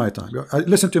wasting my time.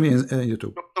 Listen to me in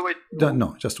YouTube.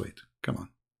 No, just wait. Come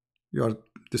on,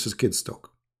 This is kids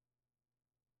talk.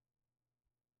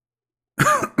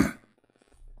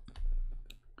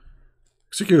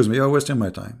 Excuse me, you are wasting my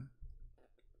time.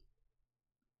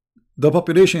 The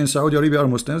population in Saudi Arabia are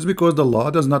Muslims because the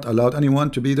law does not allow anyone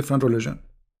to be different religion.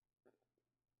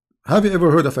 Have you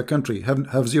ever heard of a country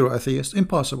have zero atheists?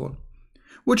 Impossible.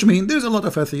 Which means there's a lot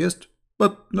of atheists,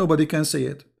 but nobody can say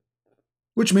it.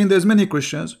 Which means there's many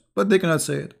Christians, but they cannot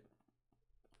say it.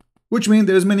 Which means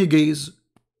there's many gays,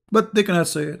 but they cannot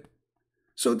say it.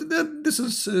 So this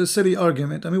is a silly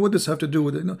argument. I mean, what does have to do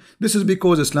with it? This is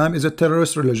because Islam is a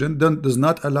terrorist religion that does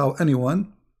not allow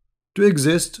anyone to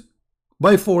exist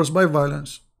by force, by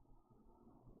violence.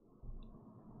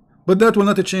 But that will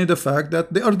not change the fact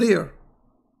that they are there.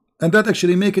 And that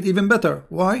actually make it even better.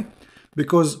 Why?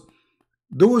 Because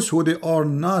those who they are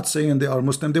not saying they are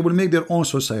Muslim, they will make their own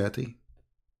society.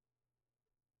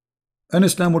 And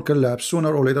Islam will collapse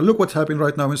sooner or later. Look what's happening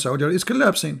right now in Saudi Arabia. It's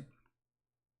collapsing.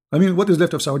 I mean, what is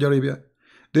left of Saudi Arabia?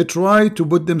 They try to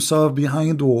put themselves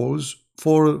behind walls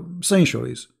for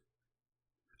centuries.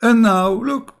 And now,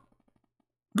 look.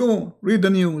 Go read the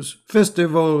news.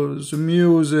 Festivals,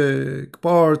 music,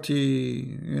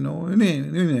 party, you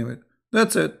name it.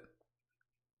 That's it.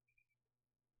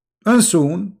 And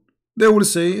soon they will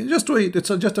say, just wait, it's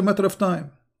just a matter of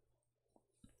time.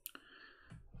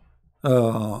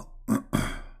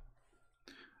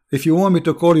 If you want me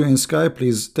to call you in Skype,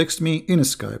 please text me in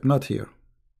Skype, not here.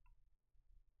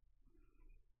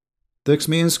 Text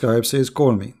me in Skype, says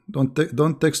call me.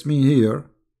 Don't text me here.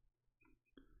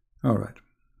 All right.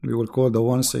 We will call the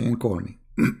one saying call me.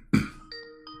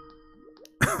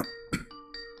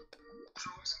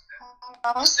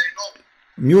 Hello?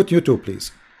 Mute you too,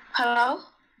 please. Hello?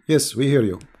 Yes, we hear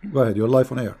you. Go ahead, you're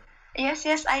live on air. Yes,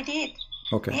 I did.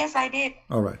 Okay. Yes, I did.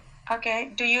 All right.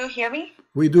 Okay, do you hear me?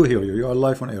 We do hear you. You are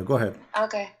live on air. Go ahead.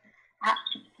 Okay.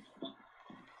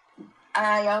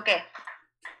 Yeah, okay.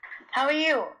 How are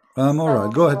you? I'm all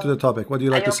right. Go ahead to the topic. What do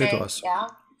you like Are to you say to okay? us? Yeah.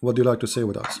 What do you like to say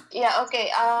with us? Yeah, okay.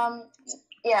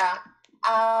 Yeah.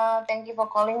 Thank you for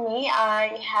calling me.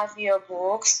 I have your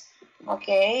books,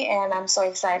 okay, and I'm so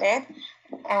excited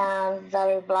and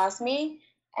very blessed me.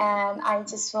 And I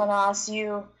just want to ask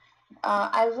you,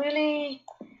 I really,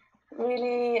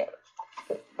 really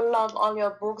love all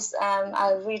your books, and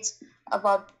I read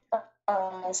about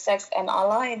sex and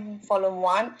Allah in volume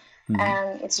 1,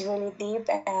 and it's really deep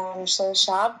and so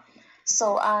sharp.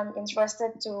 So I'm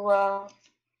interested to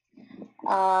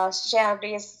share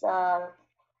this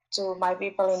to my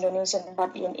people Indonesian,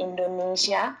 but in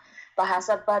Indonesia,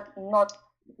 bahasa, but not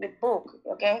with book.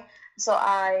 Okay, so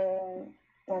I'm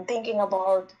thinking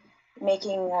about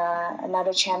making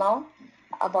another channel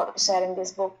about sharing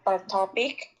this book per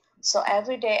topic. So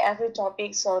every day, every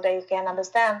topic, so they can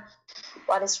understand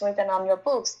what is written on your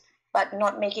books, but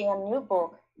not making a new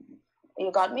book.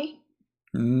 You got me?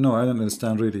 No, I don't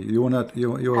understand really. You want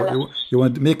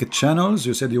to make channels?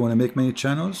 You said you want to make many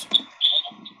channels?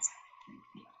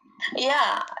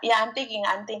 Yeah, I'm thinking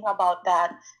about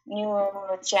that new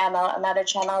channel, another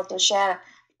channel to share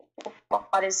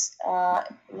what is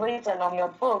written on your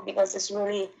book, because it's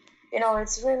really,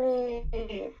 it's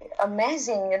really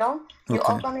amazing. You Okay.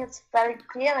 open it very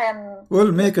clear and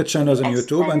Well, make a channel on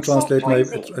YouTube and so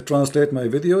translate my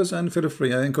videos, and feel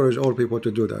free. I encourage all people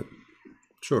to do that.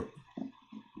 Sure.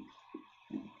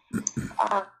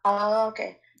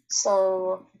 Okay,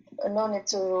 so no need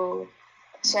to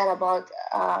share about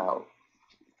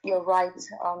your rights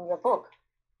on your book.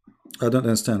 I don't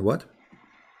understand what.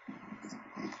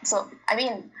 So I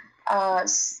mean,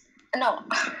 no.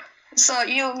 So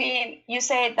you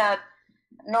say that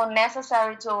not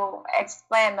necessary to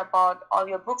explain about all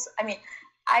your books. I mean,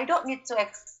 I don't need to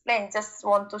explain. Just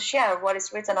want to share what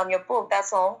is written on your book.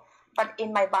 That's all. But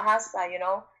in my bahasa,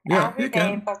 Yeah, every you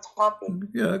day can. per topic.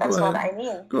 Yeah, That's go what ahead. I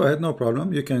mean. Go ahead, no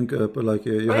problem. You can like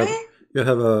you Really?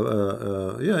 have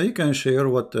a yeah. You can share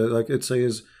what like it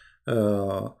says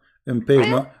in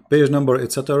page number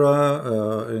etc.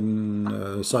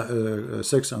 In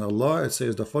Sex and Allah. It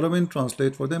says the following.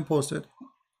 Translate for them. Post it.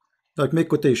 Like make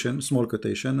quotation, small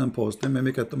quotation, and post them and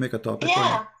make a topic.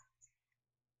 Yeah.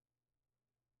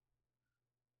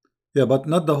 Yeah, but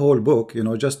not the whole book.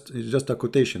 Just a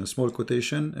quotation, a small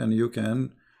quotation, and you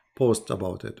can post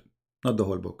about it. Not the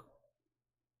whole book.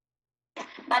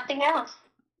 Nothing else.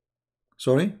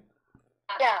 Sorry?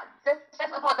 Yeah,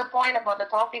 just about the point about the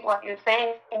topic, what you're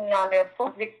saying on your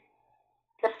book.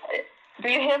 Do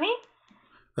you hear me?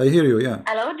 I hear you, yeah.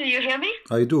 Hello, do you hear me?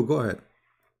 I do, go ahead.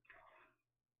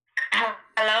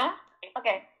 Hello?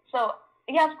 Okay, so,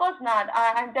 yeah, of course not.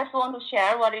 I just want to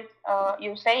share what is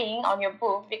you're saying on your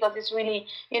book, because it's really,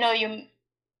 you...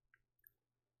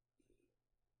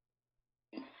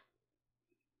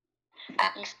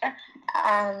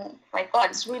 And my God,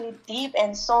 it's really deep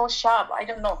and so sharp. I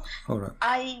don't know. All right.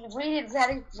 I read it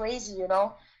very crazy,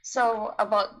 So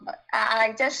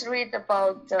I just read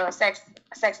about sex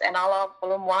and Allah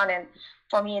volume 1, and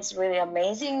for me it's really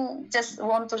amazing. Just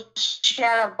want to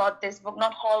share about this book,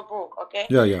 not whole book, okay?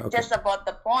 Yeah, okay. Just about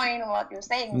the point what you're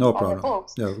saying no on problem. the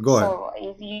books. Yeah, go ahead. So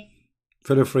if you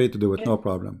feel free to do it, no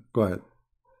problem. Go ahead.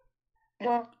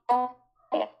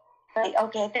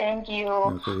 Okay, thank you.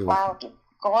 Okay, wow, keep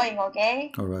going,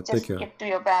 okay? All right, Just take care. Keep do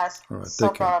your best. All right, so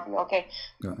take care. proud of you, okay?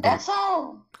 Yeah, That's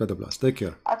all. God bless. Take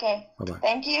care. Okay. Bye-bye.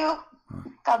 Thank you.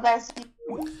 God bless you.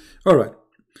 All right.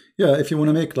 Yeah, if you want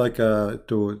to make like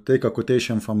to take a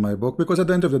quotation from my book, because at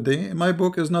the end of the day, my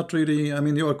book is not really, I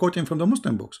mean, you are quoting from the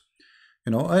Muslim books.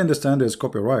 I understand there's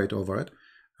copyright over it,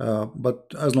 but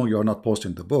as long as you are not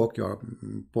posting the book, you are,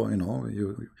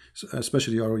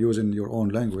 especially you are using your own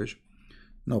language,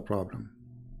 no problem.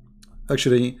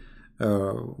 Actually,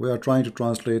 we are trying to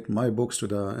translate my books to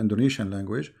the Indonesian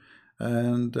language,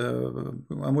 and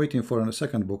I'm waiting for a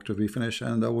second book to be finished,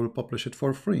 and I will publish it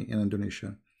for free in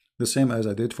Indonesian, the same as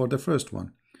I did for the first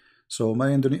one. So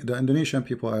the Indonesian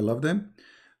people, I love them,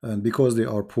 and because they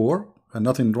are poor, and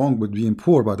nothing wrong with being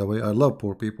poor, by the way, I love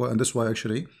poor people, and that's why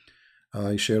actually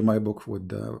I share my book with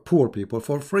the poor people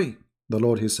for free. The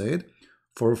Lord, He said,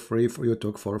 for free you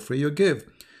took, for free you give.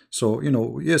 So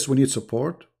yes, we need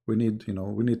support. We need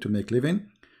to make living,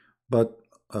 but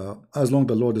as long as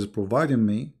the Lord is providing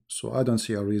me, so I don't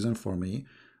see a reason for me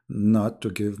not to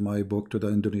give my book to the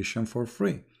Indonesian for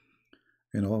free.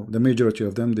 The majority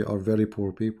of them, they are very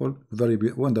poor people, very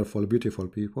wonderful, beautiful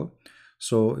people.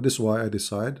 So this is why I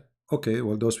decide, okay,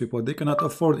 well, those people, they cannot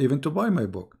afford even to buy my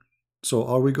book. So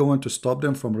are we going to stop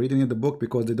them from reading the book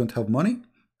because they don't have money?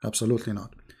 Absolutely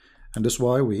not. And that's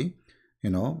why we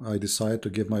I decided to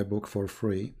give my book for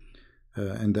free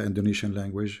in the Indonesian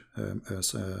language,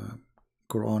 as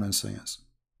Qur'an and Science.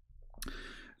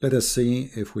 Let us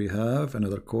see if we have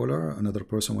another caller, another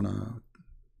person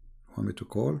want me to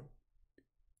call.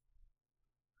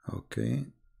 Okay.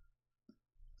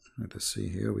 Let us see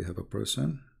here. We have a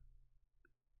person.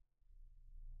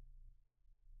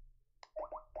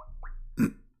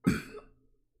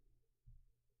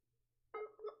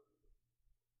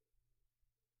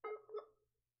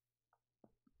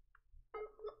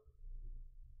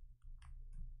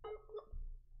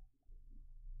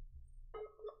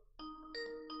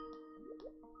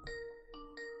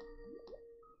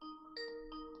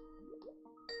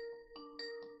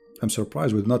 I'm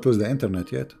surprised we've not lost the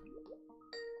internet yet.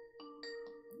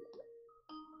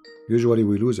 Usually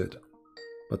we lose it,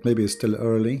 but maybe it's still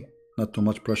early, not too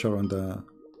much pressure on the...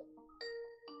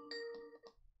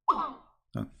 Oh,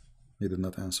 he did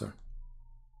not answer.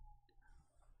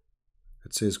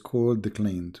 It says call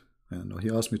declined, and he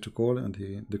asked me to call and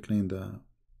he declined.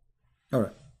 All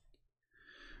right.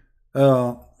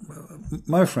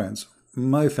 My friends,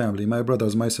 my family, my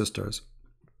brothers, my sisters,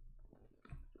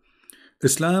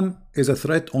 Islam is a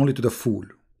threat only to the fool.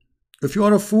 If you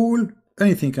are a fool,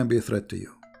 anything can be a threat to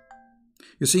you.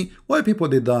 You see, why people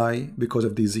they die because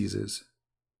of diseases?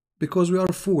 Because we are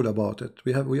a fool about it.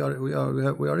 We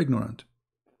are ignorant.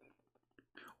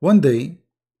 One day,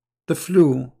 the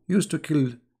flu used to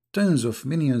kill tens of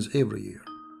millions every year.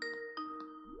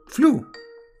 Flu.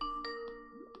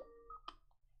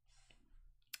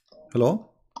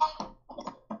 Hello?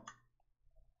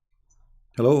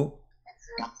 Hello?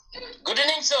 Good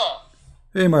evening, sir.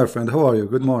 Hey, my friend, how are you?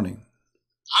 Good morning.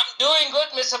 I'm doing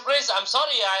good, Mr. Prince. I'm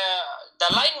sorry, the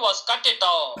line was cut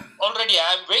already.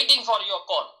 I'm waiting for your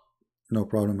call. No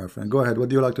problem, my friend. Go ahead. What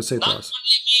do you like to say to us? Not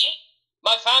only me,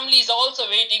 my family is also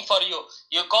waiting for you.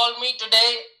 You called me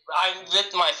today. I'm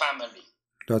with my family.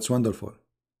 That's wonderful.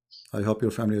 I hope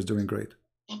your family is doing great.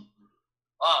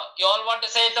 You all want to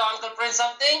say to Uncle Prince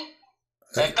something?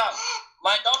 Come.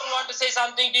 My daughter want to say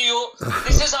something to you.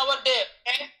 This is our day,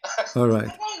 okay? All right.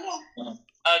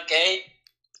 Okay.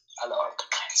 Hello, Uncle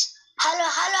Prince. Hello,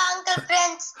 Uncle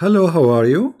Prince. Hello, how are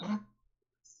you?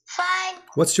 Fine.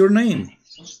 What's your name?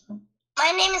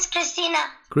 My name is Christina.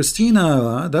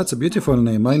 Christina, that's a beautiful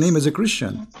name. My name is a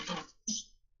Christian.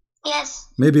 Yes.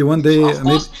 Maybe one day,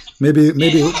 maybe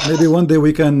one day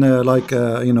we can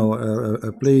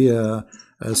play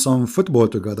some football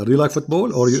together. Do you like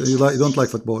football, or you don't like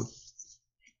football?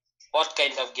 What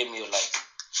kind of game you like?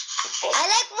 Football? I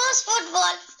like most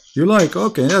football. You like?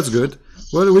 Okay, that's good.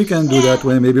 Well, we can do that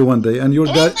way maybe one day. And your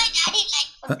dad,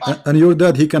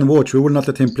 he can watch. We will not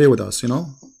let him play with us, Yeah,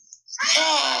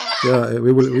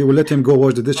 we will let him go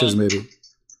wash the dishes maybe.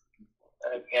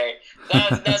 Okay.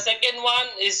 The second one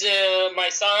is my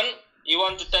son. He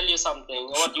want to tell you something.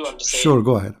 What do you want to say? Sure,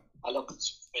 go ahead. Hello,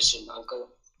 Christian uncle.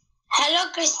 Hello,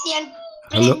 Christian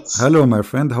Prince. Hello, my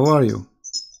friend. How are you?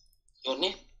 Your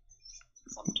name?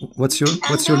 What's your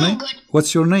name? Good.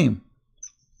 What's your name?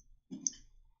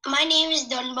 My name is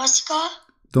Don Bosco.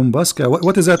 Don Bosco.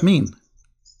 What does that mean?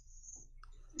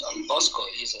 Don Bosco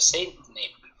is a saint name.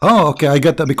 Oh, okay, I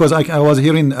get that because I was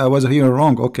hearing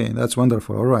wrong. Okay, that's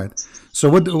wonderful. All right. So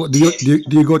what do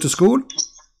you go to school?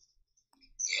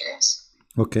 Yes.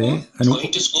 Okay. And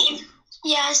going to school?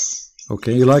 Yes.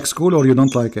 Okay, you like school or you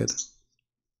don't like it?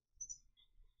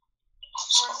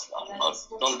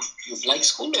 Don't you like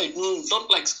school or you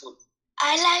don't like school?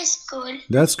 I like school.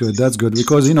 That's good. That's good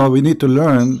because we need to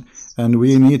learn and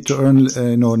we need to earn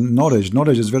knowledge.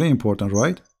 Knowledge is very important,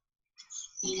 right?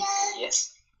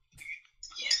 Yes.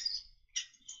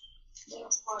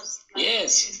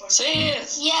 Yes. Say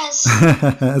yes. Yes.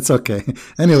 It's okay.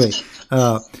 Anyway.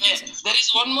 There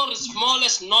is one more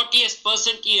smallest, naughtiest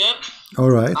person here.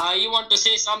 All right. You want to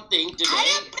say something today?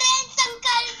 Hello, Prince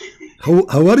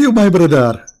Uncle. How are you, my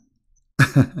brother?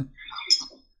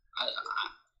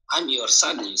 I'm your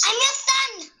son. You say. I'm your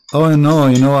son. Oh no,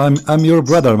 I'm your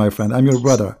brother, my friend. I'm your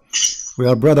brother. We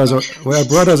are brothers. We are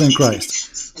brothers in Christ.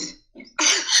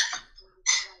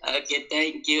 Okay,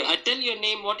 thank you. I tell your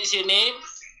name. What is your name?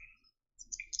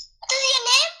 What is your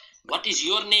name? What is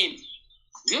your name?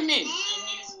 Your name?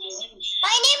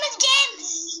 My name is James.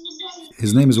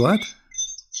 His name is what?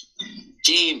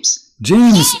 James.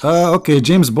 James. Okay,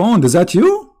 James Bond. Is that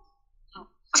you? No,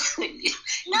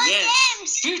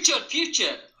 Yes. James.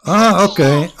 Future.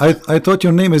 Okay. I thought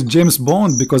your name is James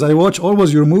Bond because I watch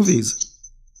always your movies.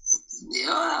 Yeah,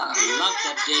 you love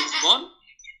that James Bond?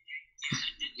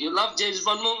 You love James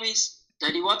Bond movies?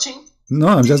 Daddy watching? No,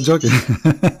 I'm just joking.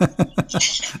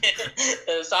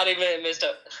 Sorry,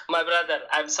 my brother.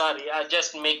 I'm sorry. I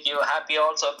just make you happy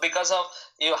also because of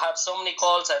you have so many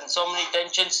calls and so many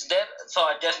tensions there. So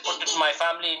I just put my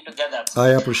family in together. I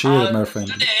appreciate it, my friend.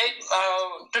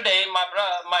 Today, my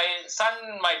son,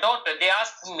 my daughter, they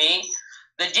asked me,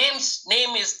 the James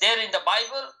name is there in the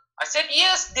Bible. I said,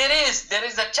 yes, there is. There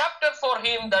is a chapter for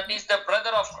him that is the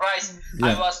brother of Christ.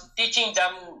 Yeah. I was teaching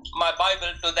them my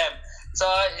Bible to them. So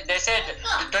they said,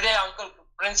 today Uncle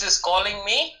Prince is calling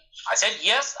me. I said,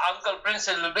 yes, Uncle Prince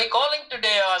will be calling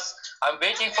today us. I'm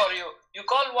waiting for you. You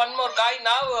call one more guy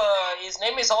now. His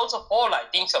name is also Paul, I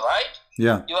think so, right?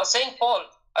 Yeah. You were saying Paul.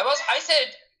 I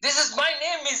said, this is my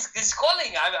name is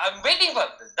calling. I'm waiting for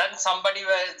this. Then somebody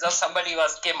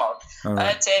came out. All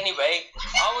right. Anyway,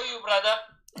 how are you, brother?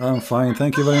 I'm fine.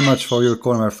 Thank you very much for your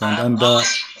call, my friend. And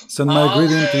send my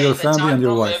greeting to your family and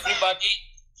your wife. Everybody,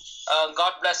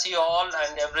 God bless you all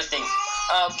and everything.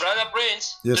 Brother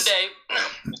Prince, yes. Today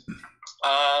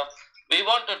we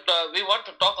want to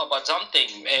talk about something.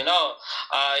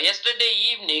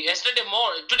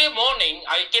 Today morning,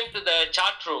 I came to the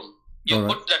chat room. You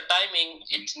put the timing.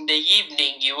 It's in the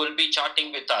evening. You will be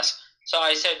chatting with us. So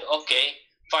I said, okay,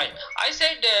 fine. I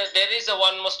said there is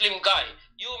one Muslim guy.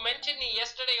 You mentioned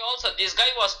yesterday also. This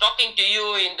guy was talking to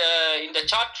you in the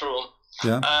chat room.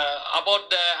 Yeah. About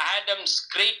the Adam's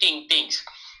creating things.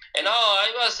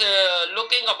 I was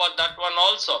looking about that one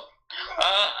also.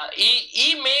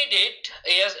 He made it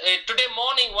today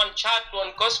morning. One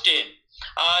question.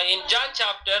 In John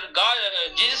chapter,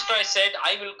 Jesus Christ said,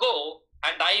 "I will go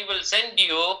and I will send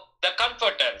you the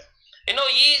Comforter."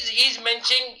 He's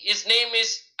mentioning his name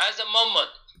is as a Muhammad,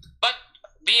 but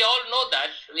we all know that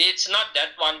it's not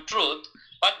that one truth.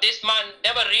 But this man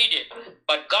never read it.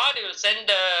 But God will send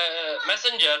a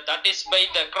messenger that is by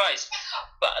the Christ.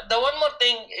 But the one more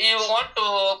thing you want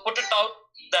to put it out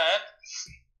that,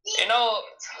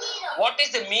 what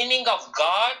is the meaning of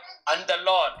God and the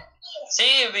Lord?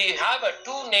 See, we have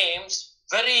two names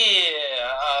very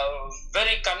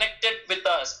connected with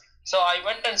us. So I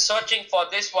went and searching for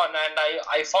this one and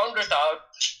I found it out.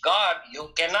 God, you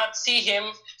cannot see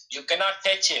him, you cannot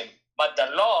touch him. But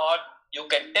the Lord, you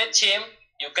can touch him,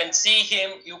 you can see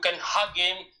him, you can hug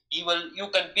him, you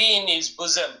can be in his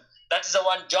bosom. That is the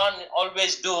one John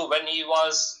always do when he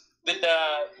was with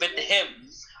him.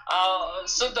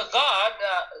 So the God,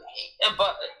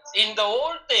 in the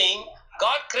whole thing,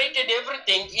 God created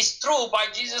everything is true by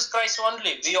Jesus Christ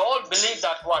only. We all believe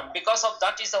that one. Because of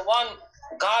that is the one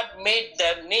God made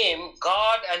their name,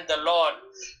 God and the Lord.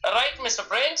 Right, Mr.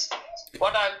 Prince?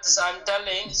 What I'm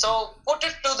telling. So put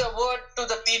it to the word to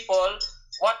the people.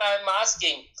 What I'm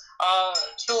asking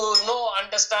to know,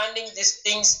 understanding these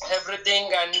things,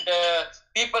 everything, and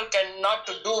people cannot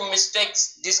to do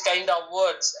mistakes, this kind of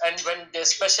words, and when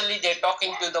especially they're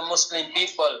talking to the Muslim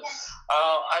people.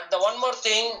 And the one more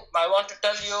thing I want to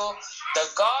tell you, the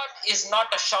God is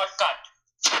not a shortcut.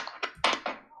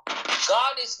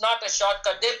 God is not a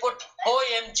shortcut. They put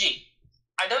OMG.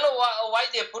 I don't know why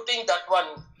they're putting that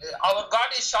one. Our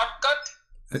God is shortcut.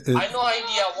 I no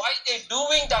idea why they're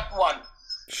doing that one.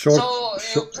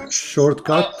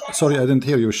 Shortcut? Sorry, I didn't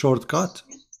hear you. Shortcut?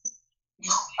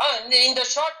 In the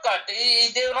shortcut,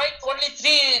 they write only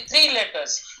three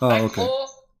letters. Okay.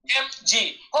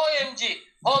 OMG. OMG.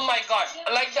 Oh my God.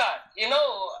 Like that. You're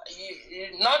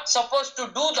not supposed to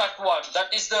do that one.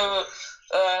 That is the...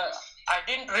 I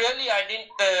didn't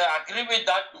agree with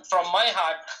that from my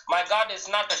heart. My God is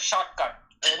not a shortcut.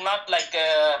 Not like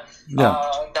the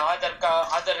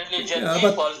other religion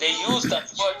people. They use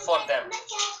that word for them.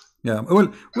 Yeah,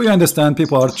 well, we understand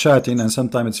people are chatting and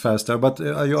sometimes it's faster, but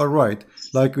you are right.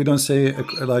 Like we don't say a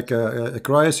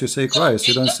Christ, you say Christ.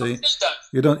 You don't say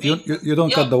you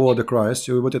don't cut the word Christ.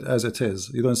 You put it as it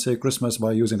is. You don't say Christmas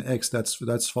by using X.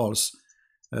 That's false.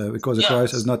 Because the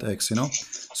Christ is not X,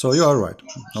 So you are right.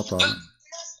 No problem.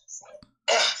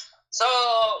 So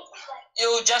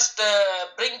you just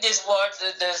bring this word,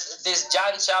 this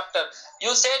John chapter.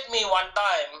 You said me one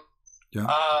time. Yeah.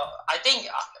 I think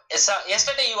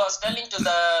yesterday you was telling to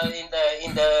in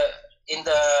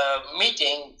the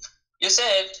meeting. You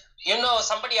said,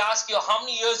 somebody asked you how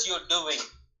many years you're doing.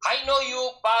 I know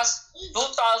you passed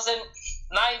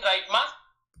 2009, right, Ma?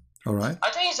 All right. I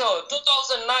think so.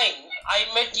 2009. I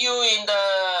met you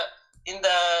in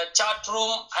the chat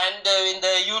room and in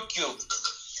the YouTube.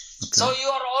 Okay. So you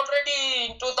are already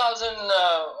in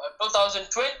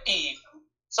 2020.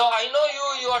 So I know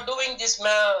you are doing this.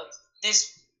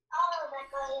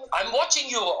 I'm watching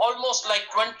you almost like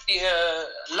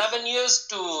 11 years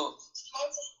to.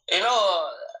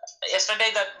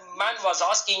 Yesterday that man was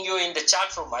asking you in the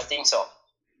chat room. I think so.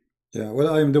 Yeah,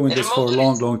 well, I'm doing this for a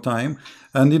Remotely. long time,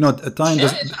 and you know, time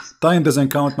doesn't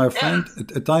count, my friend.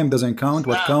 Time doesn't count.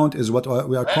 What count is what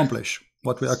we accomplish.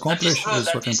 What we accomplish is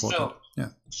what important. Yeah.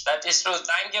 That is true.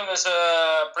 Thank you, Mr.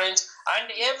 Prince.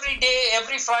 And every day,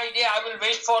 every Friday, I will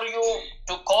wait for you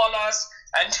to call us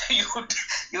and you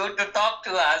to talk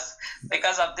to us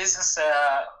because of this.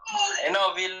 You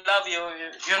know, we love you.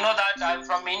 You know that I'm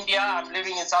from India. I'm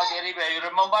living in Saudi Arabia. You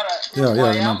remember?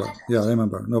 I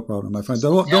remember. No problem, my friend.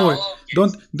 Don't worry.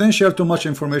 Okay. Don't share too much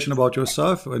information about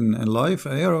yourself in life.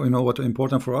 Here, you know what's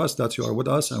important for us, that you are with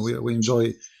us, and we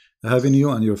enjoy having you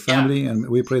and your family, and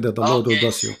we pray that the Lord will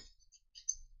bless you.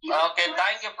 Okay,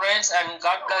 thank you, Prince, and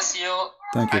God bless you.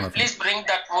 Thank you, and please bring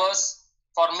that verse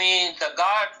for me. The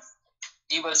God,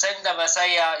 He will send the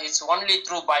Messiah. It's only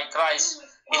through by Christ.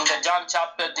 In the John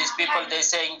chapter, these people, they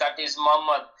saying that is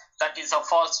Muhammad. That is a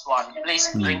false one. Please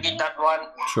bring it that one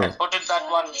and put it that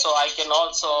one, so I can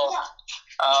also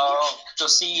to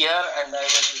see here, and I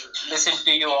will listen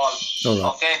to you all. Right.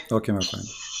 Okay. Okay, my friend.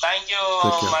 Thank you,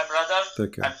 my brother.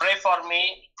 Take care. And pray for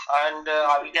me, and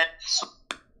I will get.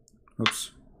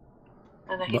 Oops.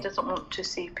 And he doesn't want to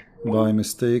see people. By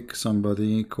mistake,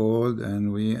 somebody called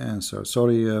and we answered.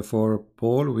 Sorry for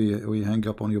Paul, we hang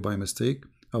up on you by mistake.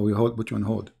 We put you on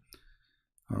hold.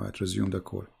 All right, resume the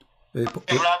call. Hey,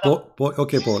 Paul,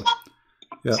 okay, Paul.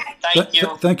 Yeah. Thank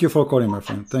you. Thank you for calling, my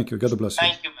friend. Thank you. God bless you.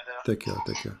 Thank you, brother. Take care.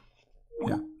 Take care.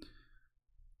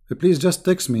 Yeah. Please just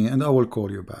text me and I will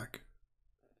call you back.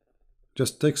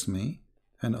 Just text me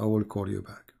and I will call you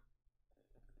back.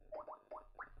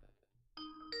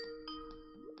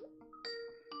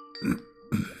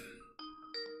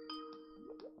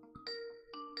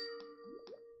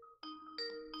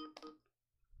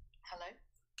 Hello?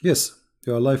 Yes,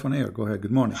 you are live on air. Go ahead.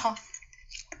 Good morning.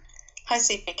 Hi,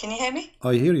 CP. Can you hear me?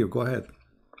 I hear you. Go ahead.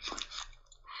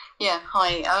 Yeah,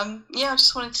 hi. I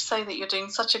just wanted to say that you're doing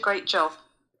such a great job.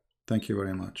 Thank you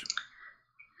very much.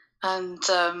 And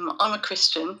I'm a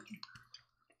Christian.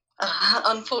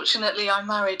 Unfortunately, I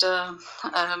married a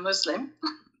Muslim.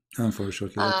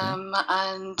 Unfortunately, okay.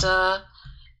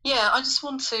 I just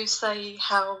want to say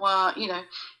how,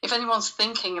 if anyone's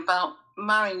thinking about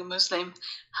marrying a Muslim,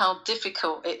 how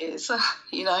difficult it is,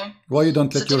 Why you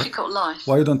don't it's a difficult life.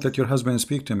 Why you don't let your husband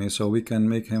speak to me so we can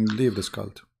make him leave this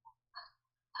cult?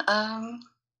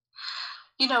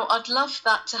 I'd love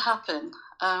that to happen.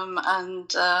 I'm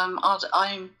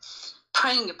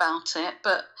praying about it,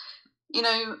 but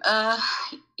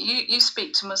you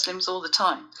speak to Muslims all the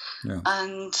time,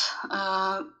 and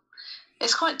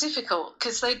it's quite difficult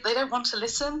because they don't want to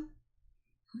listen.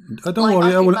 Don't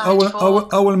worry,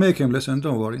 I will make him listen.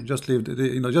 Don't worry, just leave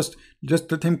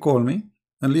just let him call me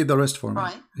and leave the rest for me.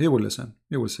 Right. He will listen.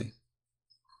 You will see.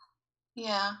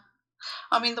 Yeah,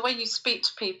 I mean, the way you speak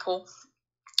to people,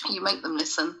 you make them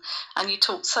listen, and you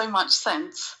talk so much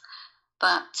sense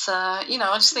that I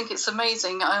just think it's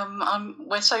amazing.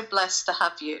 We're so blessed to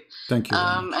have you. Thank you.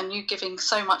 And you giving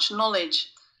so much knowledge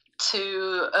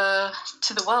to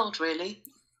the world, really.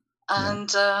 And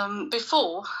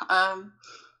before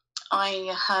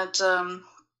I had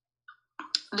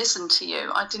listened to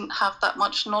you, I didn't have that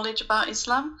much knowledge about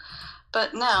Islam,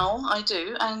 but now I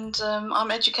do, and I'm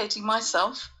educating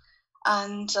myself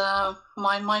and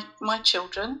my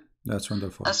children. That's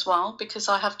wonderful. As well, because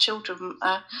I have children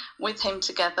with him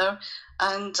together,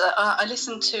 and I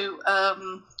listened to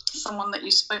someone that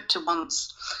you spoke to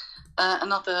once,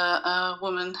 another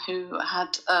woman who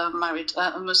had married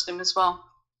a Muslim as well.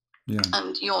 Yeah.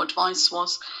 And your advice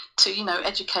was to,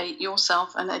 educate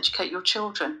yourself and educate your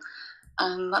children,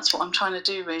 and that's what I'm trying to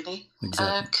do, really.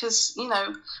 Exactly. Because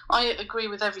I agree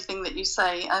with everything that you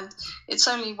say, and it's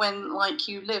only when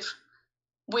you live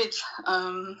with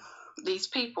these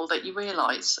people that you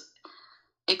realize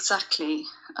exactly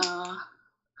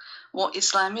what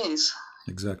Islam is.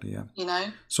 Exactly,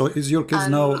 yeah. So is your kids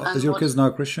now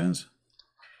Christians?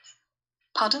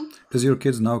 Pardon? Is your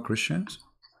kids now Christians?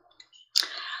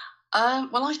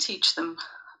 Well, I teach them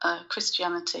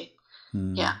Christianity.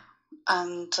 Yeah.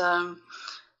 And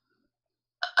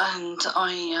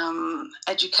I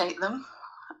educate them,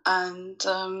 and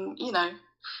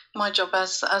my job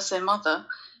as their mother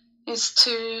is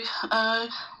to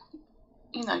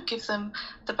give them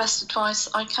the best advice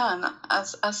I can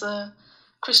as a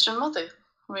Christian mother,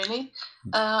 really.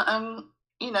 At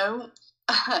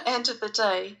the end of the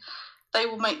day, they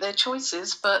will make their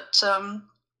choices, but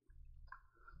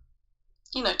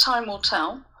time will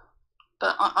tell.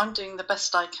 But I'm doing the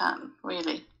best I can,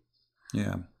 really.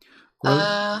 Yeah.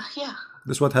 Well,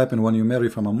 this is what happened when you marry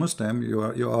from a Muslim.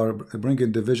 You are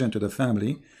bringing division to the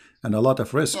family and a lot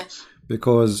of risk. Yes.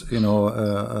 Because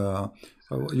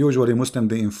usually Muslims,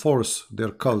 they enforce their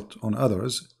cult on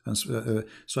others, and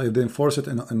so if they enforce it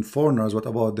on foreigners, what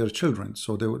about their children?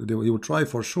 So he would try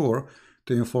for sure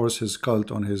to enforce his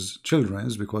cult on his children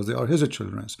because they are his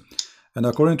children. And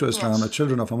according to Islam, the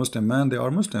children of a Muslim man, they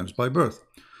are Muslims by birth.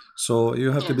 So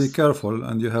you have to be careful,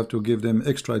 and you have to give them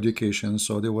extra education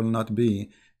so they will not be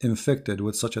infected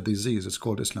with such a disease. It's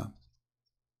called Islam.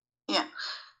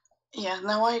 Yeah,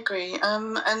 no, I agree.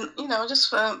 And, you know,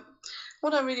 just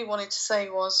what I really wanted to say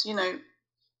was, you know,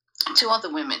 to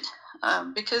other women,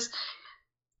 because,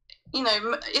 you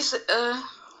know,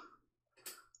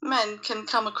 men can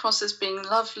come across as being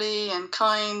lovely and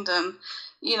kind and,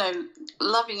 you know,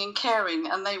 loving and caring,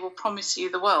 and they will promise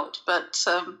you the world. But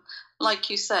like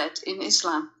you said, in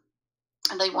Islam,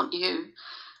 and they want you,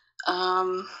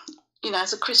 you know,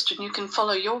 as a Christian, you can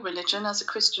follow your religion as a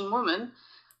Christian woman,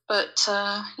 but,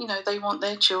 you know, they want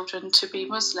their children to be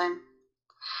Muslim.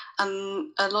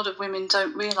 And a lot of women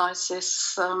don't realise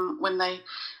this when they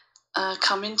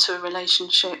come into a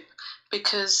relationship,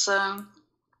 because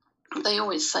they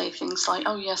always say things like,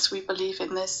 oh, yes, we believe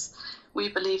in this, we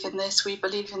believe in this, we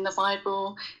believe in the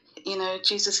Bible, you know,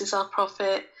 Jesus is our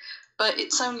prophet. But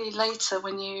it's only later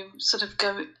when you sort of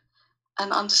go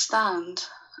and understand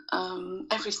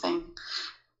everything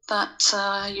that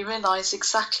you realise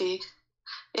exactly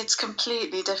it's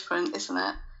completely different, isn't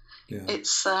it? Yeah.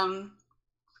 It's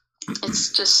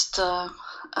just a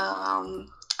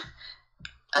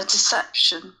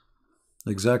deception.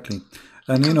 Exactly.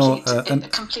 And you know, and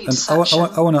I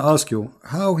want to ask you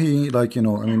how he, like, you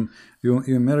know, I mean,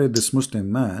 you married this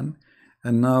Muslim man,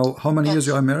 and now how many years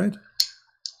you are married?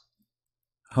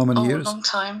 How many years? A long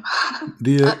time.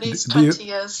 At least 20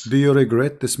 years. Do you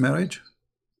regret this marriage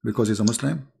because he's a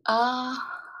Muslim?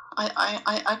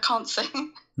 I can't say.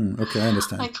 Okay, I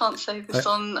understand. I can't say this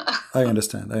on. I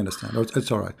understand.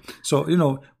 It's all right. So, you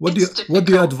know, what do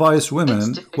you advise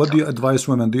women? What do you advise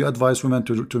women? Do you advise women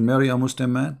to marry a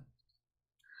Muslim man?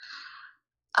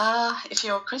 If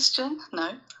you're a Christian,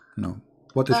 no. No.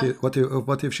 What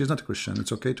if she's not a Christian?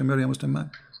 It's okay to marry a Muslim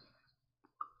man?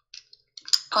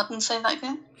 Pardon, say that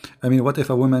again? I mean, what if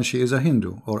a woman, she is a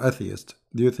Hindu or atheist?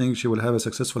 Do you think she will have a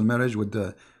successful marriage with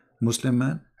the Muslim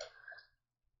man?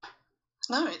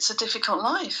 No, it's a difficult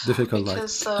life. Difficult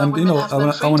life. And you know,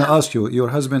 I want to ask you, your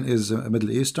husband is Middle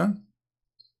Eastern?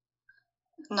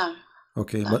 No.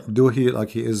 Okay, no. But do he,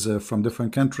 like, he is from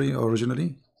different country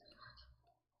originally?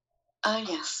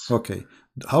 Yes. Okay.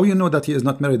 How you know that he is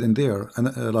not married in there,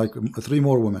 and like 3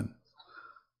 more women?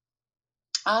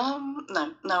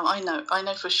 No, I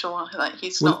know for sure that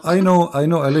he's not. I know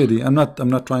a lady. I'm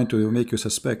not trying to make you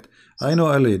suspect. I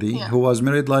know a lady who was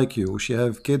married like you. She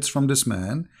have kids from this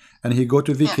man, and he go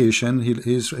to vacation. He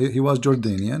was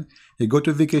Jordanian. He go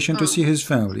to vacation to see his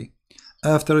family.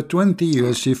 After 20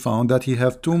 years, she found that he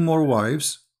have 2 more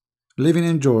wives living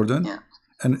in Jordan,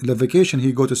 and the vacation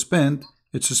he go to spend,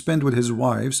 it's to spend with his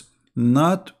wives,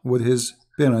 not with his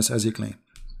parents, as he claimed.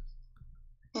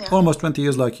 Almost 20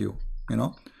 years like you. You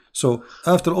know, so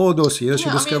after all those years, she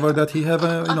discovered that he have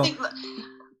a, you know.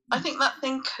 I think that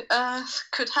thing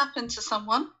could happen to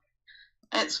someone.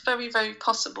 It's very, very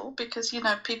possible because, you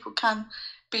know, people can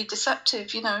be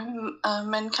deceptive. You know,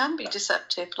 men can be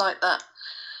deceptive like that.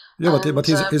 Yeah, but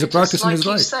he's a practicing his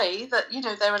right. You say that, you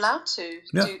know, they're allowed to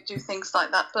do things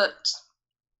like that, but.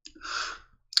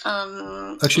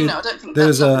 Actually, you know, I don't think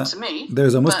that's happened to me.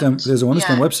 There's a Muslim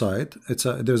website.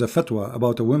 There's a fatwa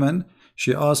about a woman.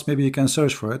 She asked, maybe you can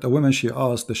search for it. A woman, she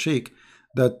asked the sheikh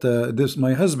that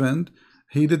my husband,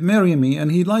 he did marry me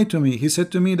and he lied to me. He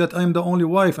said to me that I'm the only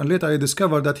wife, and later I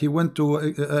discovered that he went to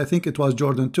I think it was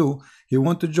Jordan too. He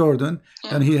went to Jordan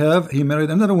and he married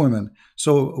another woman.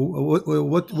 So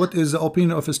what is the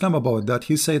opinion of Islam about that?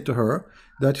 He said to her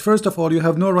that first of all, you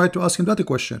have no right to ask him that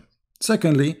question.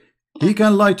 Secondly, he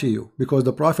can lie to you because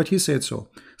the Prophet, he said so.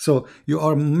 So you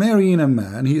are marrying a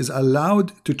man. He is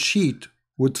allowed to cheat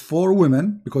with 4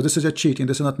 women, because this is a cheating,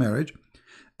 this is not marriage.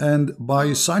 And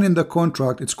by signing the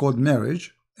contract, it's called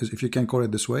marriage, if you can call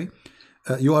it this way.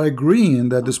 You are agreeing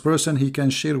that this person, he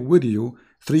can share with you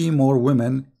 3 more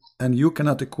women, and you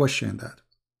cannot question that.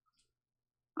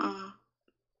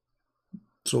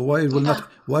 So why it will not?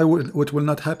 Why it will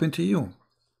not happen to you?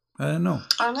 I don't know.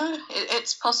 I know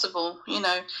it's possible. You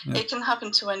know, it can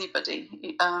happen to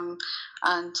anybody.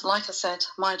 And like I said,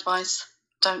 my advice: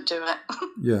 don't do it.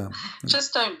 Yeah.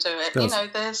 Just don't do it. You know,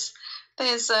 there's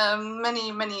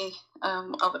many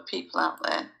other people out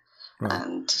there,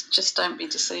 and just don't be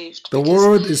deceived. The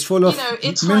world is full of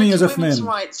millions of men. Women's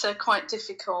rights are quite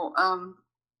difficult,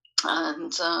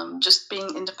 and just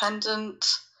being independent,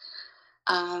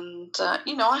 and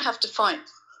you know, I have to fight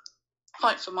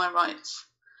fight for my rights.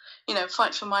 You know,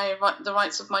 fight for the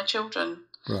rights of my children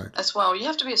as well. You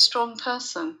have to be a strong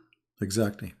person.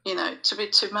 Exactly. You know, to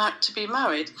be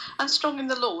married, and strong in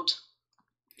the Lord.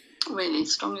 Really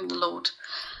strong in the Lord.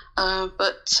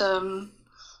 But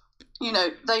you know,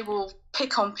 they will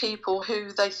pick on people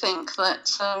who they think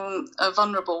that are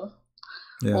vulnerable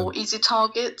or easy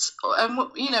targets. And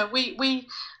you know, we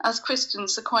as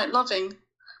Christians are quite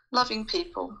loving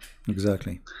people.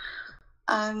 Exactly.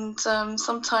 And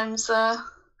sometimes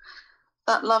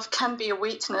that love can be a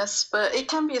weakness, but it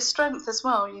can be a strength as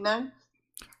well. You know.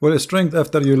 Well, a strength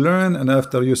after you learn and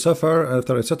after you suffer,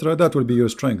 after etc., that will be your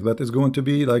strength. That is going to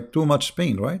be like too much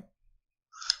pain, right?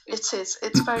 It is.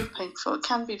 It's very painful. It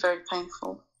can be very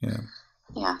painful. Yeah.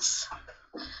 Yes.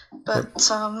 But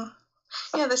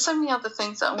yeah, there's so many other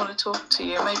things that I want to talk to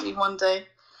you. Maybe one day.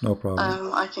 No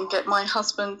problem. I can get my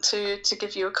husband to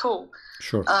give you a call.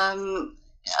 Sure.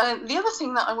 The other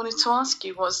thing that I wanted to ask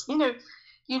you was, you know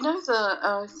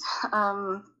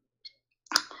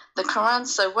the Qur'an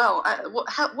so well.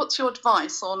 What's your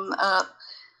advice on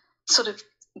sort of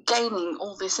gaining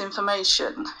all this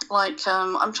information? Like,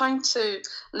 I'm trying to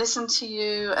listen to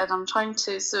you, and I'm trying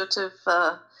to sort of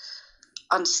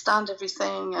understand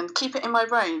everything and keep it in my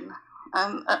brain.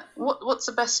 And what's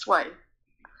the best way?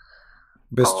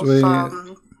 Best way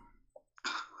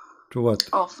to what?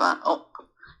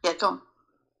 Yeah, go on.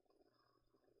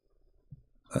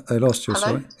 I lost you.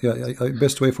 Hello? Sorry. Yeah.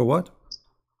 Best way for what?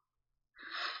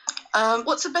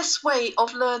 What's the best way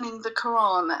of learning the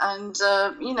Quran and,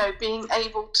 you know, being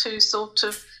able to sort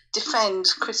of defend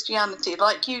Christianity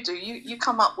like you do? You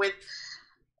come up with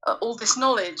all this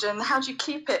knowledge, and how do you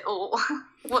keep it all?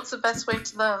 What's the best way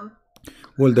to learn?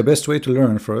 Well, the best way to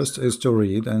learn first is to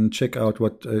read and check out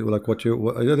what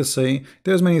let us say,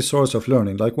 there's many sources of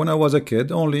learning. Like when I was a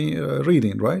kid, only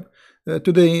reading, right?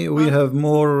 Today we have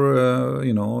more,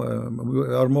 you know,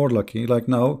 we are more lucky. Like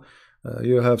now,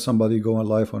 you have somebody going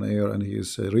live on air and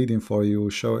he's reading for you,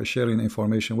 sharing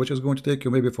information, which is going to take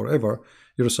you maybe forever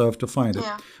yourself to find it.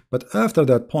 Yeah. But after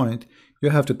that point, you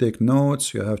have to take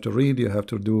notes, you have to read, you have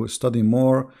to study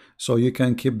more, so you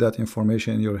can keep that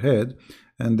information in your head,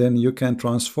 and then you can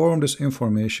transform this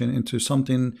information into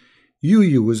something you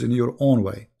use in your own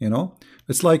way. You know,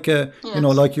 it's like you know,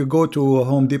 like you go to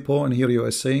Home Depot and here you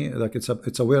say, like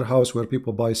it's a warehouse where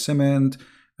people buy cement,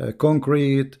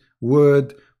 concrete,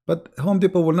 wood. But Home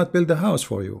Depot will not build the house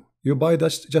for you. You buy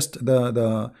just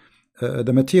the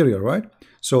material, right?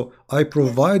 So I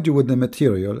provide you with the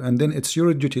material, and then it's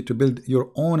your duty to build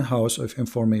your own house of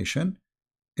information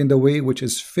in the way which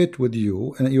is fit with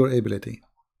you and your ability.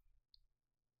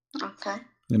 Okay.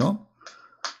 You know?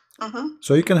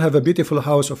 So you can have a beautiful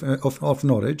house of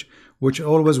knowledge, which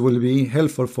always will be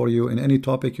helpful for you in any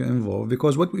topic you involve,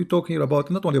 because what we talk here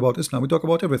about, not only about Islam, we talk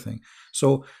about everything.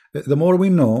 So the more we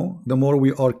know, the more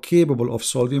we are capable of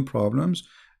solving problems,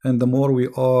 and the more we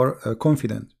are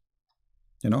confident,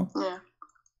 you know? Yeah.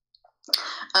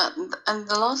 And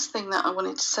the last thing that I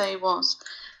wanted to say was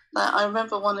that I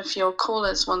remember one of your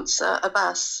callers once,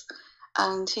 Abbas,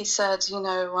 and he said, you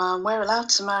know, we're allowed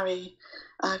to marry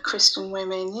Christian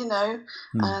women, you know,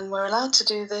 and we're allowed to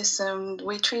do this, and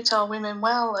we treat our women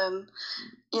well, and,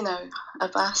 you know,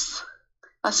 Abbas,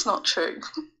 that's not true.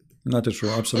 Not true,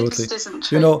 absolutely. It just isn't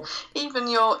true. You know, even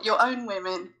your own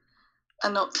women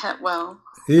are not kept well.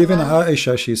 Even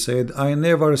Aisha, she said, I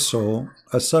never saw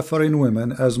a suffering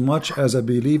woman as much as a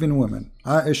believing woman.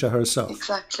 Aisha herself.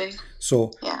 Exactly.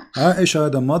 So,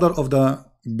 Aisha, the mother of the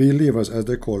believers, as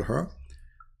they call her,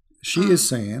 she is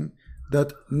saying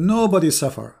that nobody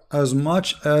suffer as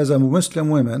much as a Muslim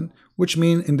woman, which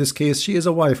means in this case she is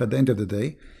a wife at the end of the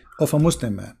day of a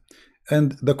Muslim man.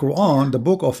 And the Quran, the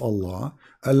book of Allah,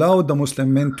 allowed the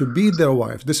Muslim men to beat their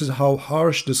wife. This is how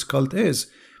harsh this cult is,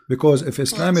 because if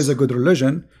Islam is a good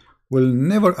religion, will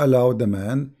never allow the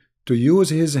man to use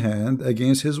his hand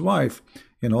against his wife.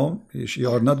 You know, you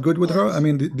are not good with her. I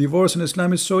mean, the divorce in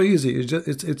Islam is so easy.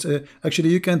 It's actually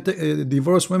you can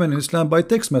divorce women in Islam by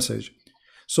text message.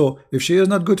 So if she is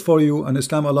not good for you and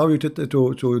Islam allow you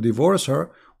to divorce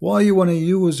her, why you want to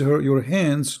use your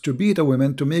hands to beat a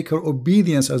woman to make her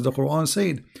obedience, as the Quran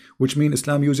said, which means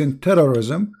Islam using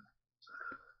terrorism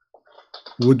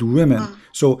with women.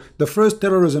 So the first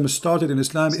terrorism started in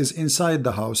Islam is inside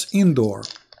the house, indoor.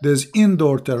 There's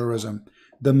indoor terrorism.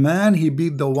 The man, he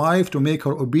beat the wife to make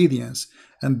her obedience,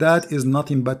 and that is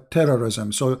nothing but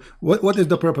terrorism. So what is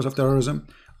the purpose of terrorism?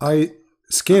 I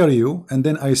scare you and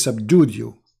then I subdued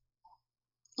you.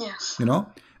 Yes. You know,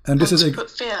 and this is put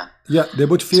fear. Yeah, they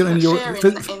put fear in your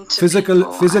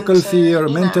physical fear,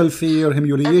 mental fear,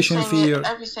 humiliation fear.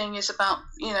 Everything is about,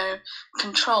 you know,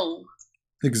 control.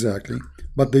 Exactly.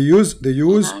 But they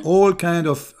use all kind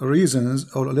of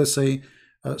reasons, or let's say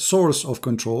source of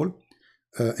control,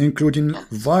 including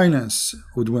violence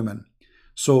with women.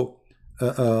 So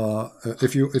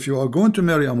if you are going to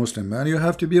marry a Muslim man, you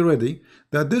have to be ready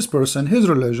that this person, his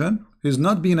religion, is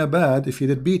not being a bad if he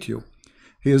did beat you.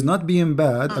 He is not being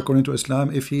bad according to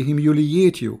Islam if he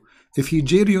humiliate you, if he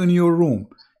jail you in your room.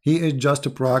 He is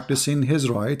just practicing his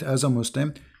right as a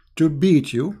Muslim to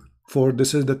beat you, for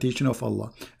this is the teaching of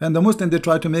Allah. And the Muslim, they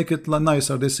try to make it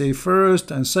nicer. They say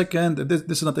first and second. This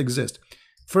does not exist.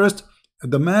 First,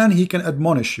 the man, he can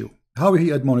admonish you. How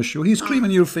he admonish you? He scream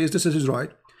in your face, this is his right.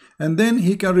 And then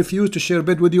he can refuse to share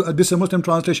bed with you. This is a Muslim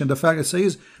translation. The fact it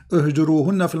says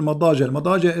اهجروهن في المضاجع.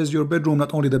 المضاجع is your bedroom,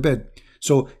 not only the bed.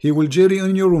 So he will jail you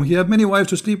in your room. He have many wives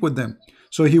to sleep with them.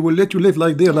 So he will let you live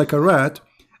like there, like a rat,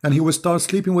 and he will start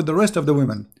sleeping with the rest of the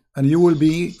women. And you will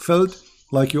be felt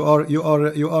like you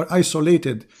are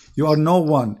isolated. You are no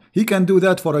one. He can do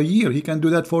that for a year. He can do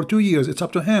that for 2 years. It's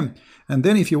up to him. And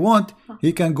then if you want,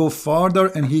 he can go farther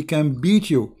and he can beat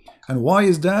you. And why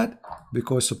is that?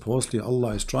 Because supposedly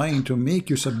Allah is trying to make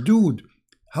you subdued.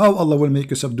 How Allah will make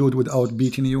you subdued without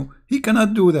beating you? He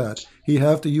cannot do that. He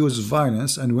have to use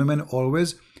violence, and women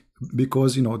always,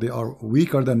 because you know they are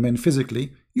weaker than men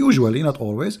physically, usually, not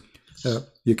always,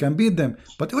 you can beat them.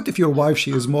 But what if your wife,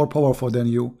 she is more powerful than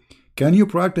you? Can you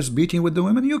practice beating with the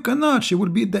women? You cannot. She will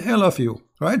beat the hell of you,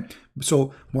 right?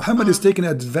 So Muhammad is taking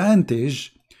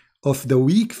advantage of the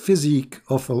weak physique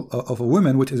of a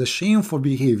woman, which is a shameful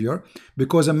behavior,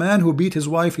 because a man who beat his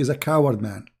wife is a coward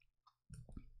man.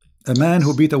 A man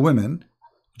who beat a woman,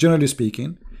 generally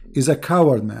speaking, is a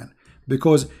coward man.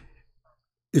 Because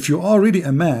if you are really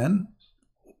a man,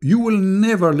 you will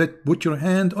never put your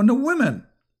hand on a woman.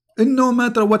 And no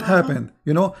matter what happened,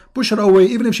 you know, push her away.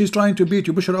 Even if she's trying to beat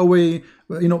you, push her away,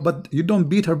 you know, but you don't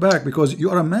beat her back because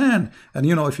you are a man. And,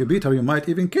 you know, if you beat her, you might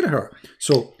even kill her.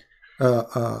 So,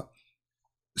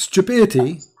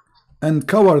 stupidity and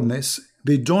cowardness,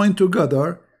 they join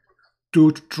together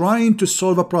to trying to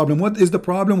solve a problem. What is the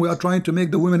problem? We are trying to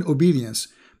make the women obedience.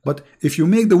 But if you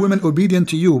make the women obedient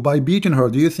to you by beating her,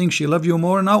 do you think she love you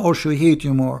more now, or she hate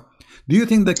you more? Do you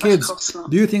think the kids?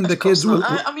 Do you think the kids will?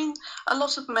 I mean, a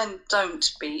lot of men don't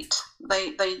beat.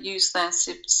 They use their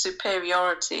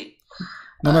superiority.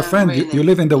 No, my friend, really, you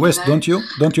live in the West, know? Don't you?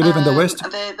 Don't you live in the West?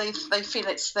 They feel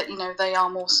it's that, you know, they are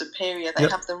more superior. They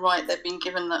have the right. They've been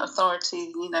given the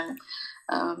authority. You know.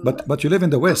 But you live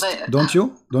in the West, don't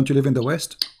you? Don't you live in the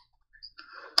West?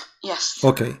 Yes.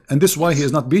 Okay, and this is why he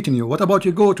is not beating you. What about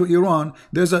you go to Iran?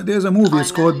 There's a movie.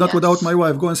 It's called Not Without My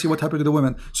Wife. Go and see what happened to the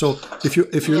women. So if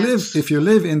you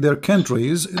live in their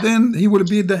countries, then he will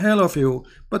beat the hell of you.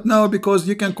 But now, because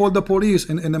you can call the police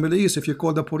in the Middle East, if you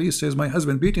call the police, says my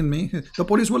husband beating me, the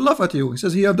police will laugh at you. He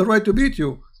says he has the right to beat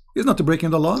you. He's not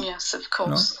breaking the law. Yes, of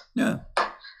course. No? Yeah.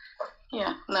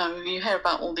 Yeah. No, you hear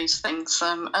about all these things,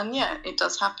 and yeah, it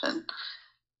does happen.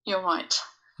 You're right.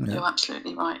 Yeah. You're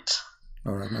absolutely right.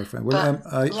 All right, my friend. Well,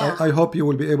 I hope you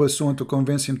will be able soon to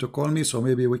convince him to call me, so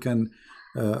maybe we can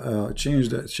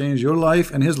change your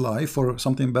life and his life for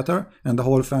something better, and the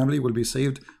whole family will be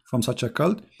saved from such a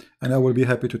cult. And I will be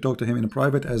happy to talk to him in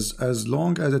private as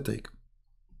long as it takes.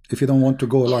 If you don't want to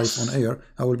go live on air,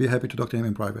 I will be happy to talk to him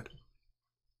in private.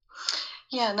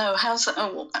 Yeah, no.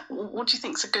 What do you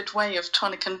think is a good way of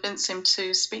trying to convince him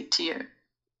to speak to you?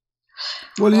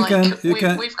 Well, you can.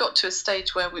 We've got to a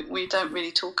stage where we don't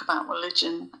really talk about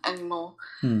religion anymore.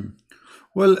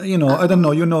 Well, you know, I don't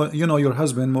know. You know your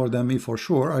husband more than me for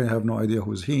sure. I have no idea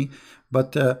who's he,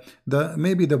 but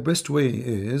maybe the best way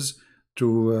is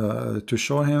to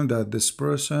show him that this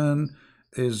person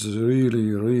is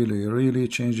really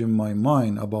changing my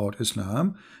mind about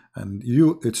Islam, and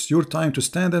it's your time to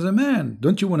stand as a man.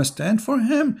 Don't you want to stand for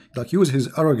him? Like, use his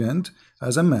arrogance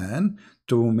as a man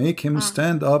to make him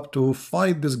stand up to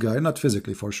fight this guy, not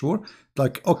physically for sure.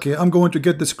 Like, okay, I'm going to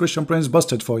get this Christian prince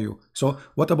busted for you. So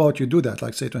what about you do that?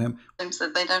 Like, say to him,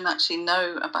 that they don't actually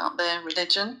know about their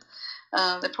religion.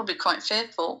 They're probably quite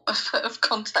fearful of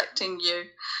contacting you.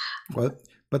 Well,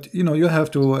 but you know, you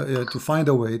have to find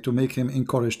a way to make him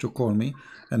encouraged to call me.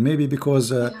 And maybe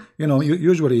because you know,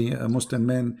 usually Muslim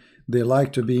men, they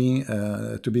like to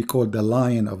be called the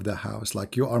lion of the house.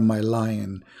 Like, you are my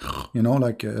lion, you know.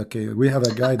 Like, okay, we have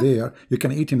a guy there, you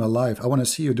can eat him alive. I want to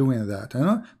see you doing that. You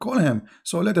know, call him.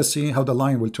 So let us see how the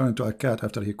lion will turn into a cat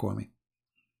after he call me.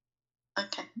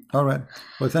 Okay. All right.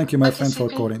 Well, thank you, my friend, for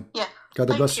calling. Yeah. God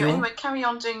bless you. Anyway, carry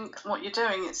on doing what you're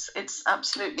doing. It's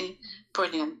absolutely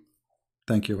brilliant.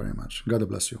 Thank you very much. God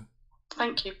bless you.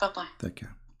 Thank you. Bye bye. Take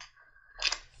care.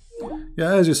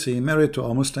 Yeah, as you see, married to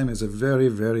a Muslim is a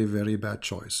very bad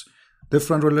choice.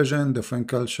 different religion, different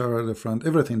culture, different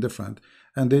everything different,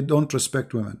 and they don't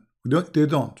respect women. They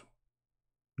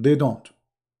don't.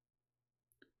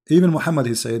 Even Muhammad,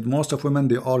 he said, most of women,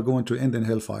 they are going to end in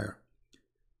hellfire.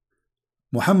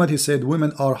 Muhammad, he said,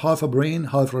 women are half a brain,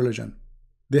 half religion.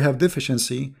 They have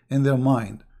deficiency in their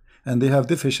mind, and they have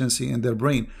deficiency in their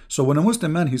brain. So when a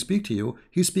Muslim man, he speak to you,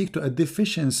 he speak to a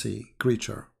deficiency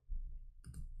creature.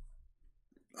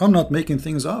 I'm not making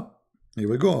things up. Here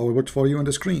we go. I will put for you on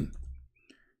the screen.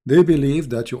 They believe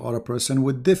that you are a person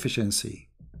with deficiency.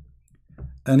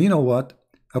 And you know what?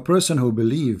 A person who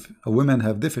believes a woman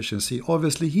have deficiency,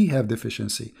 obviously he have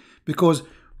deficiency, because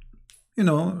you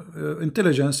know,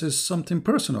 intelligence is something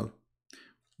personal.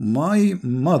 My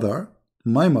mother,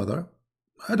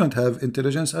 I don't have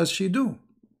intelligence as she do.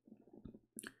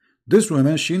 This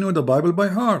woman, she knew the Bible by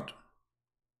heart.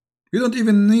 You don't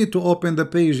even need to open the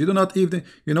page. You do not even,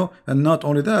 you know, and not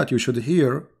only that, you should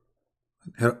hear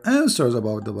her answers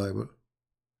about the Bible.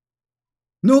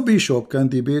 No bishop can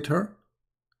debate her.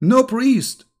 No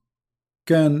priest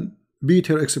can beat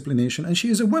her explanation, and she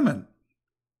is a woman.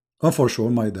 Oh, for sure,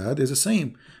 my dad is the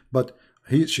same, but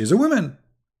she's a woman.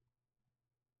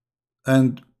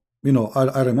 And, you know,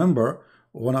 I remember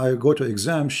when I go to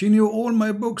exam, she knew all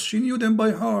my books. She knew them by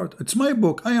heart. It's my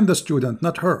book. I am the student,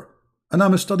 not her. And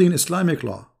I'm studying Islamic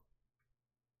law.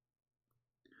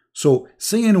 So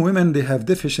saying women, they have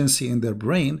deficiency in their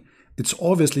brain, it's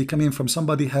obviously coming from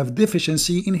somebody have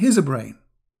deficiency in his brain.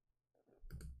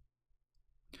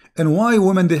 And why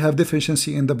women, they have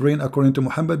deficiency in the brain according to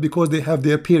Muhammad? Because they have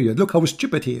their period. Look how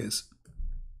stupid he is.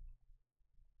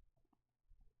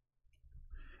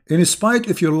 In spite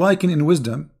if you're lacking in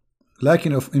wisdom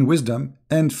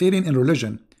and failing in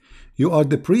religion, you are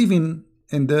depriving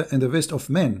in the West of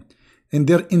men in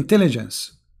their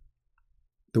intelligence.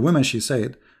 The women, she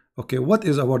said, okay, what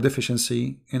is our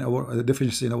deficiency in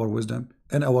our wisdom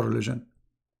and our religion?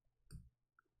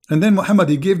 And then Muhammad,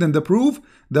 he gave them the proof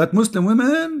that Muslim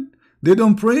women, they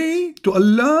don't pray to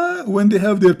Allah when they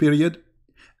have their period.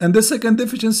 And the second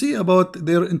deficiency about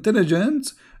their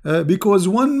intelligence, because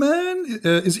one man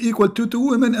is equal to two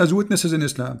women as witnesses in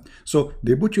Islam. So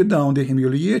they put you down, they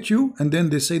humiliate you, and then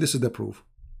they say this is the proof.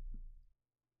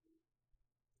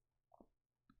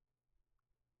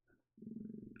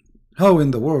 How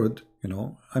in the world, you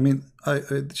know, I mean,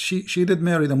 she did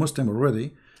marry the Muslim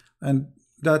already, and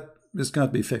that this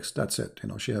cannot be fixed. That's it. You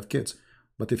know, she have kids.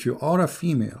 But if you are a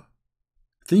female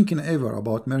thinking ever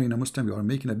about marrying a Muslim, you are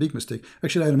making a big mistake.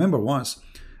 Actually, I remember once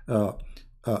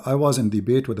I was in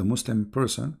debate with a Muslim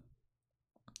person,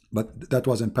 but that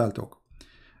was in Paltalk,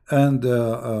 and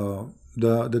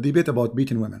the debate about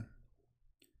beating women.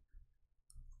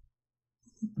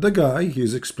 The guy,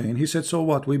 he's explained. He said, "So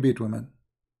what? We beat women.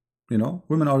 You know,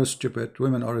 women are stupid.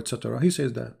 Women are etc." He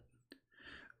says that,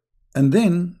 and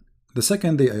then the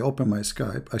second day I opened my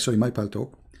Skype, my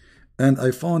Paltalk, and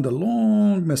I found a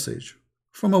long message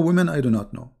from a woman I do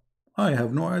not know. I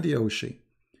have no idea who she.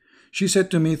 She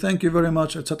said to me, "Thank you very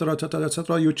much, etc., etc.,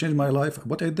 etc. You changed my life."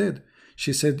 What I did?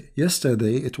 She said,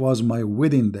 "Yesterday it was my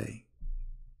wedding day.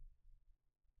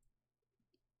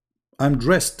 I'm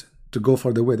dressed to go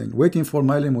for the wedding, waiting for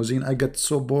my limousine. I get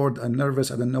so bored and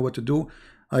nervous. I don't know what to do.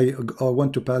 I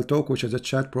went to Paltalk, which is a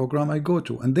chat program I go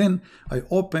to, and then I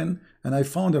open and I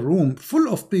found a room full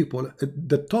of people. At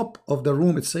the top of the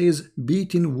room, it says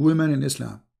beating women in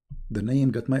Islam. The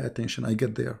name got my attention. I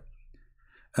get there,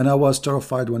 and I was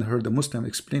terrified when I heard the Muslim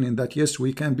explaining that yes,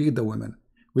 we can beat the women.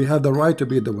 We have the right to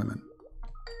beat the women.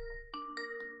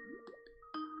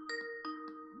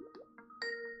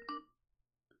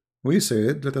 We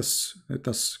said, let us.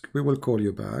 We will call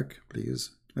you back,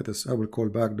 please. I will call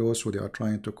back those who they are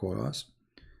trying to call us,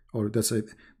 or that's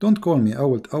it. Don't call me. I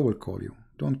will call you.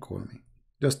 Don't call me.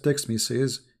 Just text me.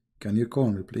 Says, can you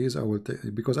call me, please? I will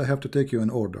because I have to take you in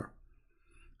order.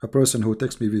 A person who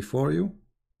texts me before you.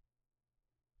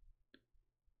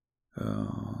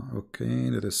 Okay,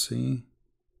 let us see.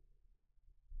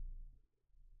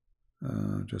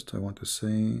 Just I want to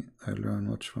say I learn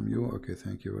much from you. Okay,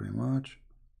 thank you very much.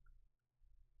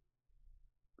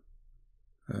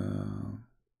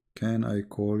 Can I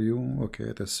call you?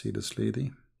 Okay, let's see this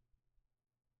lady.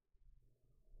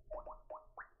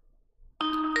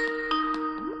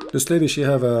 This lady, she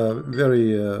have a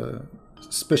very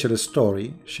special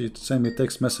story. She sent me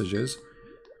text messages.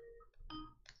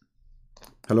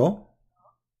 Hello?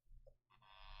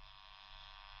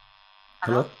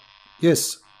 Hello?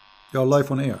 Yes, you're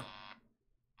live on air. Okay.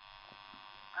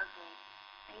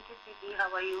 Thank you, Sidi.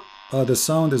 How are you? The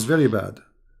sound is very bad.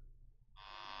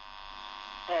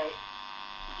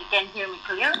 You can hear me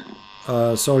clear?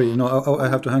 Sorry, no, I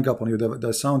have to hang up on you.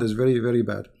 The sound is very, very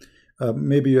bad.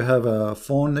 Maybe you have a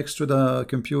phone next to the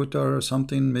computer or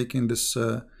something making this,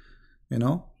 you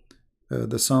know,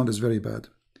 the sound is very bad.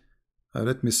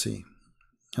 Let me see.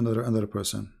 Another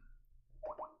person.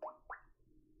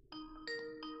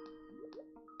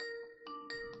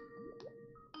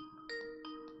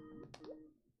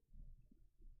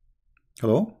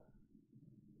 Hello?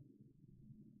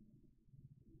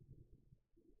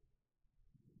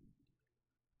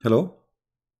 Hello?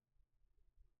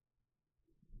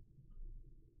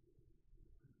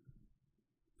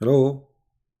 Hello?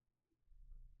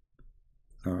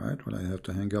 All right, well, I have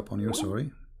to hang up on you,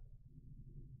 sorry.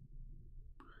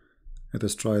 Let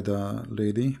us try the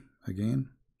lady again.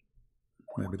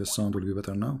 Maybe the sound will be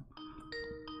better now.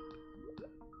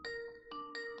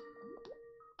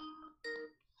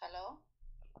 Hello?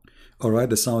 All right,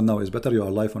 the sound now is better. You are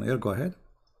live on air. Go ahead.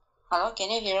 Hello, can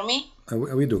you hear me?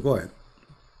 We do. Go ahead.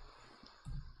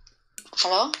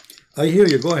 Hello? I hear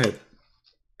you. Go ahead.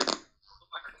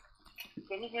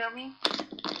 Can you hear me?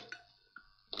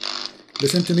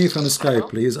 Listen to me from Skype, Hello?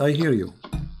 please. I hear you.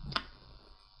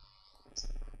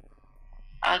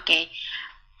 Okay.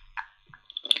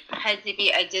 Hi,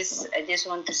 Zibi. I just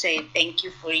want to say thank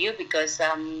you for you because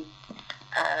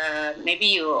maybe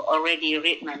you already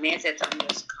read my message on your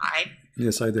Skype.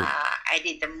 Yes, I did. I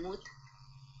did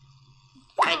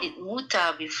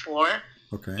muta before.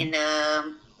 Okay. In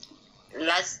the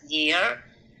last year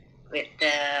with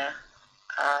the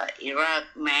Iraq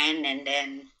man, and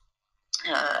then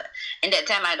in that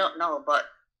time I don't know about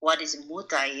what is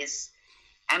muta is.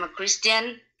 I'm a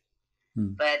Christian,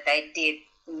 but I did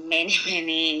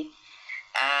many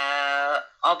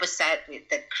opposite with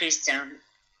the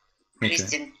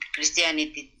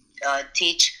Christianity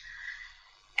teach,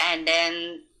 and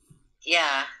then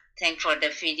thank for the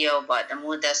video about the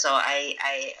muta. So I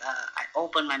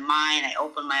opened my mind, I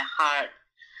opened my heart,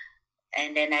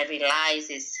 and then I realized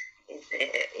it's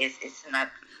not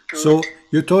good. So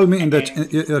you told me in that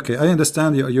okay, I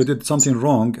understand you did something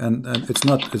wrong, and it's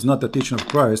not the teaching of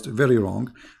Christ, very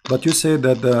wrong. But you said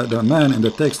that the man in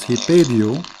the text, he paid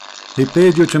you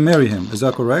to marry him. Is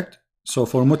that correct? So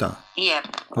for muta. Yep.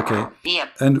 Okay. Yep.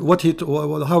 And what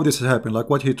how this happened? Like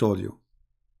what he told you?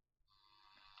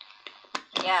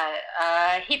 Yeah.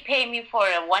 He paid me for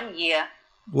 1 year.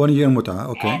 1 year muta.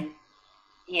 Okay. And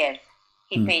yes.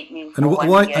 He paid me for and 1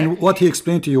 why? year. And what he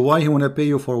explained to you? Why he want to pay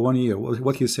you for 1 year?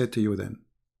 What he said to you then?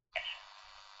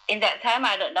 In that time,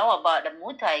 I don't know about the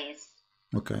muta is.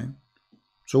 Okay.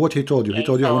 So what he told you? Okay, He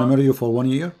told you, I want to marry you for 1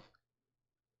 year?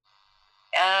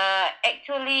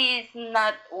 Actually, it's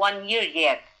not 1 year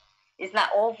yet. It's not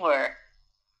over.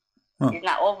 Huh. It's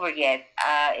not over yet.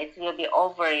 It will be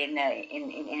over in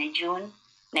June,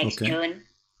 next June.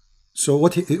 So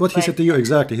what he said to you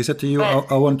exactly? He said to you,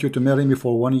 I want you to marry me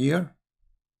for 1 year?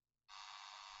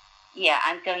 Yeah,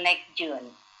 until next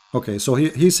June. Okay, so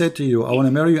he said to you, I want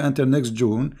to marry you until next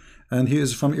June, and he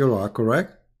is from Iraq,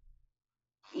 correct?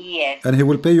 Yes. And he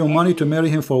will pay you money to marry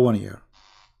him for 1 year.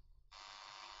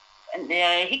 And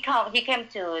he came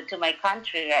to my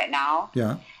country right now.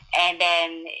 Yeah. And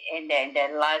then in the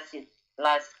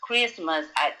last Christmas,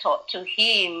 I talked to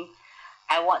him.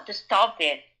 I want to stop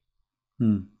it.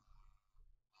 And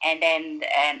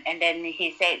then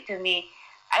he said to me,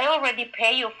 I already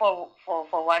pay you for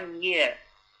 1 year.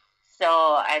 So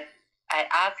I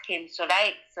asked him, should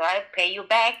I pay you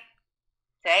back?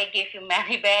 Should I give you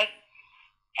money back?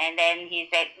 And then he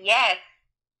said yes.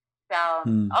 So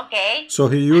okay. So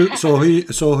he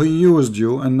used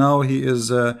you, and now he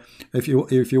is. If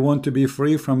you want to be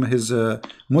free from his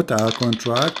muta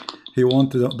contract, he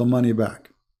wants the money back.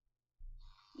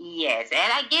 Yes,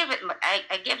 and I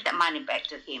give the money back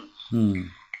to him.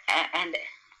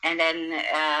 And then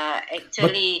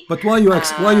actually. But why you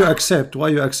accept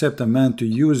a man to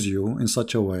use you in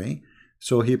such a way?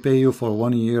 So he pay you for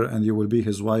 1 year, and you will be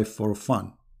his wife for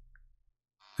fun,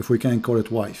 if we can call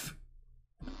it wife.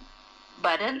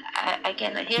 But then I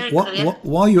cannot hear it clearly.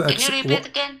 Why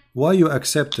you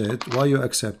accepted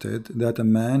that a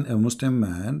man, a Muslim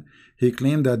man, he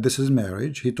claimed that this is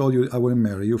marriage. He told you, I will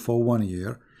marry you for 1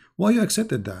 year. Why you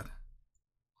accepted that?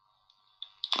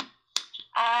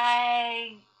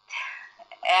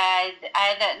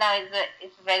 I don't know.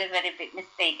 It's a very, very big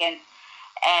mistake, and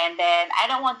then I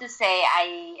don't want to say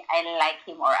I like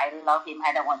him or I love him.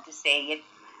 I don't want to say it.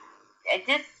 I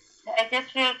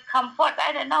just feel comfort.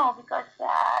 I don't know, because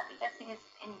he's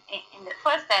in the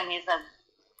first time he's a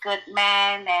good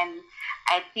man, and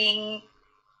I think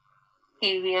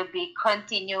he will be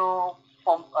continue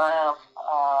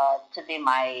to be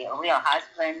my real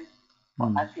husband for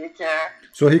my future.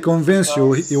 So he convinced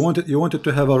you. You wanted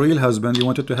to have a real husband. You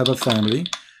wanted to have a family,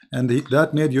 and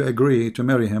that made you agree to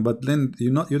marry him, but then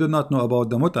you did not know about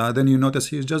the muta, then you notice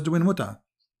he's just doing muta,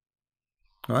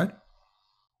 right?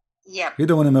 Yep. He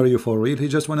don't want to marry you for real, he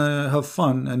just want to have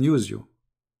fun and use you.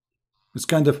 It's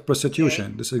kind of prostitution.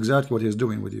 Okay. This is exactly what he's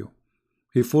doing with you.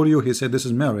 He fooled you, he said this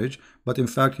is marriage, but in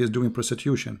fact he's doing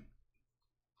prostitution.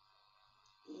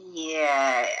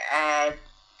 Yeah,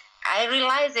 I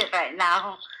realize it right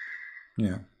now.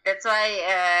 Yeah. That's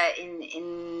why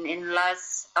in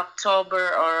last October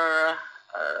or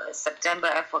September,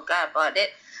 I forgot about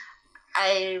it.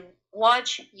 I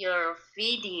watched your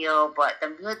video about the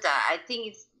muta. I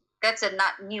think that's a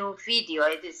not new video.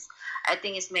 I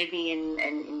think it's maybe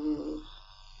in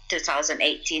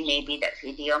 2018, maybe that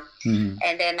video. Mm-hmm.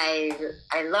 And then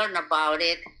I learned about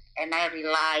it, and I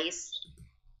realized,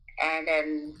 and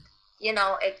then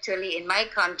actually in my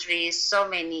country, so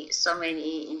many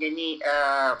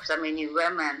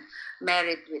women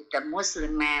married with the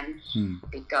Muslim man,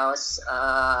 because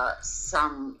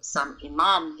some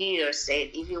imam here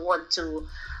said if you want to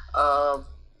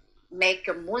make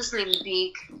a Muslim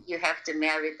big, you have to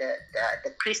marry the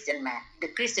Christian man, the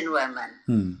Christian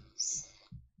woman.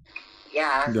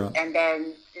 Yeah, and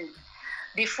then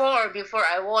before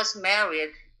I was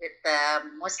married with the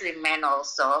Muslim man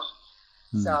also.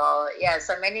 So yeah,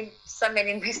 so many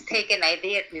mistaken I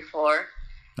did before.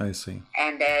 I see.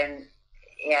 And then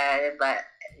but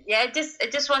I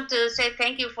just want to say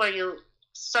thank you for you.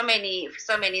 So many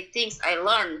things I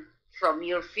learned from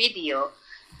your video,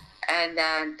 and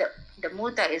the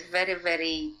muta is very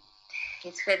very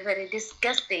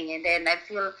disgusting. And then I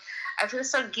feel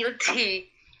so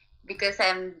guilty because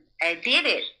I did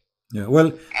it. Yeah. Well,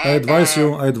 and, I advise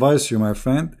you, my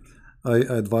friend. I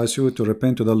advise you to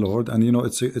repent to the Lord, and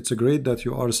it's a great that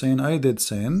you are saying I did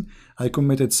sin, I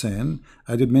committed sin,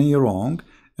 I did many wrong,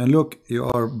 and look, you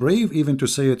are brave even to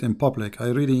say it in public. I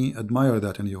really admire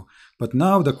that in you. But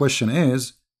now the question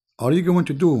is, are you going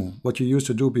to do what you used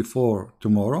to do before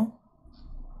tomorrow?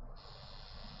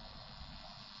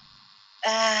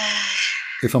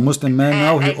 If a Muslim man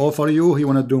now he offer you, he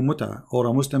want to do muta, or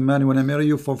a Muslim man want to marry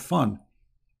you for fun,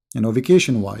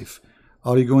 vacation wife.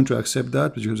 Are you going to accept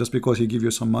that just because he give you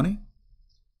some money?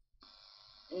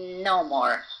 No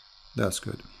more. That's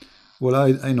good. Well,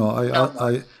 I know.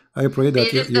 I pray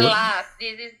that this is the last.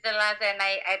 This is the last, and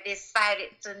I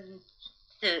decided to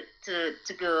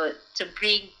go to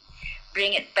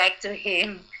bring it back to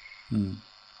him.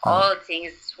 All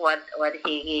things what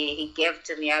he gave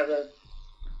to me, I will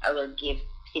give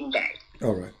him back.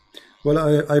 All right. Well,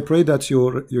 I pray that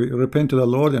you repent to the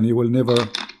Lord, and you will never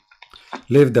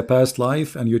live the past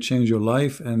life, and you change your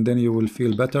life, and then you will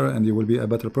feel better and you will be a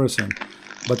better person.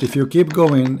 But if you keep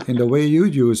going in the way you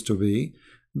used to be,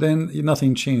 then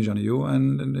nothing changed on you,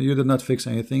 and you did not fix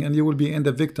anything, and you will be in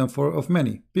the victim of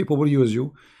many people. Will use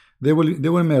you, they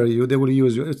will marry you, they will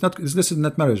use you. This is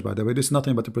not marriage, by the way. This is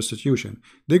nothing but a prostitution.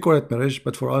 They call it marriage,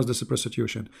 but for us this is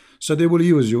prostitution. So they will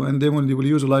use you, and they will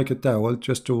use you like a towel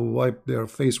just to wipe their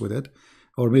face with it,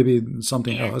 or maybe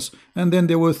something else, and then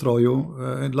they will throw you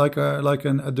like a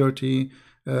dirty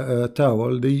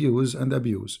towel they use and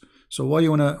abuse. So why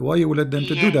you let them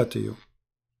to do that to you?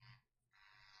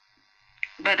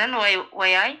 But then why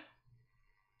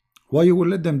you will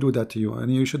let them do that to you?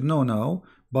 And you should know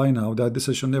by now that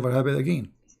this should never happen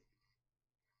again.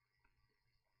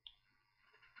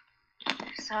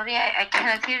 Sorry, I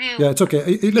cannot hear you. Yeah, it's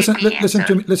okay.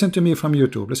 Listen to me from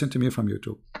YouTube. Listen to me from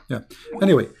YouTube. Yeah.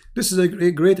 Anyway, this is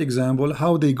a great example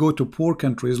how they go to poor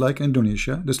countries like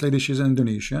Indonesia. This lady, she's an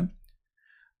Indonesian.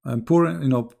 And poor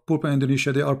people in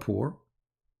Indonesia, they are poor.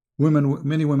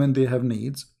 Many women, they have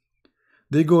needs.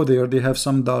 They go there, they have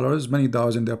many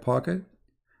dollars in their pocket.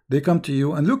 They come to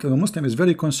you, and look, a Muslim is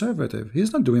very conservative.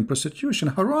 He's not doing prostitution.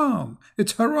 Haram.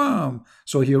 It's haram.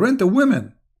 So he rent a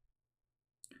women.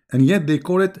 And yet they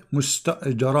call it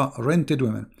mustajara, rented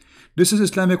women. This is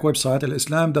Islamic website,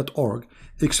 alislam.org.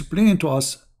 Explain to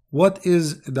us what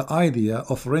is the idea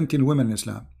of renting women in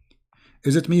Islam.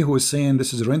 Is it me who is saying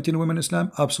this is renting women in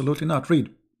Islam? Absolutely not. Read.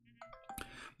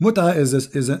 Muta is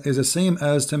the same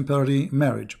as temporary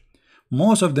marriage.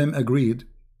 Most of them agreed,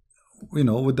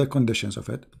 with the conditions of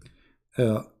it.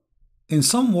 In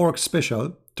some work,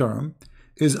 special term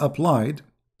is applied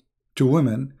to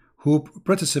women who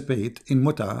participate in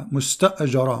muta,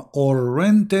 mustajara, or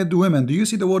rented women. Do you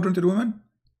see the word rented women?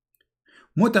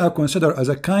 Muta considered as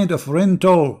a kind of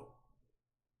rental,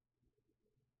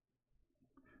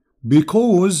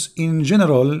 because in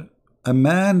general a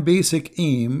man's basic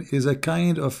aim is a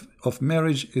kind of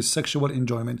marriage is sexual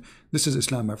enjoyment. This is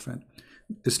Islam, my friend.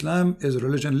 Islam is a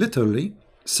religion, literally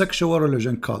sexual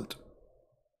religion, cult.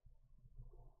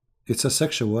 It's a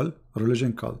sexual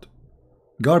religion cult.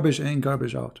 Garbage in,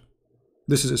 garbage out.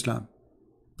 This is Islam.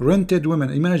 Rented women.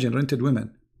 Imagine rented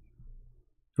women.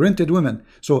 Rented women.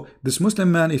 So this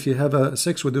Muslim man, if he have a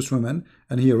sex with this woman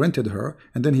and he rented her,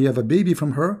 and then he have a baby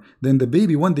from her, then the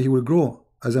baby one day he will grow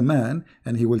as a man,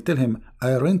 and he will tell him,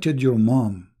 I rented your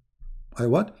mom. I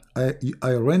what?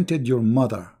 I rented your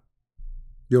mother.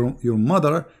 Your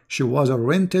mother, she was a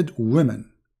rented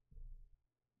woman.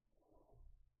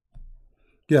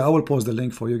 Yeah, I will post the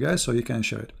link for you guys so you can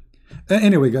share it.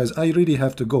 Anyway, guys, I really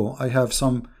have to go. I have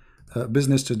some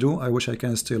business to do. I wish I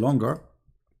can stay longer.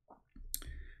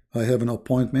 I have an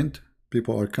appointment.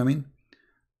 People are coming,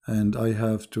 and I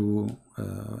have to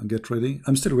get ready.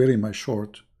 I'm still wearing my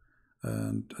short,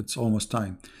 and it's almost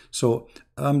time. So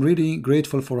I'm really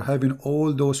grateful for having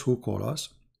all those who call us.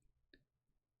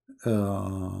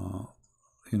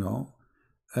 You know,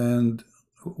 and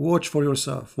watch for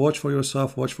yourself. Watch for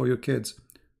yourself. Watch for your kids.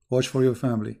 Watch for your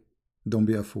family. Don't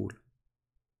be a fool.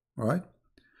 All right.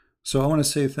 So I want to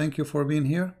say thank you for being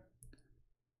here.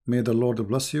 May the Lord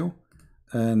bless you.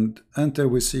 And until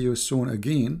we see you soon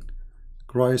again,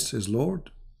 Christ is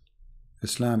Lord.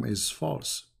 Islam is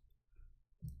false.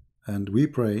 And we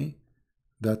pray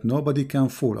that nobody can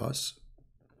fool us.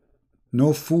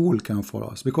 No fool can fool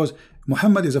us. Because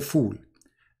Muhammad is a fool.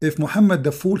 If Muhammad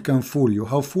the fool can fool you,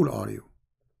 how fool are you?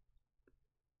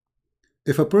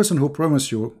 If a person who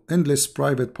promised you endless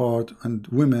private part and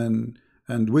women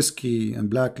and whiskey and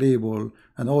black label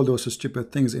and all those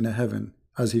stupid things in a heaven,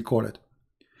 as he called it,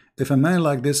 if a man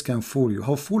like this can fool you,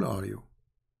 how fool are you?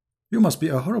 You must be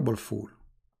a horrible fool.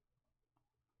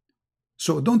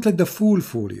 So don't let the fool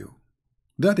fool you.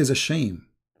 That is a shame.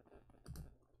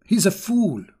 He's a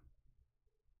fool.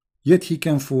 Yet he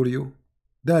can fool you.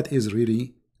 That is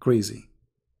really crazy.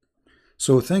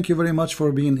 So thank you very much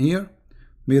for being here.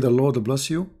 May the Lord bless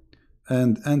you.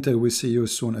 And until we see you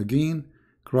soon again,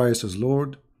 Christ is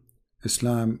Lord.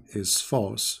 Islam is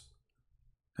false.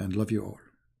 And love you all.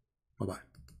 Bye-bye.